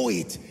 They know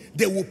it.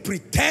 They will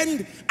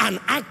pretend and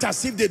act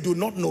as if they do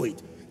not know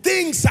it.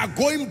 Things are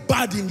going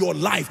bad in your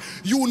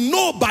life. You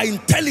know by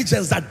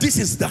intelligence that this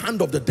is the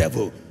hand of the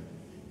devil.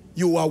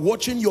 You are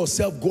watching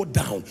yourself go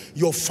down,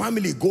 your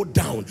family go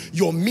down,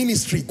 your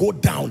ministry go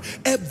down.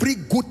 Every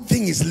good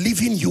thing is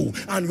leaving you,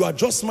 and you are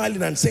just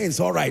smiling and saying, it's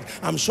all right,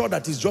 I'm sure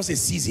that it's just a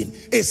season.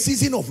 A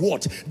season of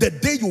what? The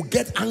day you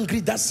get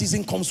angry, that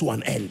season comes to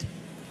an end.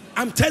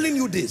 I'm telling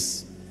you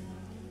this.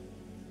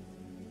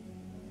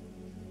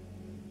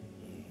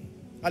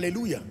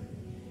 Hallelujah.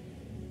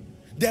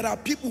 There are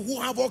people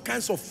who have all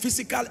kinds of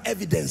physical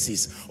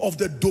evidences of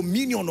the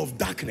dominion of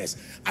darkness.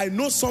 I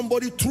know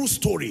somebody, true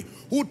story,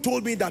 who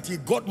told me that he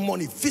got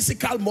money,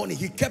 physical money.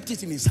 He kept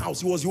it in his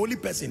house. He was the only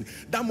person.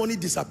 That money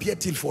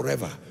disappeared till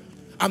forever.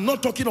 I'm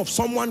not talking of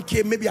someone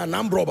came, maybe an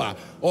armed robber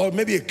or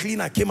maybe a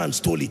cleaner came and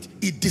stole it.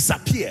 It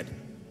disappeared.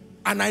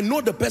 And I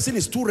know the person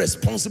is too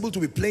responsible to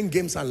be playing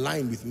games and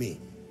lying with me.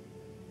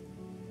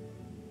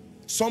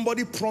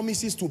 Somebody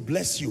promises to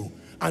bless you,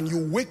 and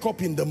you wake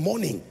up in the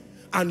morning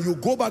and you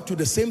go back to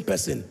the same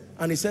person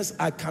and he says,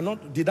 I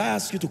cannot, did I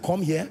ask you to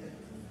come here?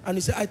 And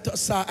he said,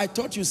 sir, I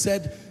thought you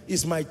said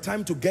it's my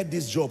time to get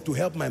this job to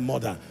help my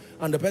mother.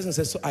 And the person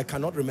says, so I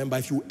cannot remember.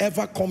 If you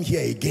ever come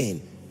here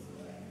again.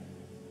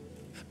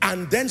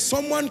 And then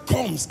someone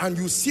comes and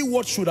you see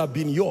what should have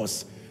been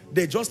yours.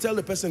 They just tell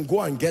the person,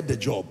 go and get the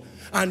job.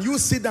 And you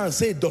sit down and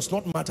say, it does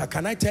not matter.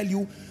 Can I tell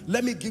you,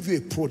 let me give you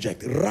a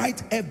project.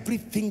 Write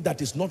everything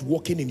that is not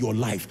working in your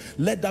life.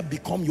 Let that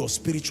become your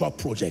spiritual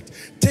project.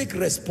 Take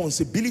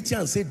responsibility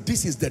and say,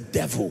 this is the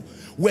devil.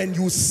 When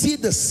you see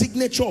the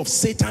signature of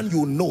Satan,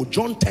 you know,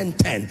 John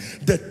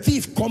 10:10, the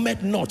thief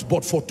cometh not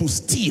but for to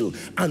steal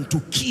and to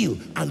kill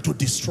and to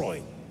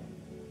destroy.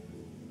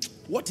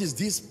 What is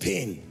this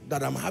pain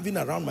that I'm having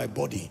around my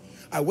body?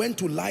 I went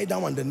to lie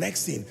down, and the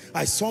next thing,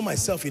 I saw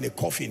myself in a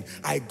coffin.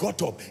 I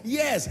got up.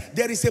 Yes,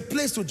 there is a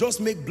place to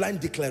just make blind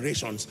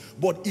declarations.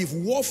 But if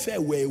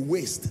warfare were a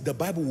waste, the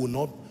Bible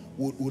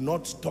will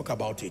not talk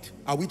about it.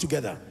 Are we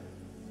together?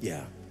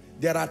 Yeah.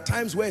 There are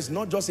times where it's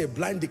not just a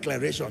blind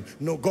declaration.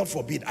 No, God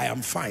forbid, I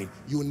am fine.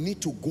 You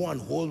need to go and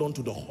hold on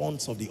to the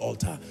horns of the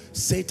altar.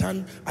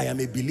 Satan, I am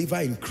a believer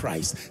in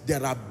Christ.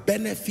 There are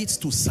benefits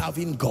to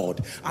serving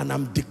God. And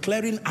I'm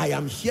declaring I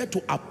am here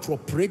to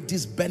appropriate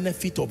this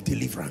benefit of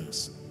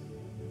deliverance.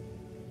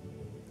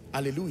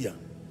 Hallelujah.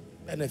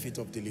 Benefit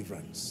of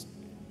deliverance.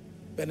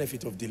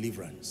 Benefit of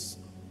deliverance.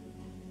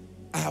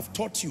 I have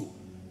taught you.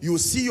 You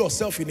see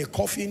yourself in a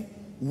coffin.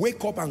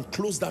 Wake up and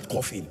close that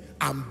coffin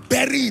and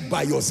bury it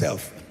by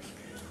yourself.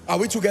 Are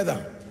we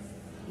together?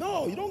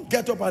 No, you don't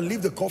get up and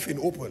leave the coffin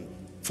open.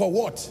 For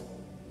what?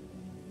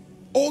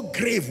 Oh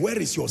grave, where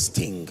is your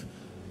sting?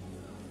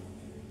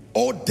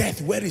 Oh death,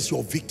 where is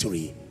your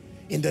victory?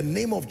 In the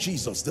name of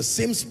Jesus, the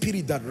same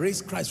spirit that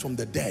raised Christ from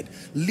the dead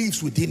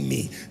lives within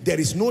me. There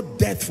is no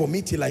death for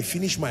me till I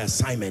finish my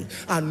assignment,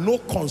 and no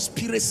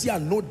conspiracy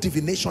and no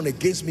divination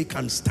against me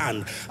can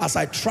stand. As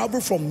I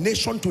travel from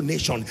nation to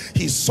nation,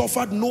 he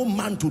suffered no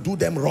man to do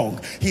them wrong.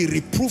 He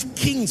reproved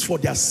kings for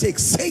their sake,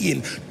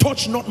 saying,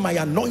 touch not my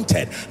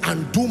anointed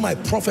and do my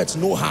prophets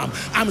no harm.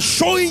 I'm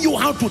showing you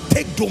how to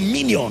take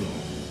dominion.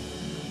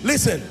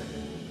 Listen,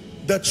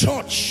 the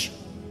church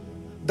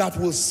that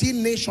will see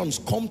nations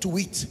come to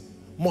it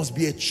must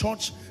be a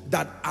church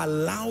that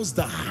allows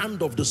the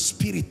hand of the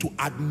Spirit to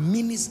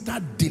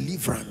administer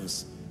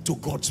deliverance to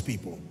God's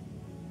people.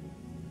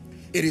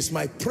 It is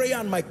my prayer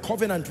and my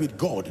covenant with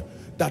God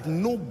that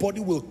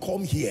nobody will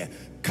come here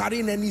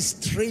carrying any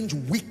strange,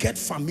 wicked,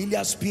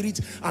 familiar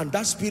spirit, and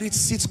that spirit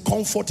sits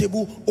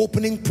comfortable,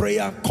 opening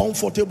prayer,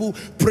 comfortable,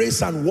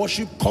 praise and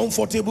worship,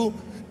 comfortable,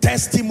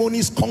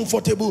 testimonies,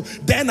 comfortable.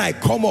 Then I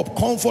come up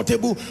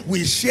comfortable,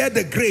 we share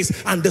the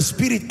grace, and the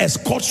spirit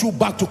escorts you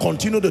back to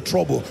continue the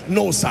trouble.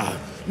 No, sir.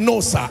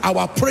 No, sir.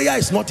 Our prayer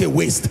is not a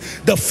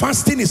waste. The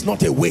fasting is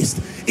not a waste.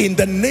 In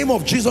the name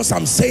of Jesus,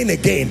 I'm saying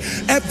again,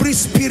 every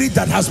spirit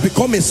that has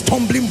become a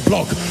stumbling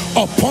block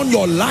upon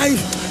your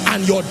life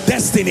and your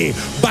destiny,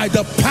 by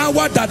the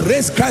power that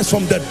raised Christ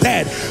from the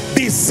dead,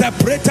 be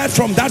separated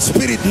from that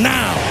spirit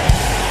now.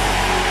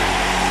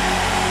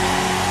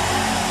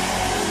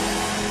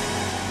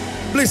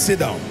 Please sit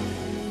down.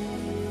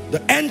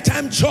 The end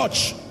time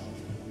church,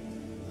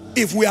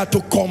 if we are to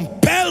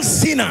compel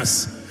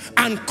sinners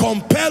and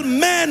compel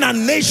men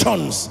and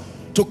nations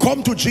to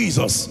come to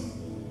Jesus,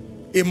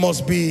 it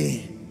must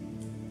be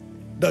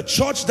the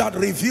church that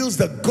reveals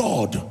the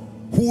God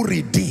who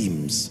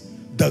redeems,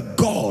 the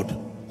God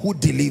who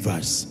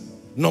delivers.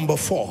 Number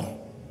 4,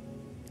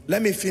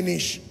 let me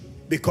finish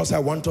because I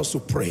want us to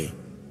pray.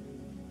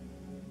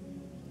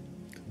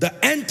 The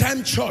end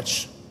time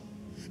church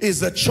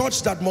is a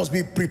church that must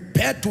be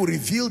prepared to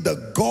reveal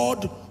the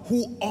God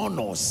who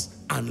honors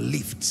and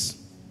lifts.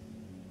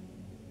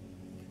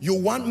 You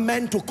want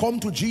men to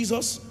come to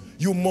Jesus?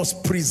 You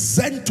must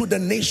present to the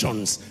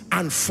nations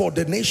and for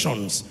the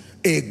nations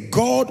a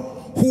God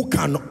who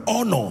can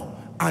honor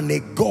and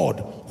a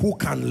God who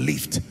can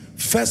lift.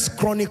 1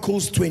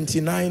 Chronicles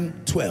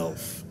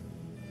 29:12.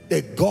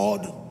 A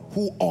God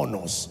who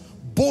honors.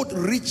 Both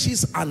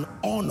riches and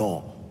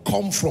honor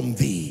come from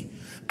thee,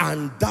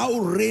 and thou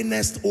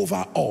reignest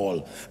over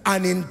all,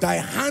 and in thy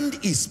hand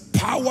is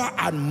power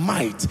and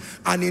might,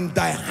 and in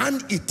thy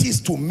hand it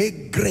is to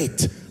make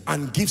great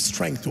and give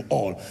strength to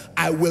all.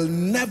 I will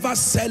never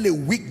sell a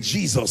weak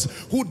Jesus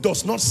who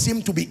does not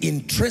seem to be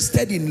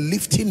interested in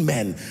lifting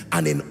men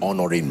and in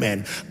honoring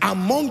men.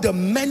 Among the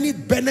many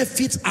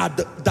benefits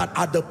that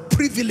are the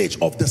privilege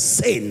of the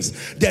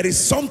saints, there is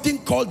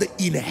something called the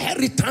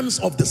inheritance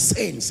of the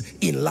saints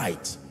in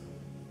light.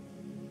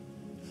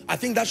 I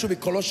think that should be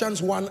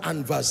Colossians 1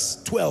 and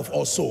verse 12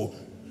 or so.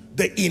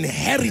 The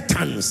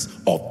inheritance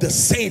of the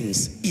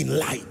saints in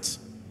light.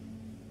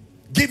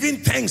 Giving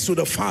thanks to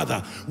the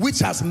Father, which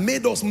has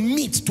made us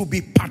meet to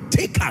be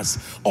partakers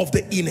of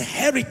the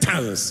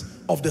inheritance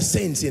of the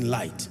saints in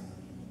light.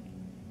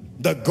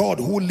 The God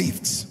who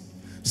lifts.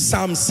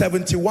 Psalm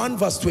 71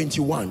 verse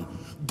 21.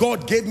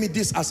 God gave me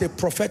this as a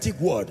prophetic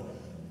word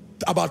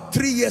about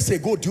 3 years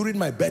ago during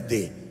my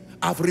birthday.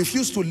 I've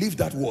refused to leave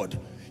that word.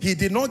 He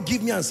did not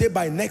give me and say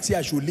by next year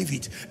I should leave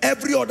it.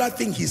 Every other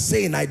thing he's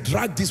saying, I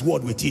drag this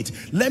word with it.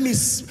 Let me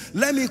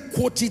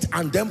quote it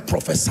and then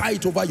prophesy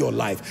it over your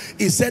life.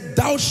 He said,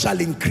 thou shalt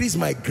increase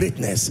my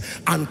greatness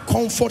and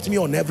comfort me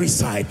on every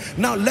side.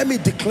 Now let me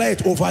declare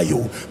it over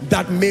you,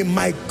 that may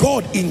my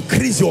God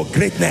increase your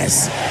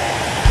greatness.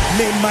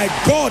 May my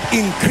God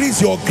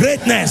increase your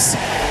greatness.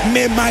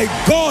 May my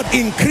God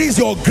increase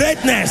your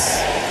greatness.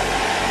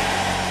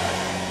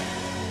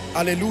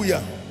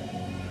 Hallelujah.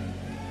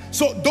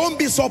 So don't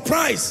be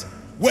surprised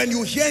when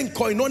you hear in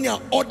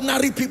Koinonia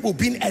ordinary people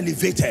being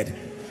elevated.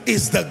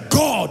 It's the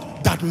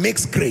God that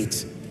makes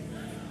great.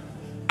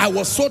 I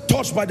was so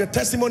touched by the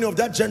testimony of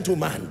that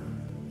gentleman.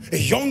 A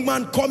young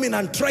man coming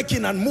and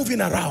trekking and moving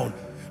around.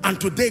 And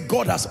today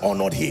God has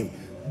honored him.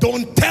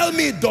 Don't tell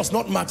me it does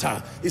not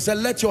matter. He said,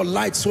 let your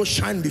light so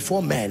shine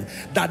before men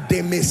that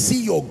they may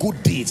see your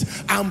good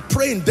deeds. I'm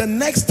praying the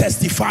next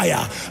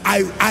testifier,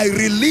 I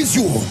release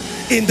you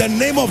in the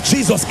name of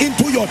Jesus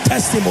into your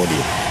testimony.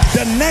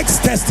 The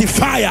next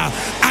testifier,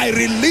 I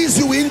release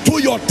you into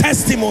your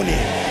testimony.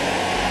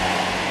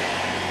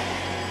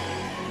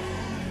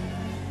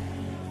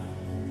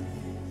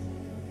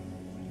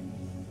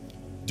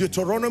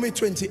 Deuteronomy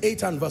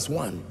 28 and verse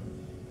 1.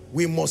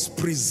 We must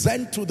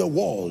present to the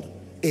world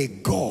a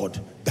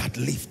God that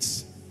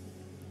lifts.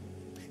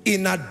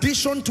 In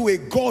addition to a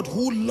God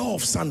who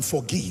loves and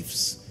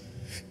forgives,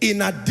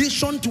 in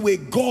addition to a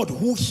God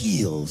who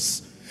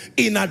heals,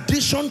 in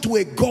addition to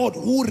a God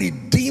who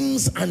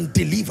redeems and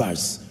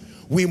delivers,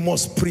 we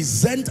must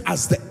present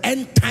as the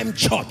end time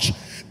church.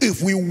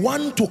 If we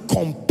want to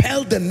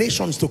compel the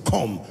nations to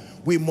come,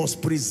 we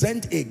must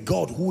present a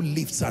God who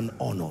lifts and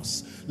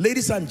honors.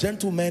 Ladies and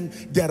gentlemen,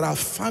 there are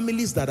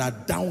families that are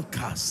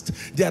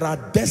downcast. There are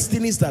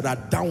destinies that are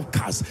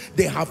downcast.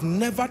 They have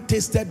never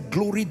tasted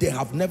glory. They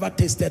have never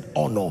tasted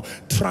honor.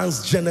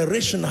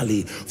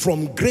 Transgenerationally,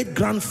 from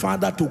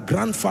great-grandfather to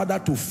grandfather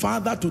to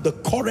father to the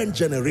current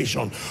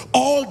generation,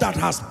 all that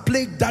has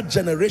plagued that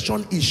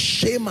generation is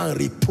shame and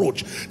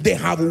reproach. They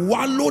have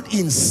wallowed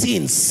in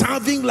sin,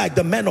 serving like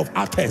the men of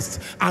Athens,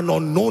 an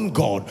unknown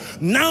God.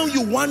 Now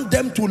you want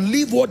them to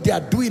leave what they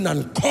are doing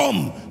and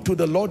come to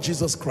the Lord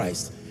Jesus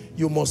Christ.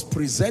 You must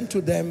present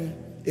to them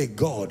a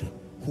God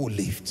who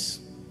lifts.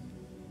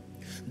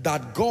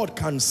 That God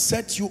can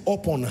set you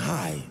up on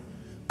high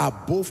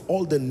above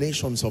all the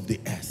nations of the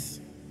earth.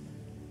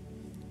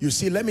 You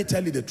see, let me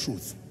tell you the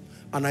truth,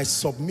 and I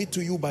submit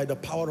to you by the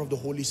power of the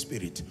Holy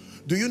Spirit.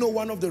 Do you know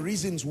one of the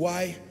reasons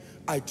why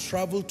I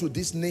travel to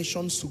these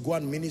nations to go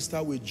and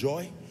minister with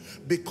joy?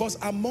 Because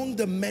among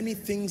the many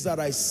things that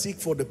I seek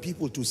for the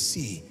people to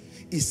see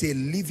is a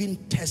living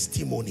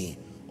testimony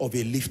of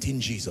a lifting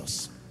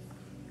Jesus.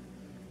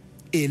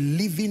 A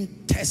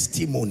living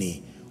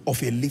testimony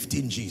of a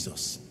lifting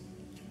Jesus.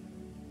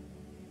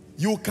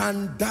 You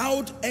can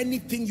doubt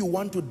anything you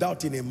want to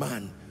doubt in a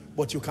man,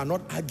 but you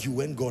cannot argue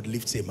when God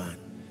lifts a man.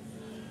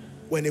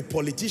 When a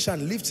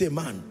politician lifts a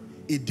man,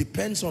 it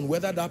depends on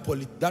whether that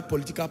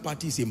political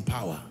party is in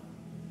power.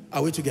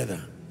 Are we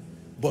together?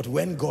 But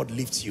when God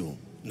lifts you,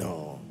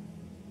 no.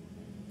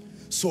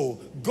 So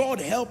God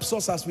helps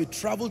us as we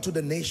travel to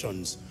the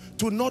nations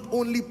to not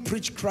only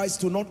preach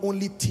Christ, to not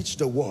only teach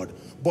the word,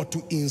 but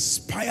to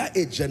inspire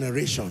a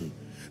generation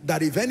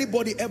that if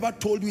anybody ever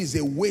told you it's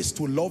a waste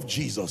to love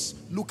Jesus,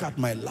 look at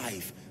my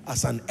life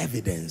as an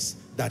evidence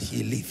that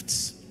he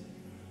lifts.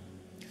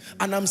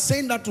 And I'm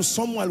saying that to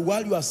someone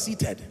while you are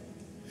seated.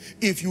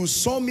 If you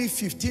saw me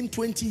 15,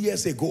 20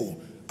 years ago,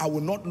 I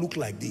will not look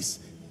like this.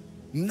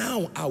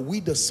 Now are we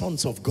the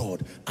sons of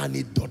God, and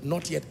it does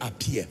not yet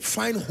appear.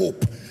 Find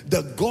hope.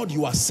 The God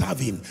you are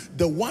serving,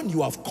 the one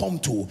you have come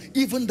to,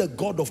 even the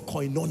God of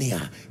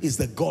koinonia, is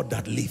the God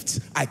that lifts.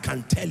 I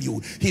can tell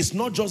you, he's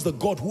not just the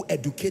God who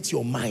educates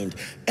your mind.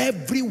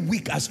 Every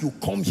week as you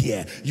come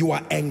here, you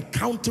are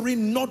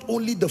encountering not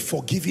only the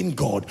forgiving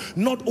God,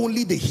 not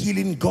only the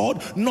healing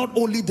God, not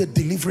only the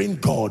delivering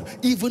God.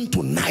 Even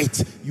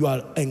tonight, you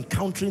are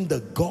encountering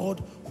the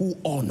God who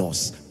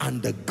honors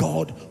and the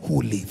God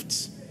who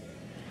lifts.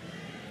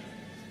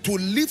 To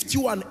lift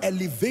you and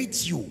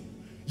elevate you.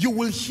 You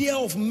will hear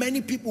of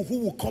many people who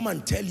will come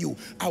and tell you,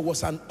 I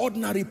was an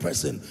ordinary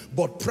person,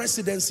 but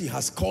presidency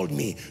has called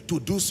me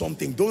to do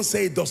something. Don't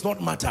say it does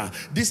not matter.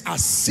 These are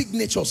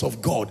signatures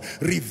of God,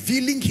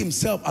 revealing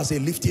himself as a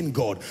lifting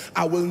God.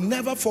 I will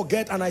never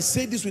forget, and I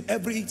say this with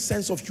every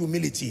sense of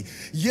humility,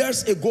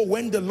 years ago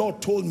when the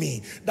Lord told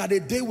me that a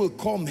day will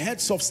come,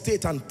 heads of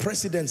state and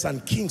presidents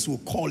and kings will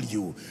call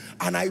you.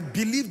 And I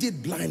believed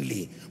it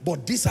blindly.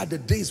 But these are the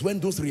days when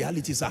those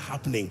realities are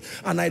happening.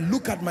 And I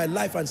look at my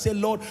life and say,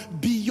 Lord,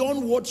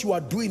 beyond what you are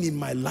doing in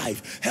my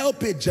life,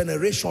 help a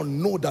generation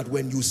know that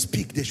when you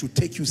speak, they should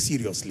take you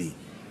seriously.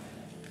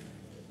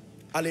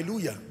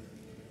 Hallelujah.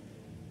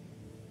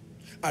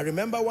 I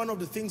remember one of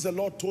the things the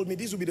Lord told me,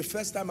 this will be the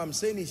first time I'm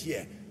saying it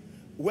here.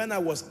 When I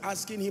was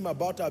asking him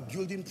about our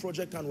building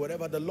project and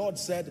whatever, the Lord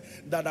said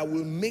that I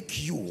will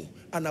make you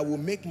and I will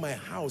make my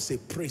house a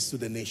praise to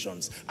the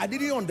nations. I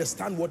didn't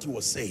understand what he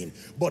was saying,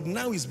 but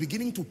now it's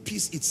beginning to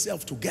piece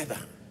itself together.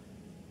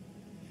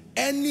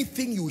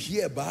 Anything you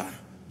hear about,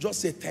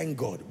 just say thank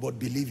God, but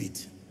believe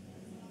it.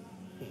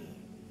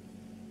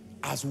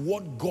 As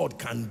what God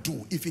can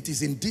do. If it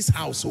is in this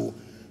household,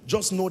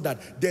 just know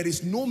that there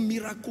is no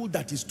miracle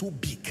that is too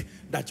big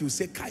that you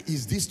say,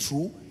 is this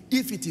true?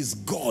 If it is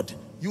God,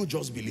 you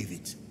just believe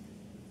it.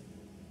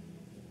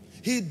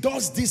 He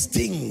does these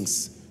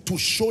things to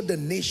show the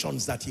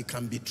nations that he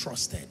can be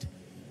trusted.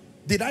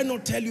 Did I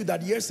not tell you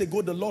that years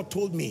ago the Lord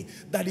told me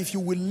that if you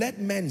will let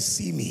men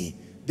see me,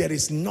 there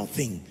is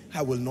nothing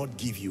I will not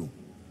give you.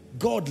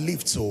 God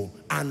lifts,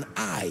 and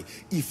I,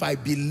 if I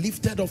be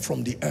lifted up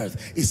from the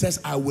earth, it says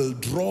I will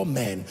draw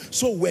men.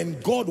 So when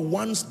God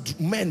wants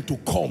men to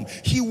come,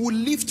 he will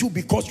lift you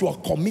because you are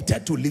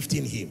committed to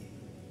lifting him.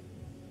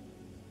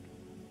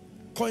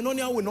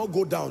 Koinonia will not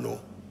go down, no.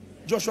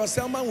 Joshua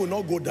Selman will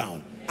not go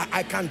down.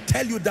 I can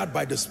tell you that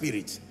by the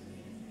Spirit.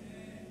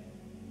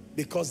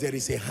 Because there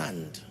is a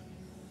hand.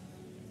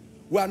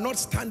 We are not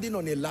standing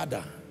on a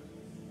ladder.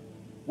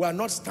 We are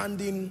not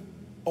standing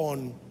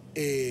on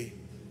a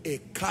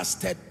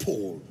casted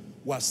pole.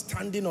 We are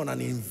standing on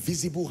an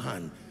invisible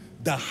hand.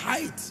 The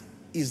height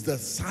is the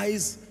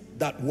size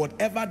that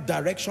whatever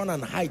direction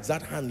and height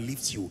that hand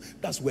lifts you,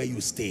 that's where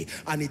you stay.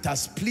 And it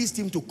has pleased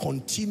him to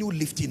continue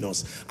lifting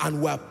us.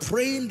 And we are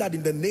praying that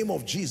in the name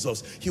of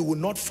Jesus, he will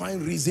not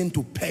find reason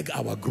to peg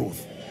our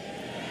growth.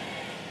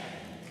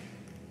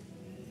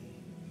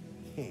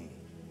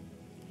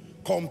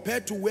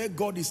 Compared to where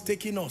God is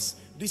taking us,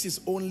 this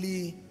is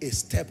only a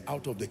step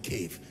out of the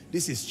cave.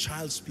 This is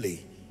child's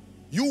play.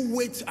 You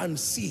wait and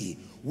see.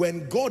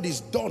 When God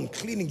is done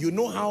cleaning, you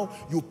know how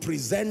you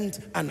present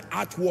an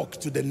artwork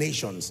to the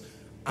nations.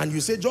 And you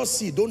say, just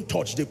see, don't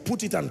touch. They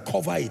put it and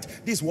cover it.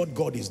 This is what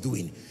God is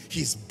doing.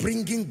 He's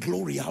bringing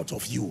glory out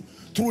of you.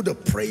 Through the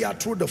prayer,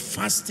 through the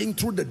fasting,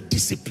 through the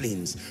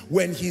disciplines.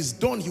 When he's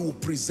done, he will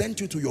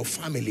present you to your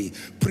family,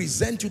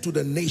 present you to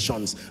the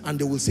nations, and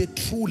they will say,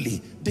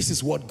 truly, this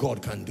is what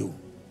God can do.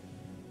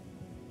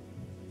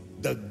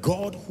 The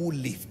God who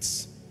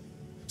lifts.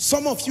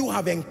 Some of you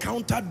have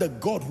encountered the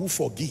God who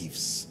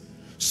forgives.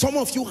 Some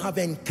of you have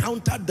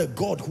encountered the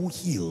God who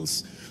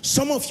heals.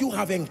 Some of you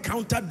have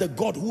encountered the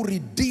God who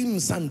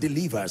redeems and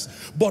delivers.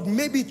 But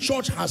maybe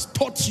church has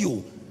taught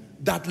you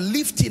that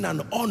lifting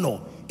and honor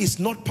is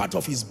not part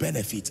of his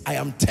benefit. I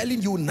am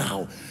telling you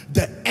now,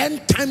 the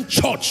end time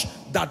church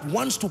that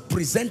wants to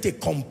present a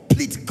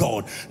complete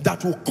God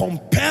that will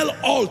compel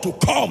all to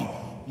come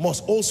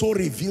must also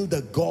reveal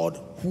the God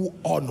who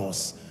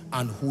honors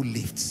and who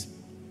lifts.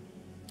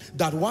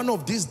 That one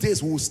of these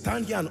days we will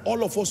stand here and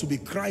all of us will be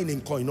crying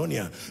in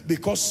koinonia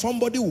because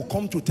somebody will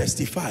come to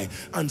testify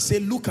and say,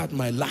 look at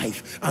my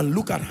life and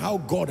look at how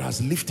God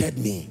has lifted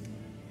me.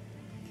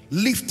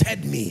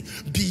 Lifted me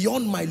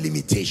beyond my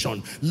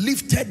limitation,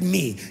 lifted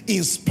me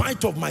in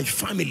spite of my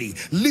family,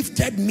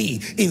 lifted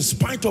me in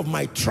spite of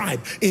my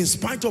tribe, in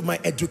spite of my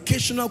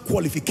educational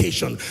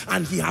qualification,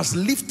 and he has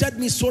lifted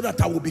me so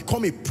that I will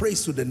become a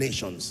praise to the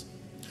nations.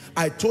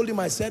 I told him,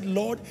 I said,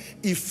 Lord,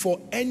 if for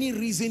any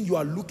reason you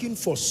are looking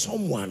for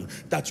someone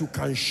that you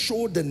can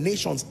show the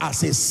nations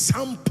as a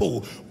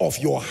sample of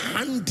your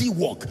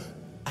handiwork,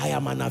 I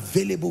am an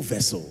available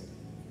vessel.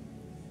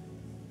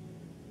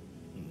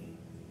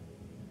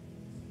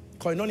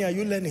 Koinonia, are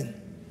you learning?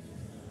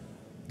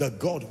 The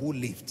God who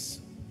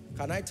lifts.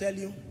 Can I tell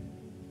you?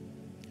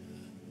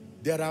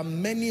 There are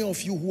many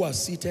of you who are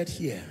seated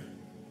here.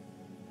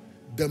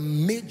 The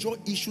major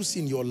issues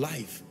in your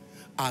life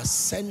are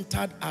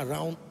centered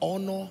around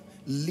honor,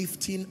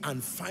 lifting,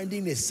 and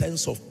finding a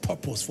sense of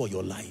purpose for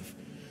your life.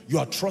 You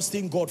are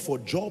trusting God for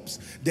jobs.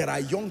 There are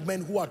young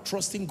men who are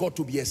trusting God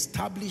to be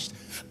established.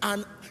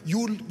 And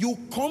you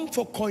come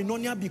for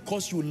koinonia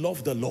because you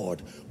love the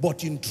Lord.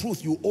 But in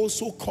truth, you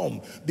also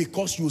come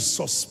because you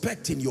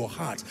suspect in your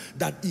heart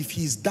that if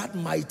he's that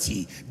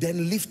mighty,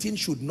 then lifting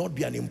should not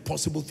be an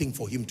impossible thing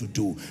for him to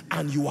do.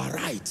 And you are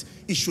right.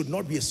 It should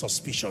not be a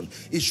suspicion.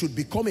 It should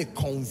become a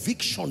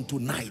conviction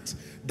tonight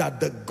that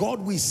the God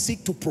we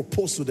seek to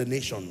propose to the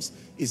nations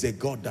is a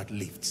God that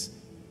lifts.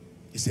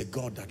 It's a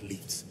God that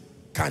lifts.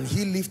 Can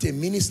he lift a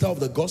minister of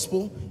the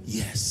gospel?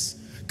 Yes.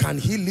 Can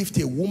he lift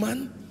a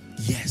woman?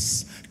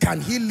 Yes.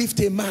 Can he lift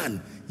a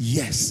man?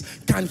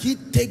 Yes. Can he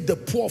take the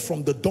poor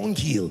from the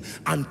dunghill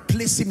and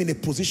place him in a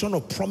position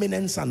of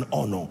prominence and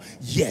honor?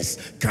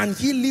 Yes. Can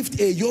he lift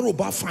a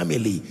Yoruba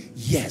family?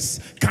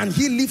 Yes. Can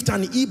he lift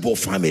an Igbo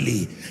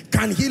family?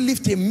 Can he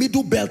lift a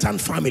Middle Belton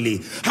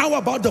family? How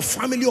about the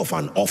family of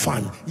an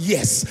orphan?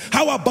 Yes.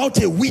 How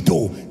about a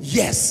widow?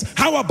 Yes.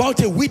 How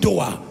about a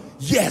widower?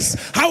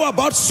 Yes. How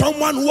about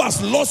someone who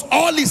has lost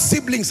all his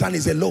siblings and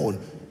is alone?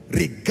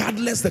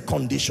 Regardless the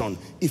condition,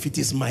 if it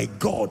is my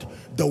God,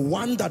 the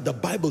one that the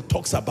Bible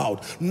talks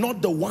about,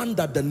 not the one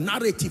that the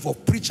narrative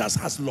of preachers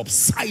has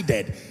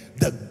lopsided,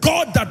 the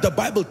God that the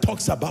Bible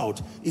talks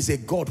about is a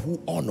God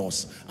who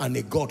honors and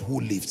a God who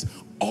lifts.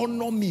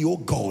 Honor me, oh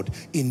God,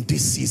 in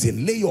this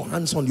season. Lay your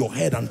hands on your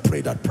head and pray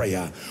that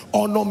prayer.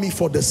 Honor me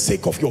for the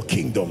sake of your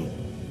kingdom.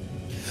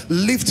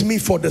 Lift me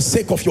for the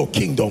sake of your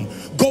kingdom.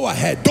 Go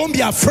ahead. Don't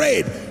be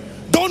afraid.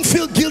 Don't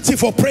feel guilty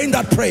for praying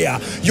that prayer.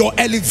 Your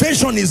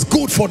elevation is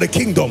good for the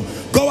kingdom.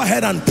 Go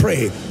ahead and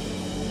pray.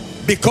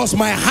 Because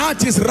my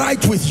heart is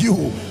right with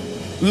you.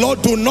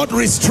 Lord, do not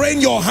restrain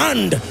your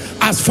hand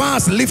as far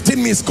as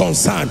lifting me is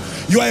concerned.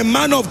 You are a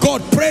man of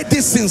God. Pray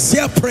this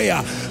sincere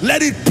prayer.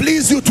 Let it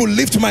please you to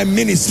lift my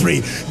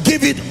ministry.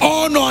 Give it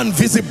honor and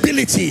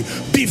visibility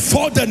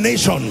before the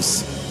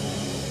nations.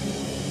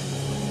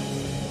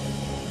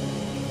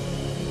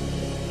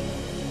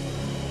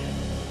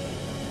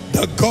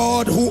 The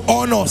God who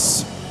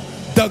honors,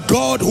 the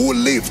God who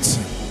lifts,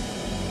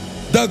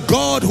 the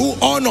God who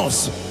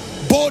honors.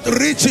 Both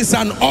riches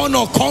and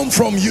honor come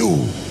from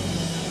you.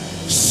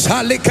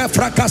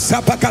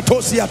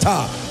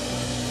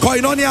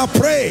 Koinonia,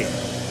 pray.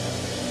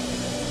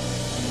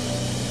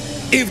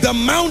 If the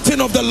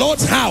mountain of the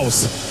Lord's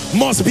house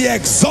must be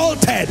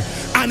exalted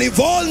And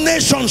if all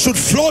nations should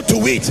flow to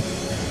it,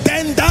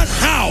 then that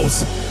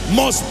house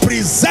must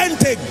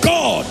present a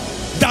God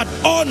that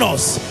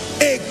honors,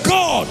 a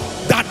God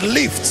that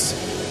lifts.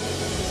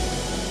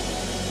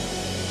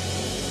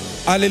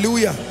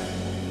 Hallelujah.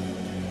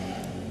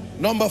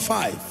 Number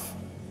 5.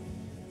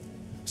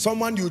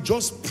 Someone, you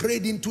just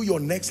prayed into your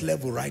next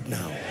level right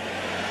now.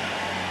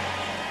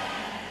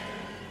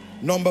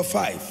 Number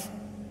 5.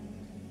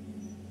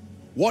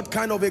 What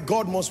kind of a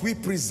God must we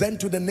present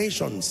to the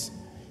nations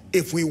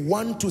if we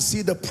want to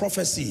see the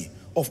prophecy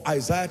of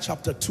Isaiah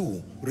chapter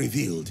 2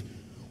 revealed?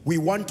 We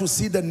want to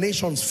see the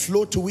nations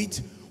flow to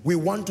it. We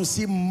want to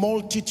see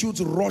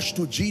multitudes rush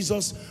to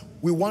Jesus.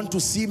 We want to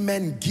see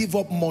men give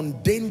up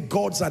mundane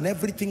gods and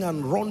everything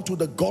and run to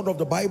the God of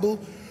the Bible.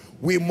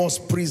 We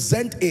must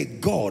present a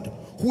God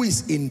who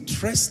is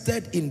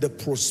interested in the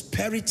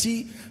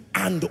prosperity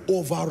and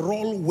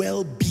overall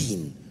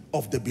well-being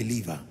of the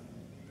believer.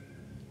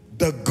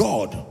 The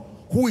God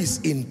who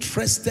is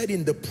interested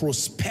in the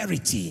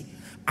prosperity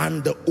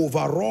and the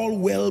overall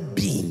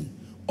well-being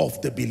of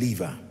the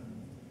believer.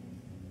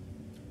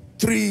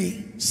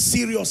 3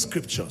 serious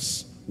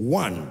scriptures.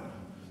 1,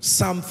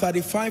 Psalm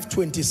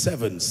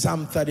 35:27.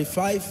 Psalm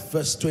 35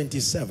 verse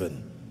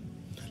 27.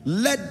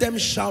 Let them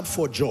shout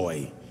for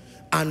joy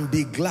and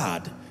be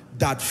glad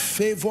that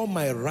favor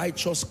my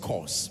righteous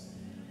cause.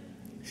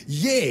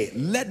 Yea,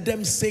 let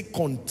them say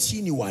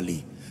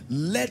continually,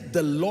 let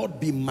the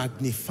Lord be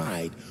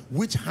magnified,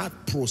 which had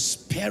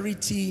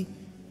prosperity,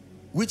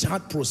 which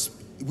had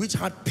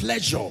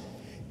pleasure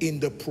in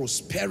the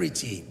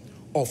prosperity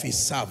of his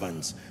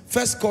servants.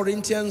 1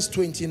 Corinthians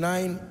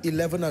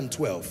 29:11 and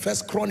 12.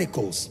 1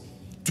 Chronicles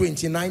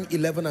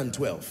 29:11 and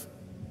 12.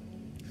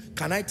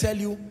 Can I tell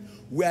you,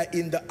 we are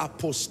in the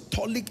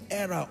apostolic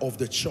era of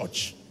the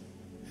church.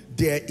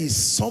 There is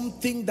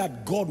something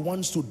that God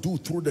wants to do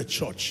through the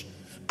church,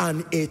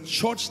 and a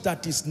church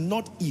that is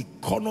not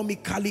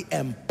economically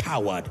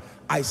empowered.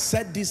 I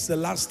said this the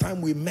last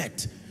time we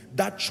met.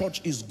 That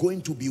church is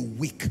going to be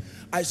weak.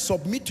 I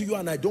submit to you,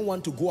 and I don't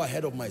want to go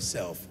ahead of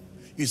myself.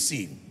 You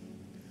see,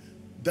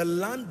 the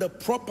land, the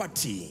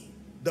property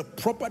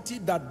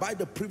that by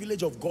the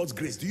privilege of God's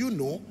grace, do you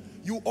know,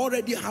 you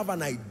already have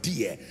an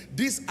idea.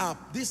 These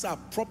are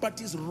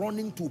properties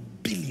running to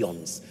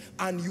billions,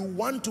 and you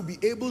want to be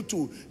able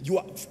to,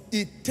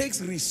 it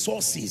takes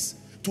resources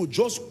to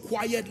just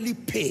quietly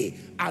pay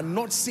and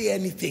not say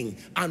anything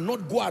and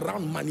not go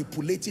around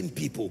manipulating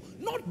people.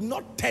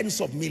 Not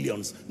tens of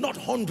millions, not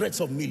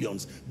hundreds of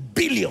millions,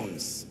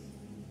 billions.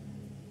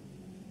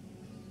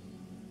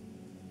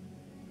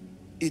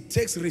 It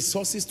takes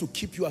resources to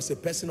keep you as a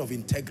person of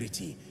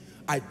integrity.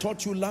 I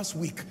taught you last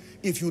week,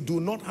 if you do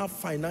not have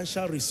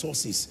financial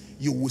resources,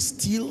 you will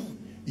steal,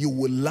 you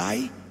will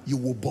lie, you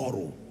will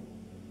borrow.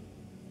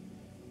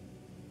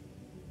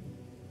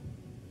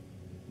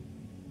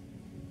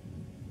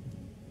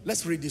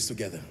 Let's read this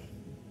together.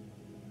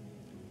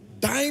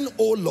 Thine,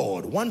 O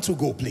Lord, one to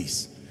go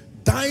please.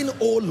 Thine,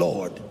 O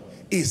Lord,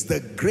 is the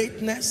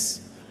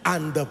greatness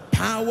and the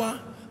power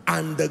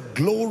and the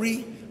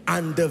glory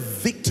and the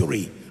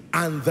victory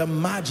and the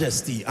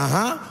majesty.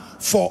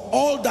 For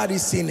all that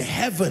is in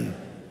heaven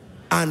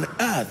and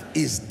earth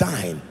is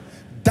thine.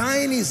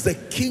 Thine is the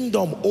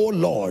kingdom, O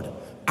Lord,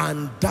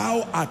 and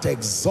thou art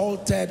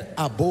exalted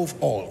above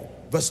all.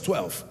 Verse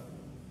 12.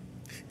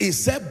 It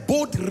said,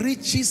 both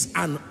riches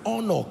and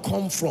honor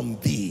come from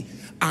thee,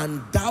 and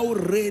thou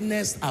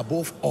reignest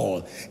above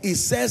all. It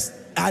says,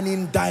 and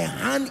in thy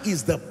hand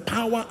is the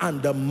power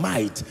and the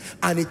might,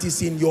 and it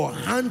is in your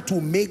hand to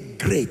make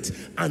great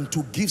and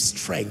to give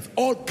strength,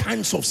 all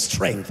kinds of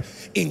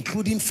strength,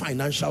 including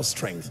financial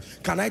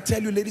strength. Can I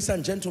tell you, ladies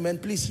and gentlemen,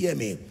 please hear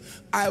me.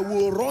 I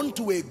will run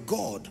to a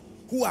God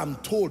who I'm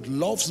told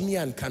loves me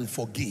and can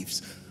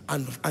forgive.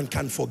 And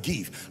can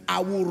forgive. I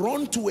will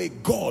run to a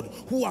God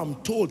who I'm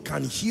told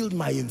can heal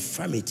my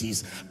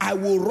infirmities. I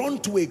will run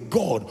to a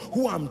God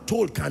who I'm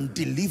told can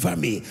deliver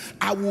me.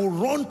 I will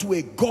run to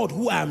a God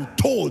who I'm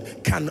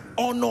told can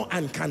honor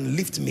and can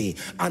lift me.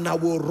 And I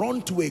will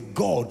run to a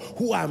God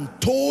who I'm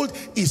told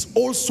is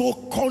also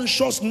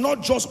conscious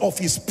not just of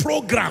his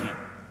program.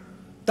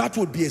 That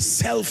would be a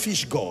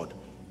selfish God.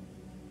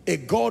 A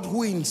God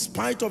who, in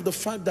spite of the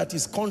fact that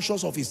he's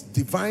conscious of his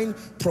divine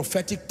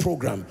prophetic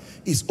program,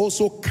 is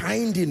also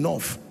kind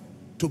enough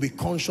to be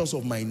conscious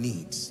of my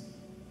needs.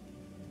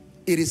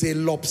 It is a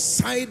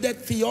lopsided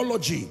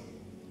theology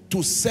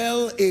to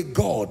sell a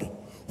God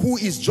who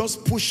is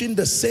just pushing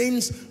the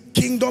saints,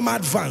 kingdom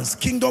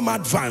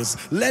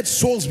advance, let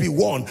souls be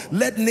won,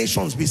 let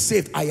nations be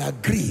saved. I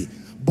agree,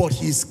 but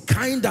he's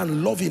kind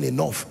and loving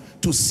enough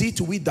to see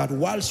to it that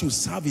whilst you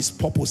serve his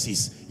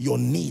purposes, your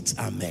needs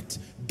are met.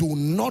 Do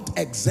not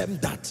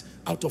exempt that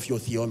out of your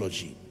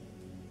theology.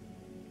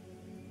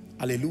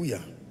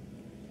 Hallelujah.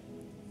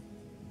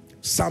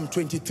 Psalm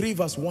 23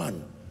 verse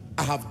 1.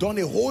 I have done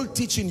a whole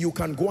teaching. You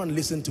can go and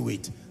listen to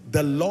it.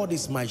 The Lord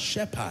is my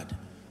shepherd,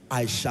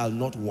 I shall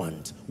not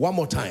want. One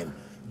more time.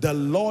 The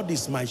Lord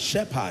is my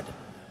shepherd,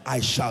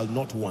 I shall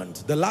not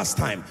want. The last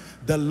time.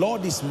 The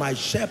Lord is my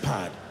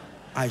shepherd,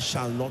 I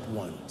shall not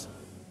want.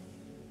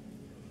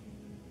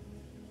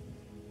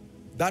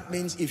 That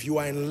means if you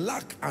are in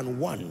lack and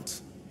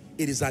want,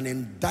 it is an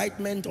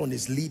indictment on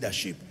his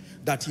leadership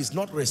that he's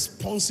not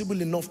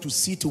responsible enough to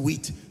see to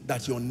it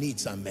that your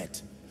needs are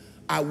met.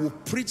 I will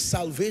preach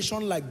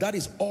salvation like that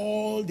is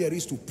all there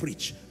is to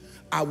preach.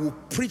 I will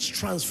preach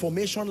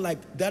transformation like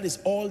that is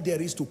all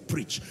there is to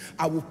preach.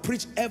 I will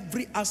preach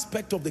every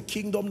aspect of the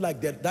kingdom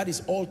like that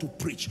is all to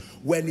preach.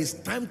 When it's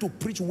time to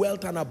preach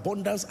wealth and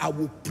abundance, I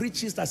will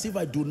preach it as if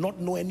I do not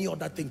know any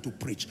other thing to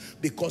preach,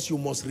 because you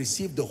must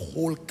receive the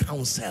whole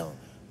counsel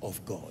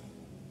of God.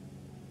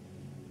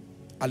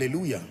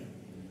 Hallelujah.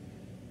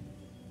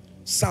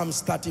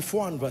 Psalms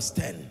 34 and verse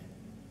 10.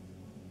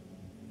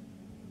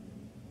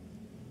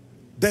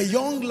 The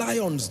young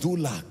lions do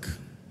lack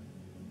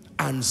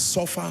and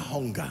suffer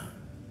hunger.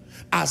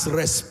 As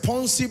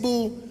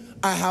responsible,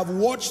 I have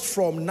watched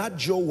from Nat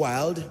Geo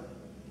Wild,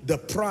 the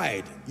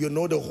pride, you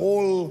know,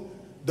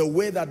 the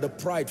way that the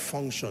pride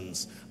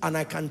functions. And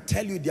I can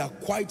tell you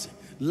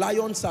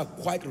lions are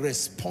quite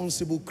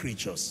responsible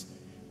creatures.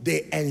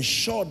 They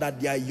ensure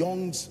that their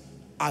youngs,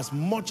 as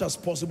much as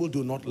possible,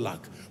 do not lack.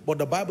 But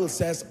the Bible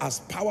says, as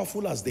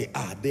powerful as they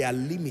are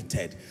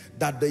limited,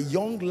 that the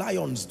young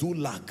lions do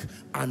lack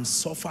and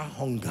suffer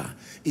hunger.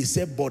 He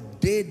said,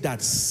 but they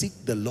that seek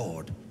the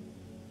Lord,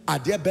 are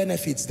there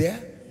benefits there?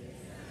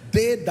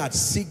 They that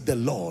seek the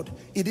Lord.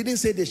 It didn't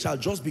say they shall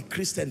just be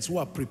Christians who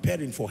are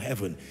preparing for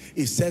heaven.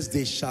 It says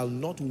they shall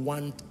not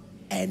want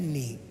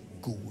any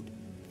good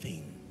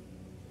thing.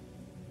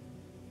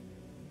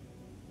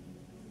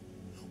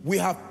 We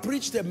have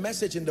preached a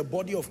message in the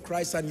body of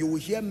Christ, and you will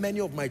hear many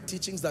of my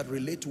teachings that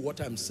relate to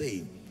what I'm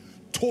saying.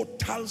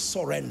 Total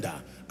surrender.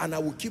 And I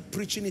will keep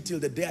preaching it till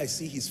the day I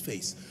see his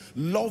face.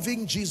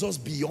 Loving Jesus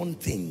beyond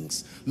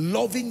things.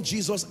 Loving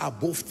Jesus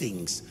above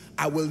things.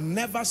 I will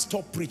never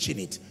stop preaching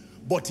it.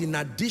 But in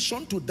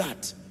addition to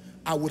that,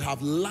 I would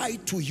have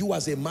lied to you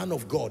as a man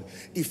of God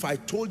if I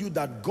told you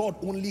that God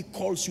only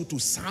calls you to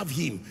serve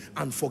him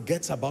and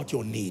forgets about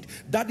your need.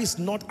 That is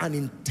not an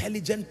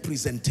intelligent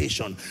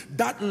presentation.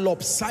 That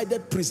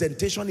lopsided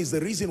presentation is the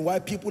reason why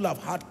people have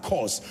had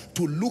cause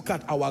to look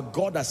at our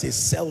God as a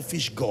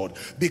selfish God.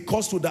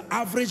 Because to the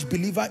average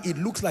believer, it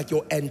looks like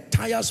your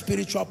entire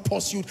spiritual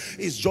pursuit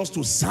is just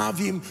to serve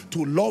him,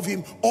 to love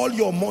him. All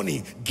your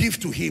money, give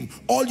to him.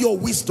 All your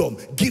wisdom,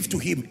 give to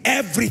him.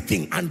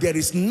 Everything, and there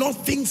is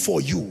nothing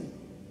for you.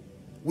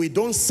 We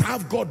don't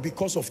serve God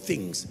because of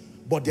things,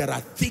 but there are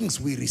things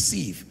we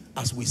receive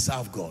as we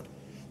serve God.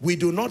 We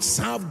do not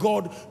serve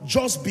God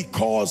just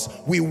because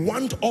we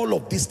want all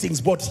of these things,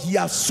 but he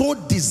has so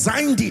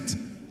designed it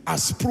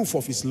as proof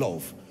of his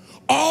love.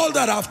 All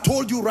that I've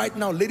told you right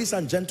now, ladies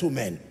and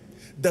gentlemen,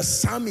 the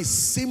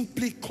psalmist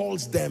simply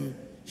calls them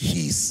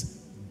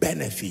his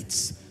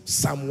benefits.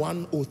 Psalm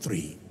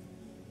 103.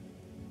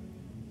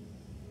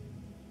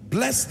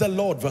 Bless the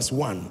Lord, verse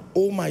 1,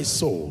 O my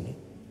soul,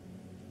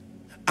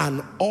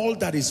 and all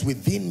that is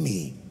within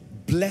me,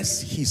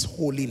 bless his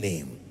holy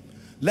name.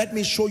 Let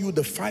me show you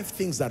the 5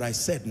 things that I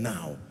said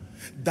now,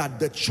 that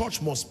the church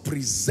must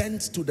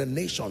present to the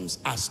nations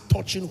as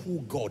touching who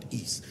God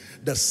is.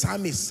 The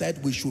psalmist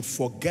said we should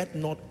forget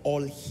not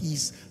all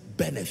his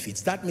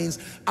benefits. That means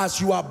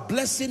as you are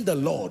blessing the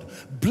Lord,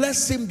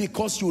 bless him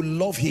because you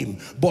love him,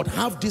 but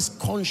have this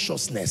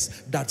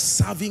consciousness that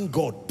serving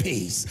God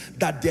pays,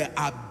 that there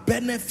are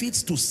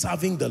benefits to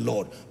serving the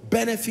Lord.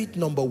 Benefit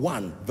number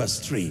 1, verse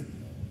 3.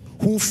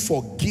 Who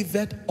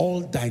forgiveth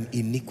all thine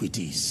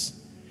iniquities.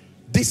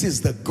 This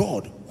is the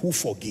God who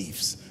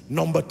forgives.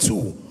 Number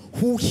 2,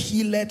 who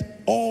healeth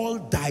all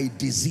thy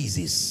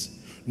diseases.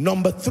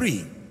 Number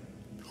 3,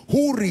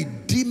 who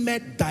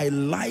redeemeth thy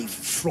life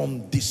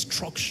from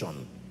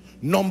destruction.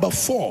 Number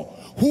 4,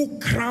 who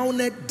crowned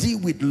thee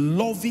with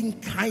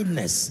loving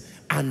kindness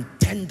and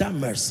tender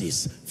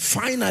mercies.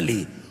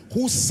 Finally,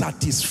 who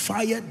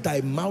satisfieth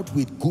thy mouth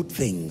with good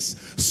things,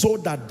 so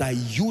that thy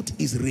youth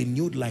is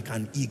renewed like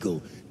an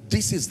eagle.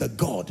 This is the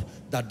God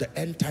that the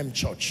end time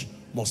church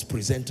must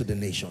present to the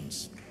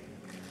nations.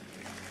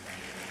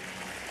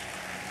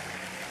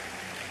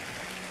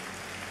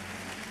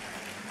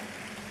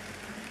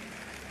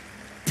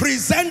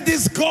 Present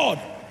this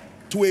God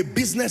to a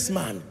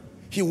businessman,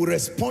 he will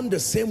respond the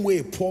same way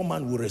a poor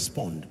man will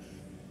respond.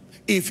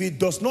 If he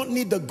does not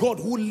need the God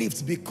who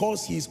lives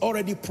because he is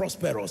already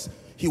prosperous,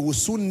 he will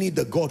soon need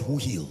the God who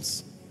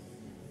heals.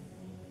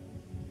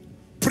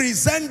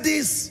 Present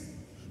this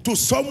to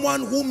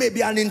someone who may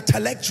be an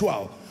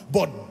intellectual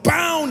but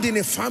bound in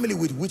a family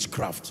with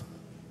witchcraft,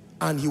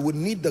 and he would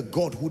need the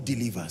God who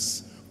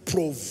delivers.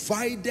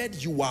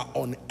 Provided you are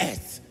on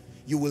earth,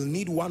 you will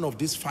need one of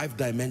these 5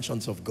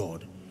 dimensions of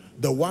God.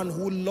 The one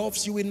who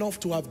loves you enough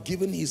to have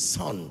given his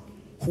son,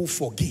 who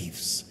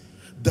forgives.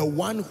 The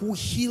one who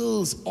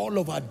heals all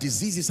of our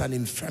diseases and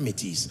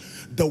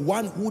infirmities. The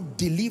one who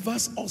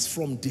delivers us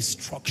from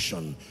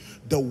destruction.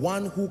 The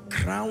one who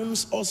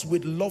crowns us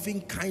with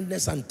loving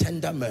kindness and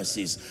tender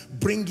mercies,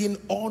 bringing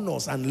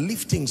honors and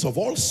liftings of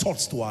all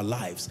sorts to our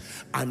lives.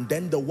 And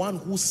then the one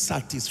who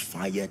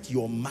satisfieth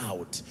your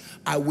mouth.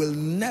 I will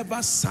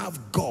never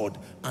serve God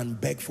and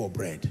beg for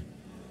bread.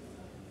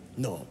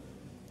 No.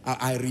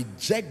 I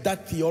reject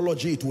that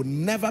theology. It will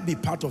never be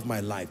part of my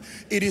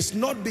life. It is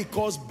not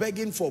because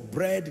begging for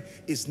bread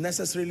is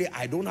necessarily,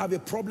 I don't have a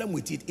problem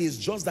with it. It's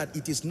just that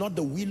it is not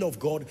the will of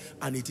God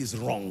and it is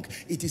wrong.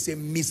 It is a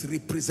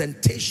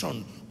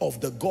misrepresentation of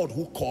the God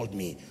who called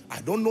me. I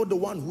don't know the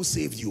one who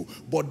saved you,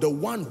 but the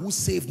one who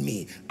saved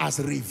me, as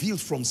revealed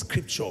from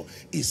scripture,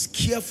 is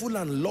careful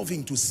and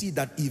loving to see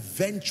that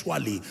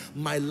eventually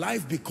my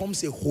life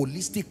becomes a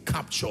holistic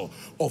capture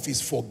of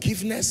his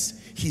forgiveness,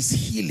 his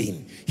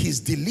healing, his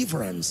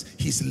deliverance,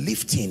 his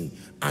lifting,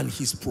 and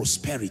his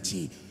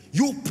prosperity.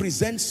 You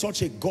present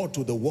such a God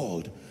to the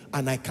world,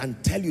 and I can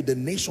tell you the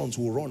nations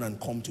will run and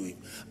come to him.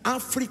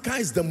 Africa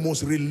is the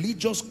most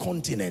religious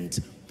continent,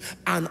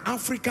 and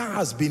Africa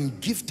has been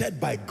gifted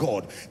by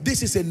God.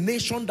 This is a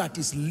nation that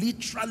is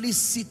literally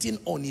sitting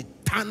on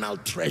eternal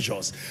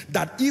treasures,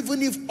 that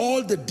even if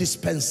all the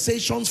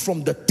dispensations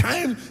from the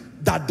time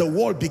that the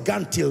world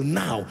began till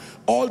now,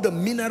 all the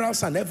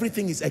minerals and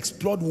everything is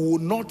explored, we will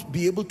not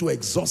be able to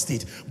exhaust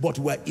it, but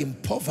we're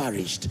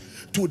impoverished.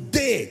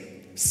 Today,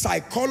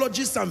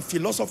 psychologists and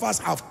philosophers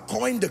have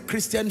coined the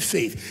Christian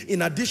faith,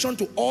 in addition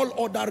to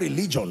all other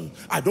religion.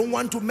 I don't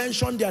want to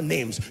mention their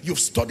names. You've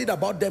studied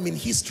about them in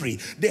history.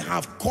 They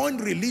have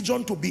coined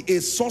religion to be a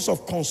source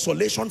of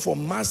consolation for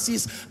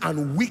masses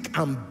and weak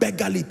and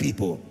beggarly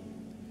people.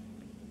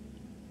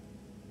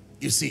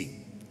 You see,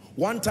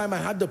 one time I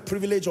had the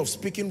privilege of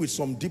speaking with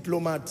some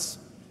diplomats.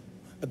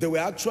 They were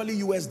actually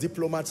US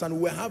diplomats, and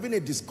we were having a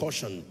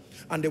discussion,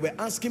 and they were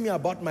asking me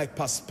about my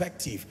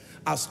perspective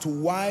as to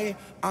why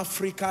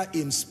Africa,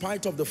 in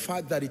spite of the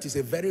fact that it is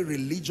a very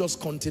religious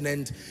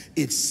continent,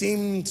 it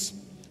seemed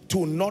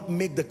to not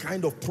make the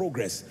kind of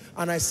progress.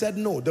 And I said,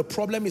 no, the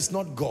problem is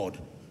not God.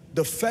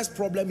 The first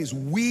problem is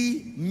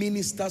we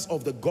ministers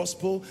of the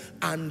gospel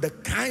and the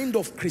kind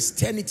of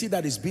Christianity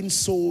that is being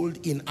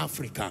sold in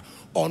Africa.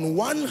 On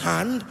one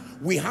hand,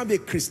 we have a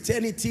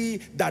Christianity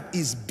that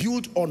is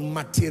built on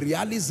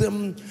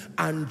materialism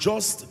and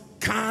just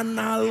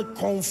carnal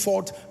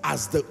comfort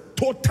as the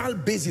total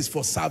basis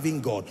for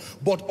serving God.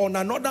 But on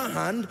another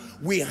hand,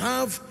 we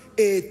have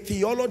a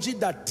theology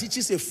that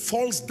teaches a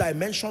false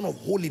dimension of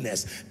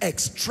holiness,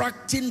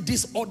 extracting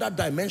these other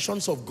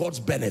dimensions of God's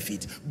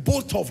benefit.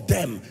 Both of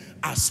them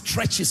are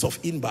stretches of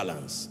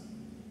imbalance.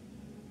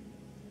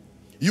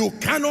 You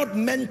cannot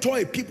mentor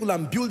a people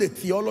and build a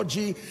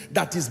theology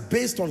that is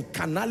based on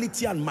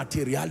carnality and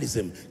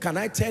materialism. Can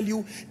I tell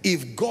you,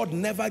 if God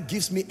never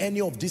gives me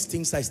any of these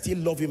things, I still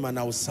love him and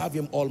I will serve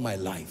him all my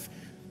life.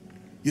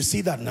 You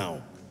see that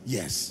now?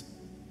 Yes.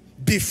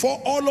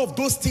 Before all of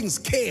those things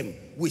came,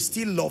 we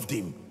still loved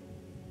him.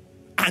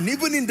 And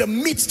even in the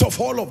midst of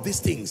all of these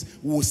things,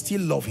 we will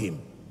still love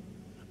him.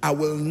 I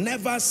will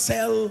never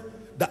sell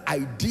the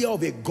idea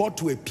of a God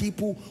to a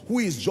people who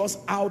is just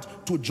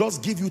out to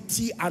just give you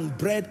tea and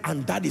bread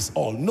and that is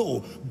all.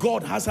 No,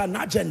 God has an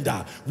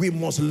agenda. We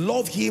must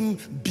love him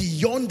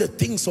beyond the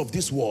things of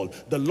this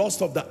world. The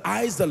lust of the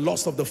eyes, the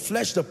lust of the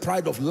flesh, the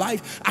pride of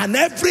life, and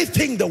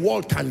everything the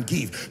world can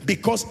give.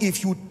 Because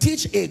if you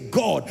teach a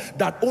God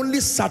that only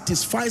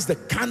satisfies the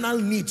carnal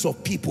needs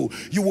of people,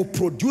 you will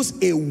produce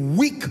a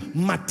weak,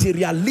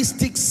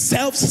 materialistic,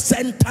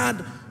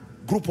 self-centered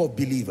group of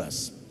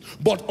believers.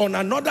 But on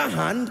another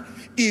hand,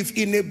 if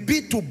in a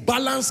bid to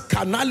balance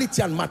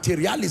carnality and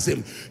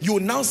materialism, you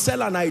now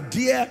sell an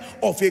idea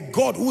of a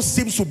God who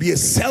seems to be a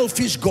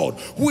selfish God,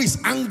 who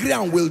is angry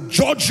and will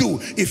judge you.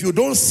 If you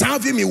don't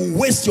serve him, he will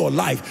waste your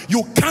life.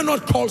 You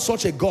cannot call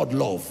such a God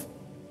love.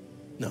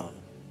 No.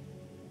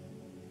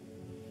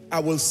 I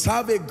will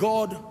serve a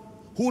God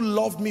who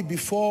loved me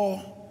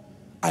before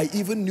I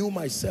even knew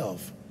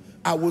myself.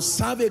 I will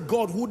serve a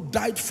God who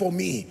died for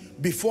me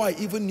before I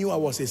even knew I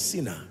was a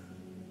sinner.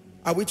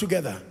 Are we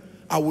together?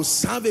 I will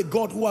serve a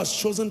God who has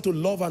chosen to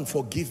love and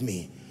forgive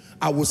me.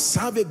 I will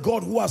serve a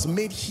God who has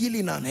made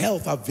healing and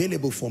health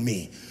available for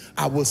me.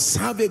 I will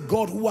serve a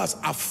God who has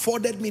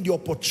afforded me the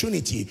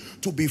opportunity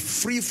to be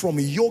free from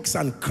yokes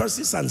and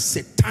curses and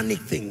satanic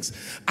things.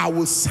 I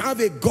will serve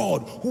a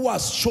God who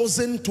has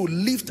chosen to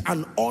lift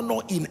and honor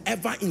in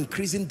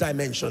ever-increasing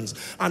dimensions.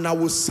 And I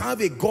will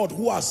serve a God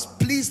who has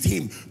pleased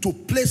him to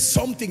place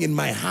something in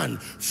my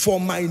hand for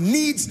my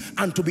needs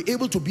and to be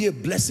able to be a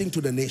blessing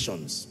to the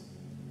nations.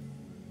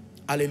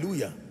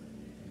 Hallelujah.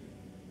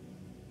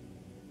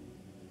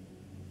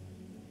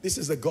 This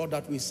is the God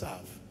that we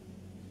serve.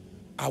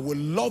 I will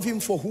love him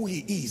for who he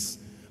is,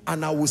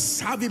 and I will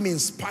serve him in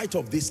spite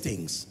of these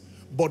things.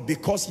 But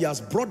because he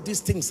has brought these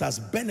things as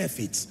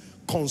benefits,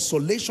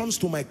 consolations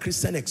to my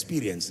Christian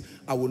experience,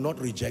 I will not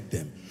reject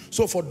them.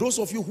 So for those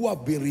of you who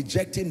have been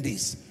rejecting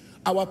this,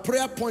 our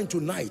prayer point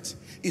tonight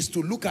is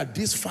to look at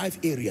these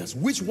 5 areas.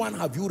 Which one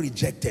have you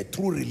rejected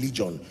through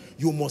religion?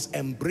 You must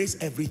embrace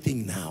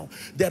everything now.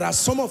 There are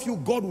some of you,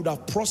 God would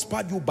have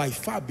prospered you by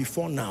far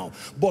before now,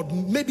 but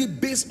maybe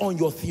based on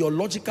your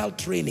theological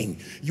training,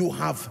 you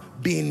have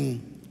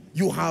been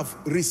You have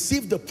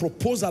received the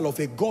proposal of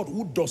a God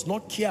who does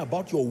not care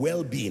about your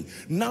well-being.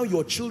 Now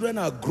your children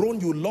are grown,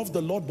 you love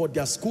the Lord, but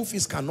their school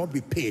fees cannot be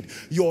paid.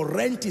 Your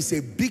rent is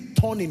a big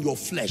thorn in your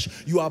flesh.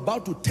 You are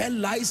about to tell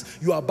lies,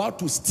 you are about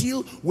to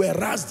steal,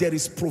 whereas there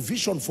is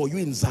provision for you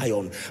in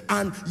Zion.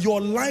 And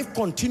your life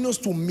continues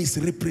to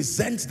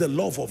misrepresent the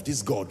love of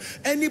this God.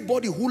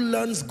 Anybody who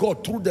learns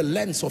God through the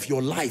lens of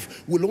your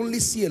life will only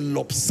see a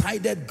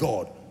lopsided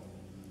God.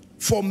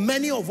 For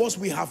many of us,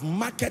 we have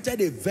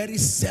marketed a very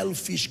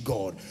selfish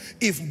God.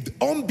 If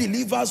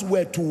unbelievers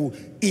were to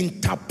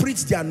interpret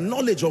their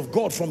knowledge of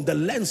God from the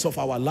lens of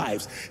our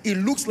lives, it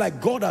looks like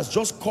God has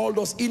just called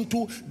us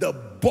into the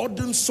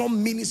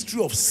burdensome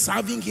ministry of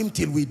serving him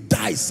till we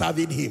die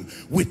serving him,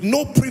 with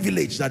no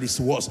privilege that is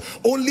to us,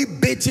 only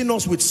baiting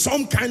us with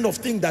some kind of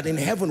thing that in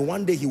heaven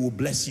one day he will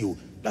bless you.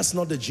 That's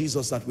not the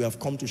Jesus that we have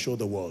come to show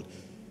the world.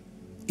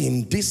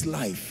 In this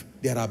life,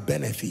 there are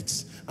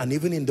benefits, and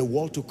even in the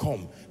world to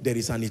come, there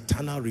is an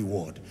eternal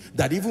reward.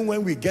 That even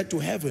when we get to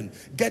heaven,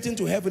 getting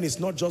to heaven is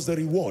not just the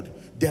reward.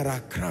 There are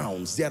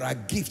crowns, there are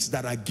gifts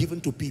that are given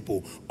to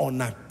people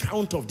on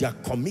account of their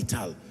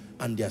committal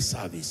and their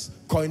service.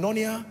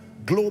 Koinonia,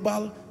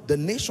 global, the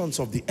nations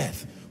of the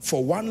earth.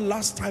 For one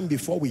last time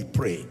before we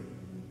pray,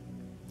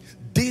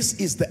 this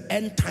is the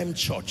end time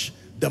church,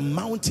 the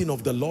mountain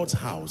of the Lord's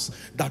house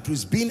that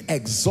was being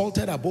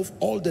exalted above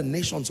all the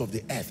nations of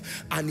the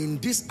earth. And in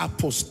this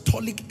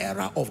apostolic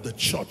era of the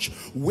church,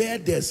 where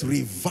there's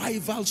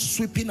revival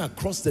sweeping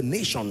across the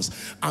nations,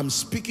 I'm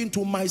speaking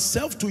to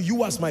myself, to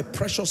you as my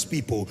precious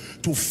people,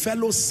 to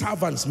fellow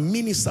servants,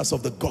 ministers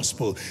of the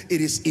gospel.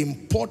 It is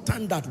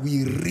important that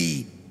we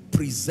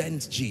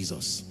represent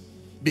Jesus,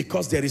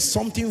 because there is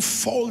something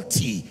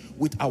faulty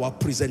with our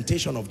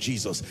presentation of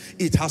Jesus.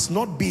 It has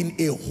not been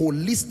a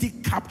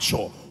holistic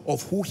capture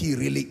of who he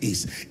really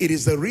is. It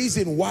is the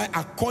reason why,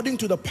 according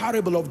to the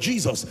parable of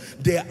Jesus,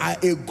 there are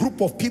a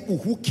group of people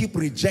who keep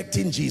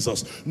rejecting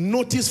Jesus.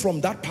 Notice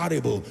from that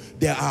parable,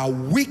 there are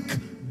weak,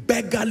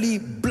 beggarly,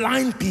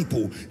 blind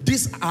people.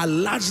 These are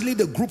largely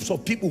the groups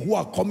of people who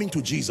are coming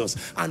to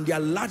Jesus, and they are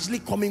largely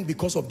coming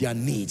because of their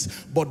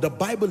needs. But the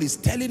Bible is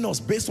telling us,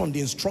 based on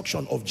the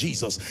instruction of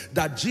Jesus,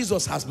 that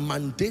Jesus has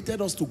mandated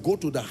us to go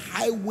to the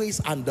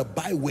highways and the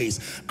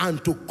byways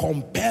and to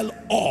compel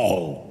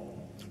all,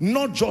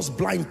 not just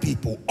blind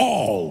people,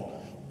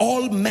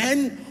 all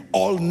men,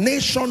 all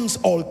nations,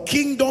 all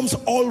kingdoms,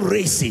 all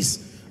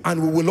races.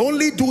 And we will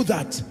only do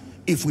that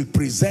if we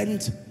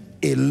present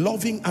a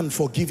loving and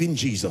forgiving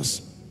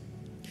Jesus,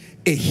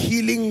 a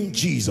healing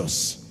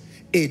Jesus,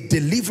 a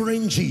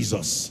delivering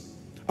Jesus.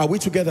 Are we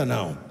together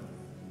now?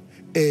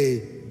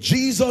 A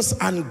Jesus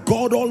and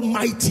God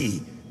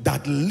Almighty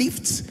that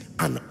lifts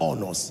and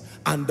honors,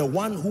 and the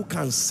one who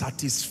can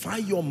satisfy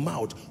your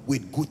mouth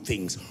with good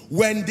things.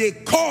 When they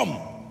come,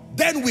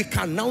 then we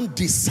can now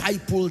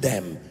disciple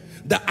them.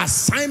 The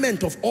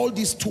assignment of all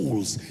these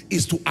tools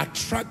is to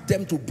attract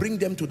them, to bring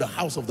them to the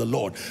house of the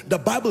Lord. The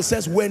Bible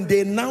says when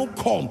they now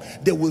come,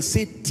 they will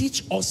say,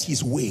 teach us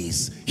his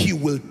ways. He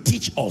will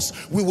teach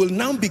us. We will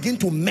now begin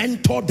to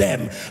mentor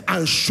them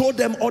and show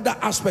them other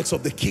aspects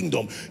of the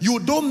kingdom. You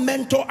don't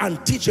mentor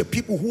and teach a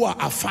people who are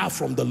afar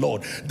from the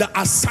Lord. The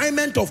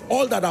assignment of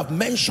all that I've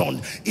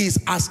mentioned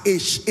is as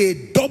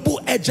a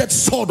double-edged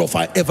sword of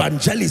our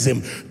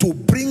evangelism, to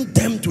bring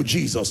them to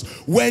Jesus.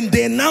 When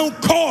they now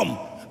come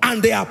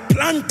and they are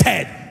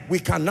planted, we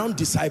can now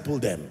disciple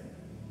them.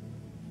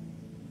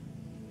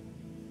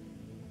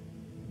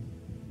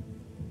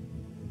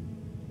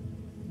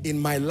 In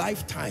my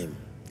lifetime,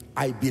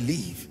 I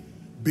believe,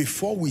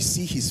 before we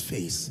see his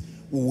face,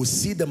 we will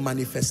see the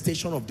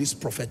manifestation of this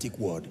prophetic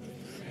word.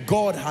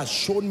 God has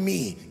shown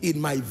me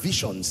in my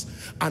visions,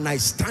 and I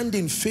stand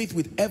in faith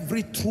with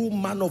every true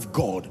man of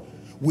God.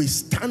 We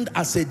stand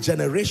as a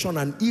generation,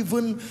 and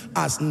even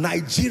as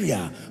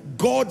Nigeria,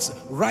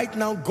 right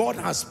now, God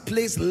has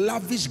placed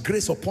lavish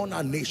grace upon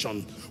our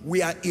nation.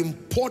 We are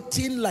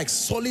importing like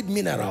solid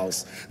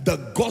minerals the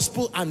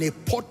gospel and a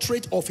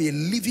portrait of a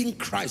living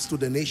Christ to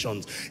the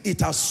nations.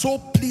 It has so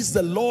pleased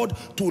the Lord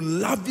to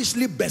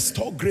lavishly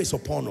bestow grace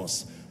upon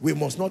us. We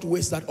must not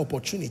waste that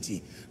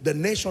opportunity. The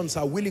nations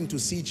are willing to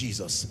see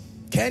Jesus.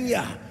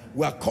 Kenya,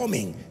 we are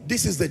coming.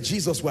 This is the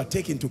Jesus we are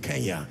taking to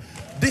Kenya.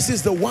 This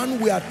is the one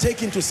we are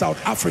taking to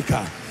South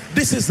Africa.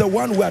 This is the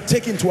one we are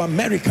taking to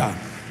America.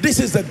 This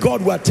is the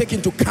God we are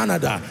taking to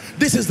Canada.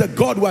 This is the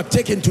God we are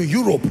taking to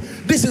Europe.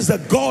 This is the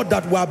God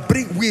that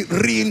we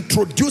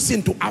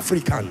reintroducing to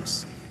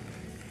Africans.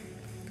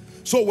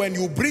 So when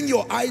you bring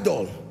your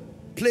idol,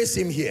 place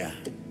him here.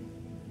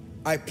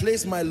 I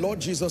place my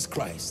Lord Jesus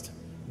Christ.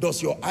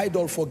 Does your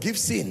idol forgive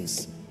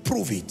sins?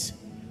 Prove it.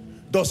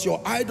 Does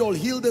your idol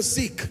heal the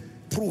sick?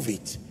 Prove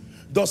it.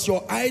 Does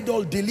your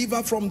idol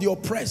deliver from the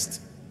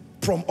oppressed,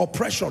 from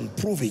oppression?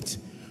 Prove it.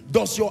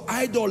 Does your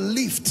idol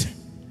lift?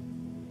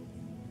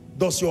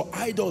 Does your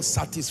idol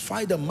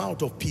satisfy the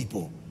mouth of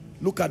people?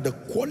 Look at the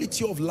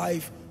quality of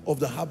life of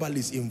the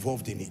herbalist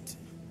involved in it.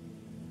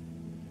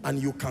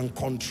 And you can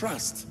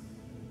contrast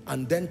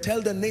and then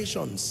tell the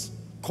nations,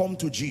 come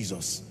to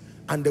Jesus.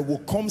 And they will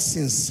come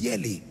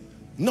sincerely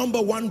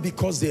Number one,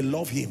 because they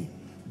love him,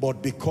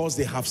 but because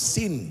they have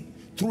seen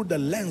through the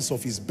lens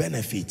of his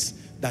benefits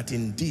that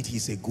indeed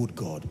he's a good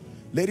God.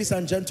 Ladies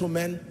and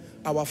gentlemen,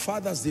 our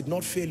fathers did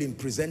not fail in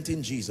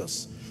presenting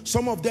Jesus.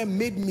 Some of them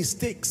made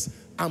mistakes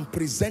and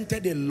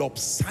presented a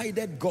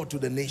lopsided God to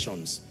the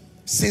nations.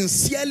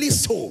 Sincerely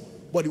so,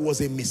 but it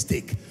was a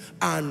mistake.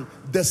 And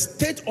the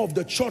state of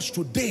the church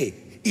today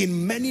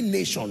in many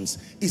nations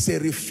is a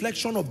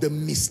reflection of the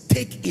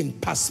mistake in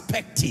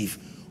perspective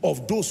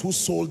of those who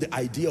sold the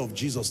idea of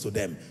Jesus to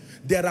them.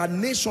 There are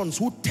nations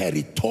who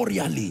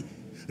territorially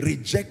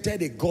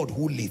rejected a God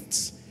who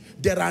lifts.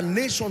 There are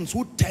nations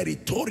who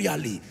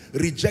territorially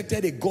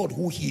rejected a God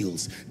who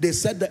heals. They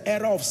said the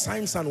era of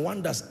signs and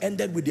wonders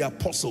ended with the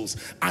apostles,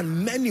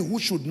 and many who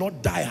should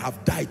not die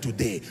have died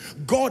today.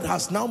 God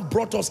has now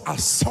brought us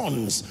as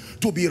sons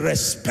to be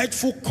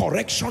respectful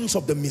corrections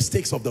of the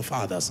mistakes of the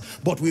fathers,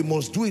 but we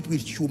must do it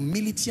with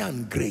humility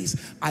and grace.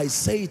 I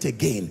say it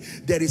again,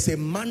 there is a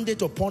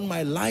mandate upon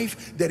my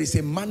life, there is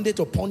a mandate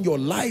upon your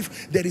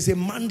life, there is a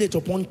mandate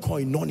upon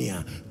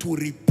Koinonia to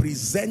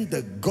represent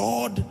the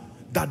God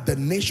that the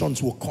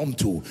nations will come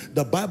to.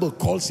 The Bible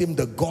calls him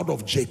the God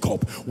of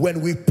Jacob.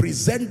 When we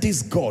present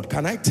this God,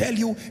 can I tell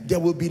you, there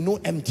will be no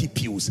empty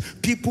pews.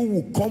 People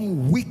will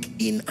come week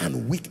in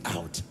and week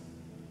out.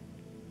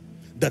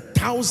 The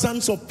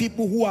thousands of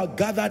people who are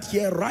gathered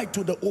here right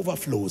to the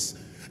overflows,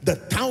 the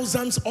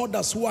thousands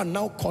others who are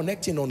now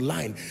connecting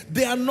online,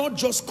 they are not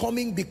just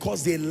coming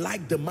because they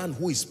like the man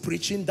who is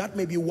preaching. That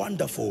may be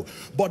wonderful,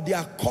 but they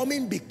are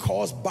coming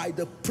because by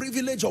the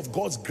privilege of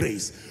God's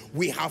grace,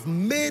 we have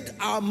made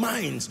our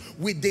minds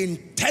with the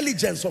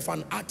intelligence of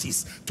an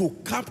artist to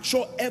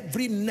capture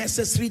every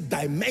necessary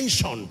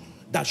dimension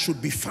that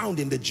should be found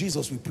in the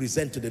Jesus we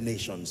present to the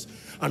nations.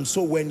 And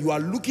so when you are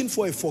looking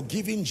for a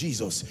forgiving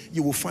Jesus,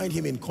 you will find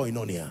him in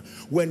Koinonia.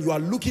 When you are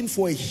looking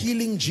for a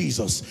healing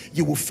Jesus,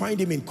 you will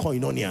find him in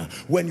Koinonia.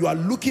 When you are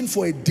looking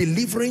for a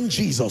delivering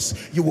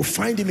Jesus, you will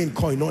find him in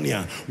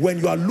Koinonia. When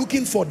you are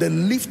looking for the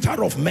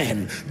lifter of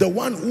men, the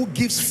one who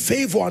gives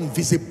favor and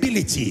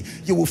visibility,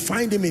 you will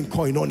find him in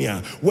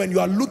Koinonia. When you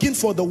are looking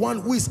for the one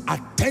who is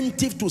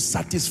attentive to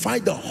satisfy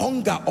the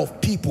hunger of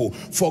people,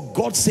 for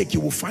God's sake, you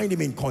will find him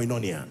in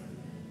Koinonia.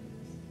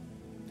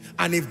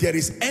 And if there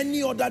is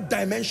any other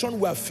dimension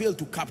we have failed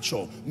to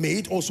capture, may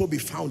it also be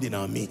found in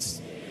our midst.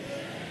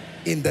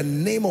 In the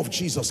name of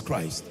Jesus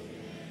Christ.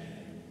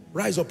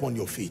 Rise up on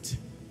your feet.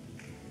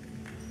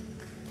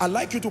 I'd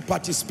like you to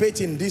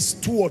participate in these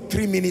 2 or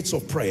 3 minutes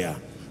of prayer.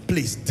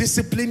 Please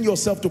discipline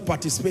yourself to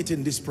participate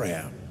in this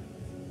prayer.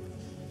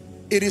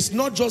 It is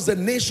not just the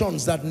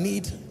nations that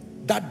need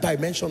that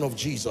dimension of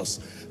Jesus.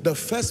 The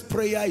first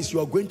prayer is you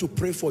are going to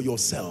pray for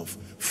yourself.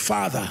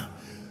 Father,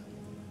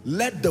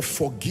 let the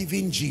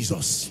forgiving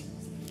Jesus,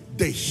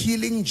 the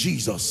healing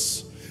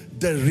Jesus,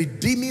 the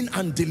redeeming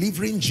and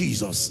delivering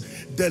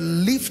Jesus, the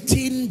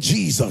lifting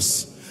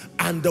Jesus,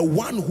 and the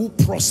one who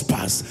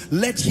prospers,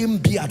 let him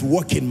be at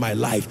work in my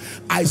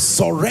life. I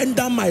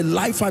surrender my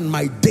life and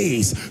my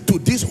days to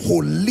this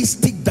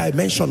holistic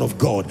dimension of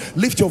God.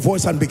 Lift your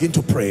voice and begin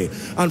to pray.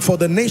 And for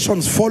the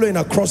nations following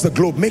across the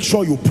globe, make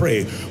sure you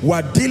pray.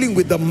 We're dealing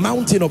with the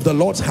mountain of the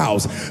Lord's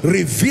house,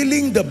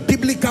 revealing the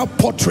biblical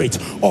portrait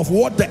of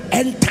what the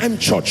end time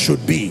church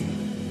should be,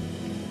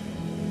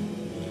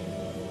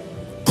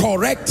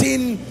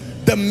 correcting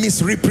the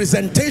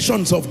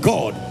misrepresentations of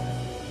God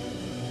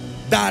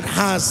that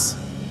has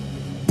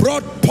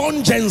brought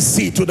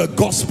pungency to the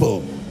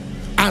gospel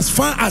as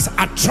far as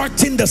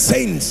attracting the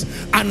saints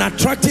and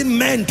attracting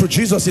men to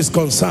Jesus is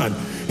concerned.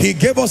 He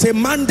gave us a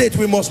mandate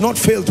we must not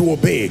fail to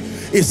obey.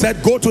 He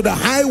said, go to the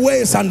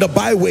highways and the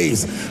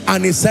byways,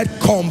 and he said,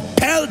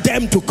 compel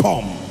them to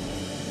come.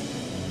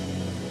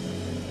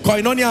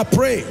 Koinonia,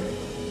 pray.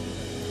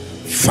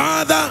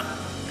 Father,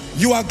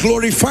 you are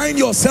glorifying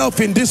yourself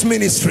in this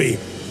ministry.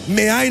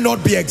 May I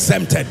not be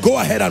exempted. Go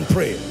ahead and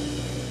pray.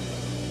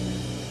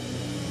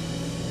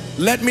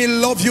 Let me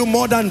love you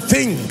more than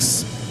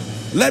things.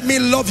 Let me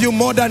love you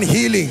more than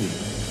healing.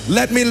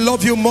 Let me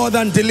love you more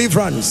than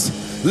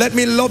deliverance. Let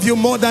me love you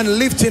more than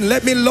lifting.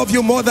 Let me love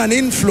you more than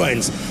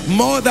influence,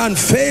 more than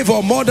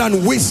favor, more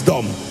than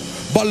wisdom.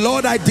 But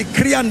Lord, I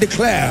decree and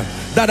declare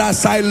that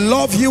as I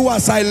love you,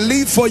 as I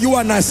live for you,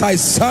 and as I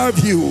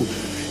serve you,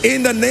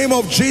 in the name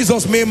of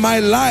Jesus, may my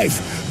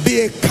life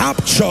be a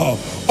capture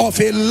of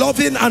a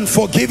loving and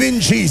forgiving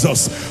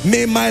Jesus.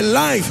 May my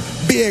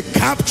life be a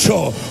capture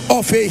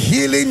of a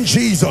healing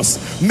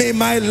Jesus. May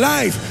my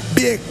life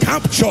be a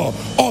capture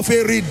of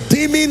a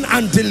redeeming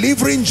and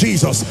delivering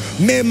Jesus.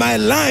 May my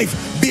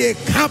life be a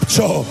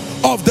capture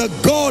of the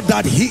God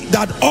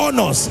that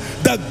honors,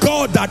 the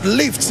God that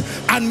lifts.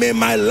 And may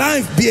my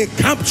life be a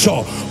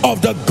capture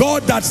of the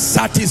God that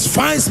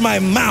satisfies my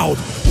mouth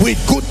with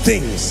good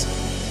things.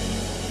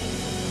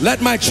 Let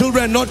my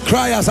children not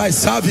cry as I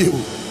serve you.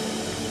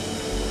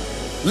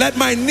 Let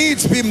my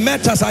needs be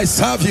met as I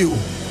serve you.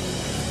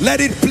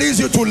 Let it please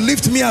you to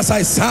lift me as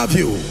I serve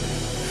you.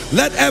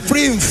 Let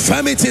every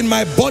infirmity in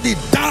my body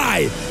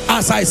die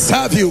as I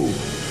serve you.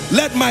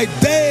 Let my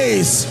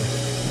days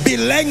be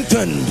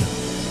lengthened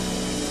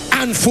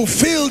and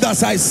fulfilled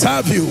as I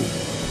serve you.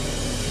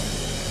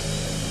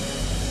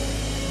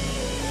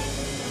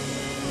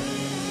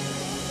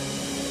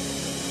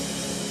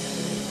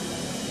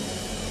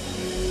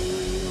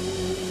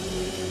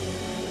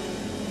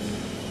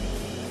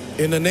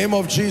 In the name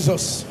of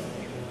Jesus,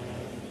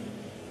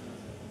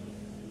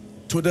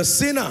 to the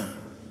sinner,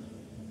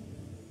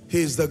 he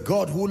is the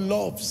God who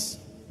loves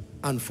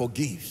and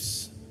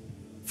forgives.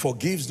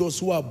 Forgives those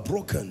who are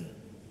broken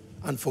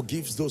and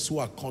forgives those who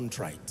are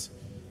contrite.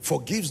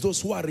 Forgives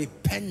those who are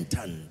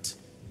repentant.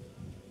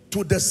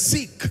 To the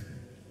sick,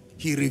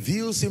 he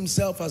reveals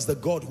himself as the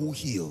God who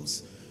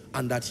heals,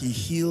 and that he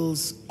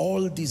heals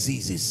all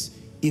diseases,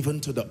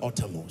 even to the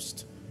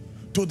uttermost.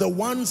 To the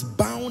ones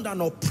bound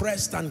and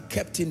oppressed and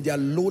kept in their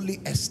lowly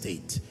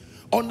estate,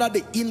 under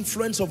the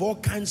influence of all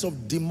kinds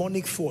of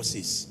demonic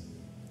forces,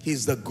 he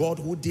is the God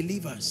who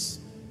delivers,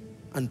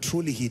 and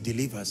truly he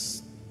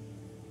delivers.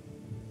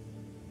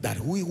 That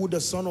who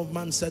the Son of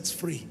Man sets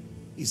free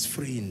is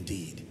free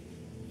indeed.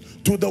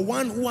 To the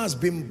one who has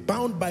been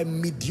bound by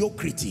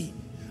mediocrity,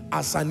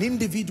 as an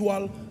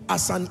individual,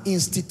 as an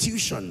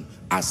institution,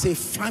 as a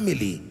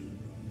family,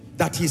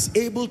 that he's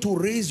able to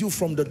raise you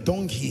from the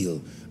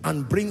dunghill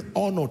and bring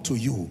honor to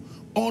you,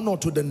 honor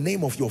to the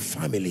name of your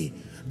family,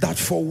 that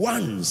for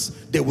once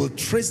they will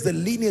trace the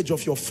lineage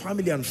of your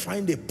family and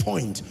find a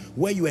point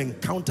where you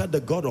encountered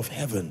the God of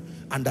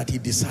heaven and that he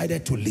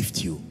decided to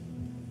lift you.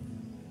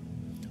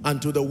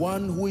 And to the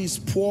one who is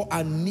poor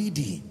and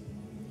needy,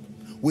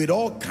 with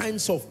all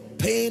kinds of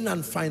pain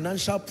and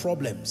financial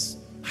problems,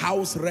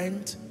 house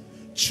rent,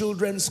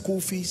 children's school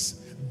fees,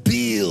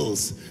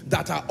 bills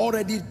that are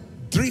already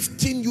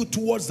drifting you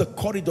towards the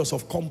corridors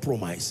of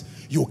compromise.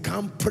 You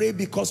can't pray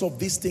because of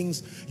these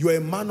things. You're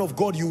a man of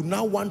God. You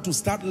now want to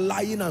start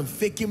lying and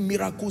faking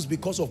miracles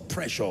because of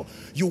pressure.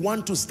 You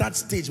want to start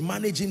stage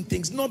managing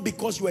things, not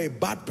because you're a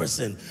bad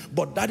person,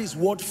 but that is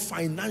what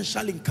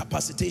financial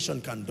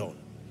incapacitation can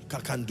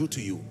do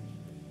to you,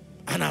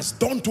 and has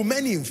done to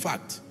many. In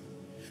fact,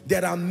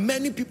 there are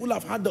many people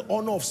I've had the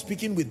honor of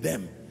speaking with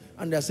them,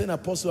 and they're saying,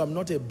 Apostle, I'm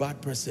not a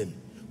bad person,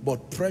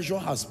 but pressure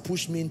has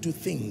pushed me into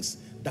things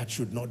that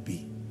should not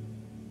be.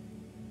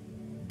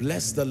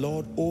 Bless the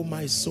Lord, O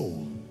my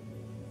soul,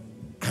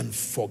 and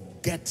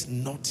forget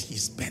not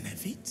his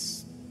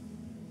benefits.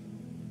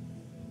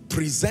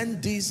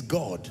 Present this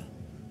God,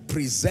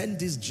 present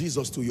this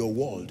Jesus to your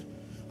world,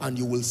 and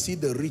you will see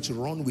the rich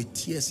run with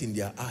tears in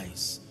their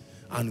eyes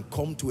and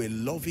come to a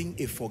loving,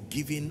 a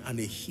forgiving, and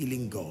a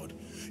healing God.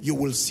 You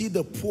will see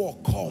the poor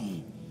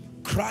come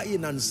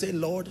crying and say,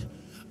 Lord,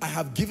 I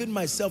have given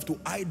myself to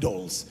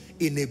idols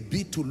in a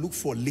bid to look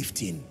for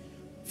lifting.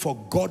 For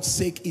God's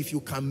sake, if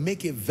you can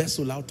make a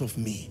vessel out of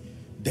me,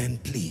 then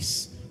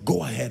please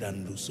go ahead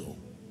and do so.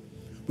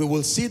 We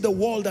will see the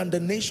world and the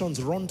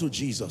nations run to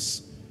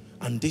Jesus,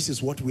 and this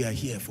is what we are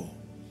here for.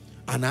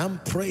 And I'm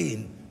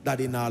praying that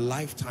in our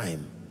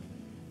lifetime,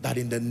 that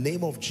in the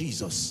name of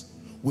Jesus,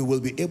 we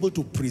will be able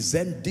to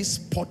present this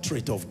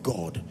portrait of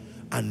God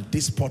and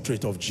this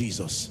portrait of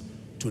Jesus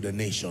to the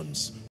nations.